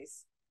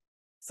comedies.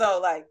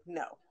 So like,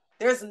 no,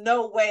 there's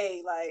no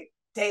way like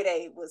Day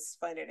Day was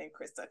funnier than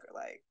Chris Tucker.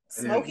 Like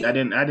Smokey. I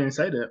didn't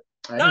say that.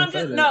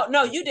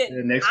 No, you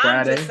didn't. Next Friday,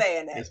 I'm just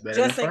saying that.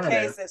 Just in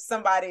case if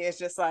somebody is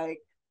just like,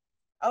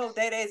 oh,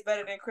 Day Day is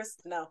better than Chris.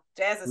 No,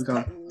 Jazz is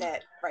cutting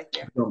that right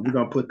there. We're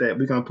gonna put that.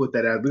 We're gonna put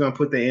that out. We're gonna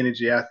put the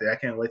energy out there. I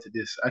can't wait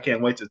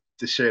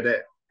to share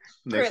that.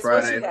 Next Chris,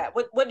 Friday. what you got?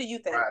 What do you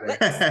think?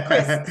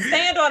 Chris,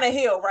 stand on a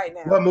hill right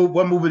now.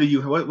 What movie do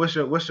you? What's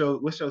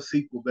your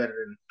sequel better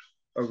than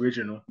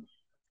original?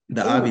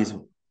 The obvious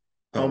one.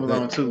 Home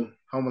Alone 2.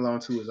 Home Alone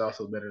 2 is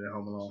also better than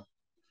Home Alone.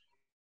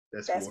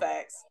 That's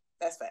facts.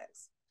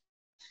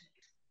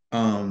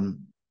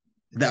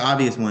 The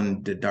obvious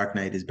one, The Dark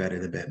Knight, is better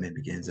than Batman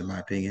Begins, in my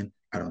opinion.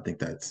 I don't think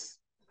that's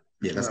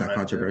not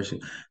controversial.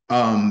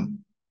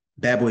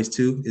 Bad Boys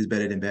 2 is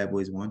better than Bad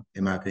Boys 1,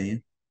 in my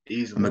opinion.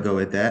 Easily. I'm gonna go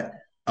with that.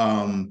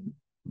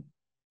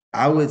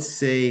 I would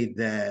say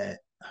that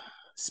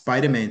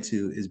Spider-Man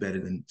 2 is better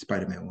than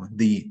Spider-Man 1.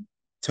 The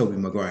Tobey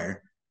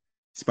Maguire.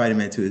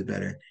 Spider-Man 2 is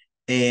better.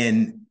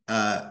 And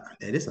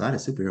there's a lot of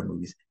superhero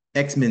movies.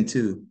 X-Men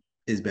 2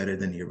 is better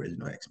than the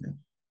original X-Men.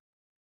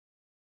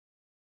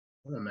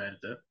 I'm not mad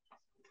at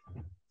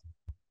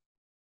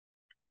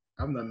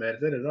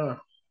that at all.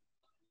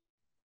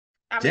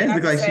 I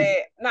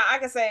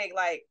can say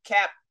like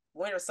Cap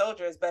Winter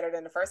Soldier is better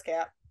than the first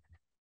Cap.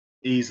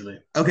 Easily.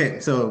 Okay,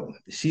 so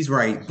she's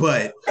right,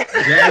 but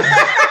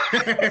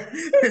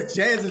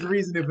Jazz's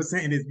reasoning for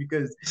saying this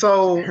because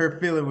her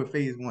feeling with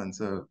Phase 1.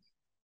 So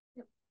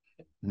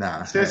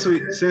nah.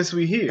 Since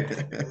we here.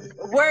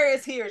 Where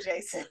is here,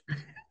 Jason?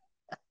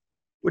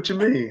 What you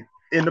mean?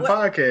 In the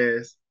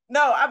podcast.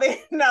 No, I mean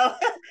no.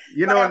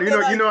 You know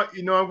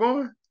I'm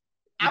going?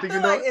 I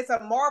feel like it's a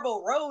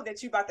marble road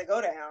that you about to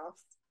go down.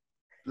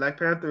 Black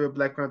Panther or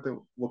Black Panther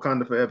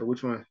Wakanda Forever?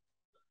 Which one?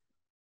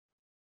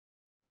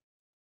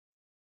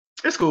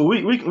 It's cool. We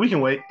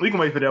can wait. We can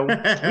wait for that one.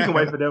 We can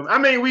wait for that one. I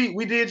mean,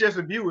 we did just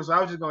review it, so I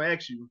was just gonna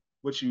ask you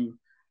what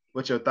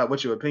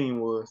your opinion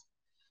was.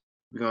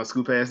 We gonna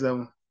scoop past that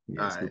one.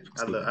 Yeah, all right.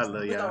 I love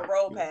y'all. We gonna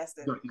roll past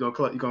it. You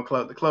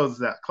gonna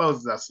close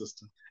us out,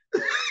 sister.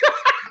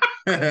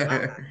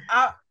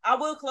 I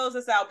will close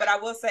this out, but I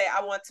will say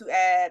I want to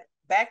add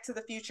Back to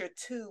the Future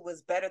 2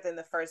 was better than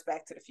the first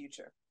Back to the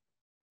Future.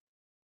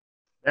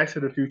 Back to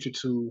the Future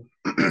 2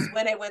 is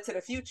when they went to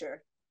the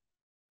future.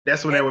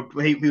 That's when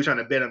he was trying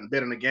to bet on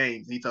the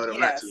games. He told them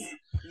not to.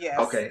 Yes.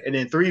 Okay, and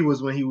then 3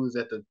 was when he was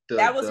at the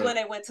that was when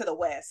they went to the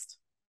West.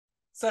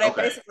 So they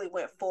basically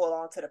went full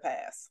on to the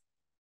past.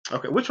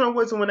 Okay, which one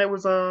was it when they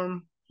was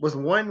 1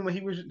 when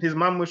his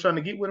mom was trying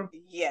to get with him?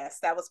 Yes,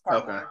 that was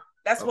part 1.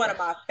 That's one of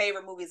my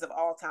favorite movies of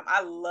all time.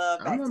 I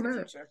love Back to the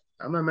Future.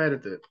 I'm not mad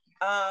at that.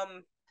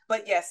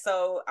 But yes,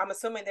 so I'm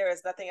assuming there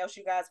is nothing else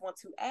you guys want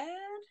to add.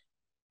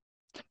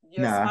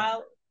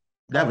 Smile.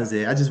 That was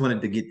it. I just wanted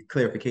to get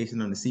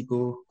clarification on the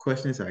sequel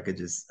question, so I could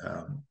just,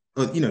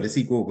 the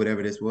sequel,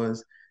 whatever this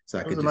was, so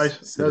I could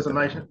just. That was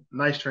a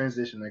nice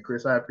transition there,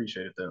 Chris. I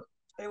appreciate that.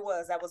 It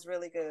was. That was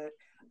really good.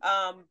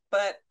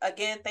 But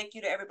again, thank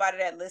you to everybody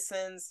that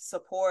listens,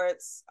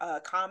 supports,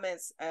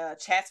 comments,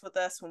 chats with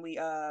us when we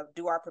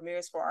do our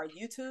premieres for our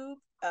YouTube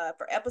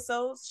for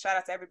episodes. Shout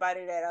out to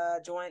everybody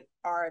that joined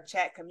our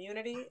chat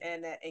community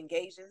and that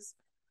engages.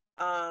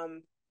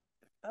 Phone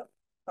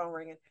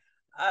ringing.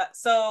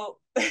 So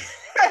this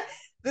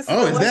is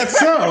that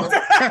so?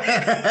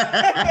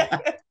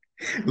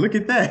 Look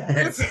at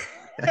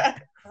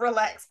that.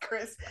 Relax,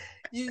 Chris.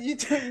 You're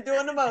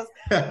doing the most.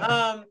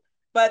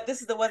 But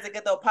this is the Was It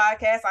Good Though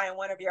podcast. I am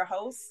one of your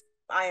hosts.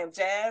 I am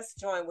Jazz,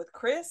 joined with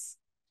Chris.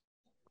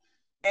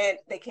 And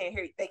they can't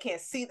hear you. They can't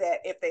see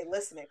that if they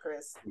listen to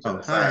Chris.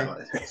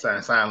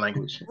 Sign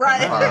language.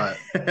 Right.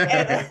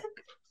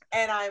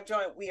 And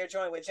we are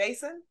joined with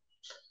Jason.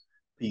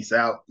 Peace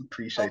out.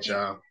 Appreciate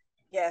y'all.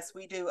 Yes,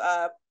 we do.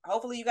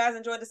 Hopefully you guys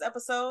enjoyed this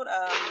episode.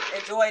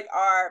 Enjoyed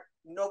our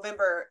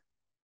November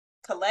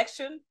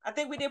collection. I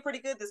think we did pretty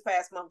good this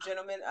past month,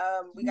 gentlemen.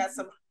 We got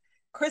some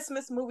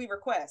Christmas movie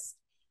requests.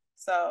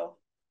 So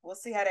we'll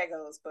see how that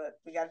goes. But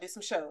we got to do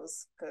some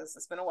shows because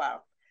it's been a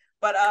while.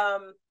 But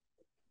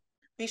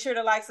be sure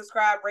to like,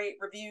 subscribe, rate,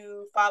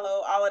 review,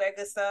 follow, all of that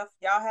good stuff.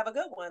 Y'all have a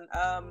good one.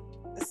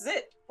 This is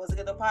it. Was It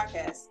Good Though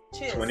podcast.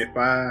 Cheers.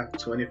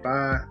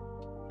 25.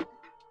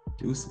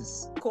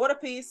 Deuces. Quarter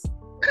piece.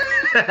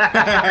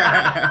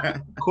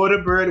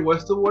 Quarter bird,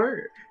 what's the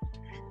word?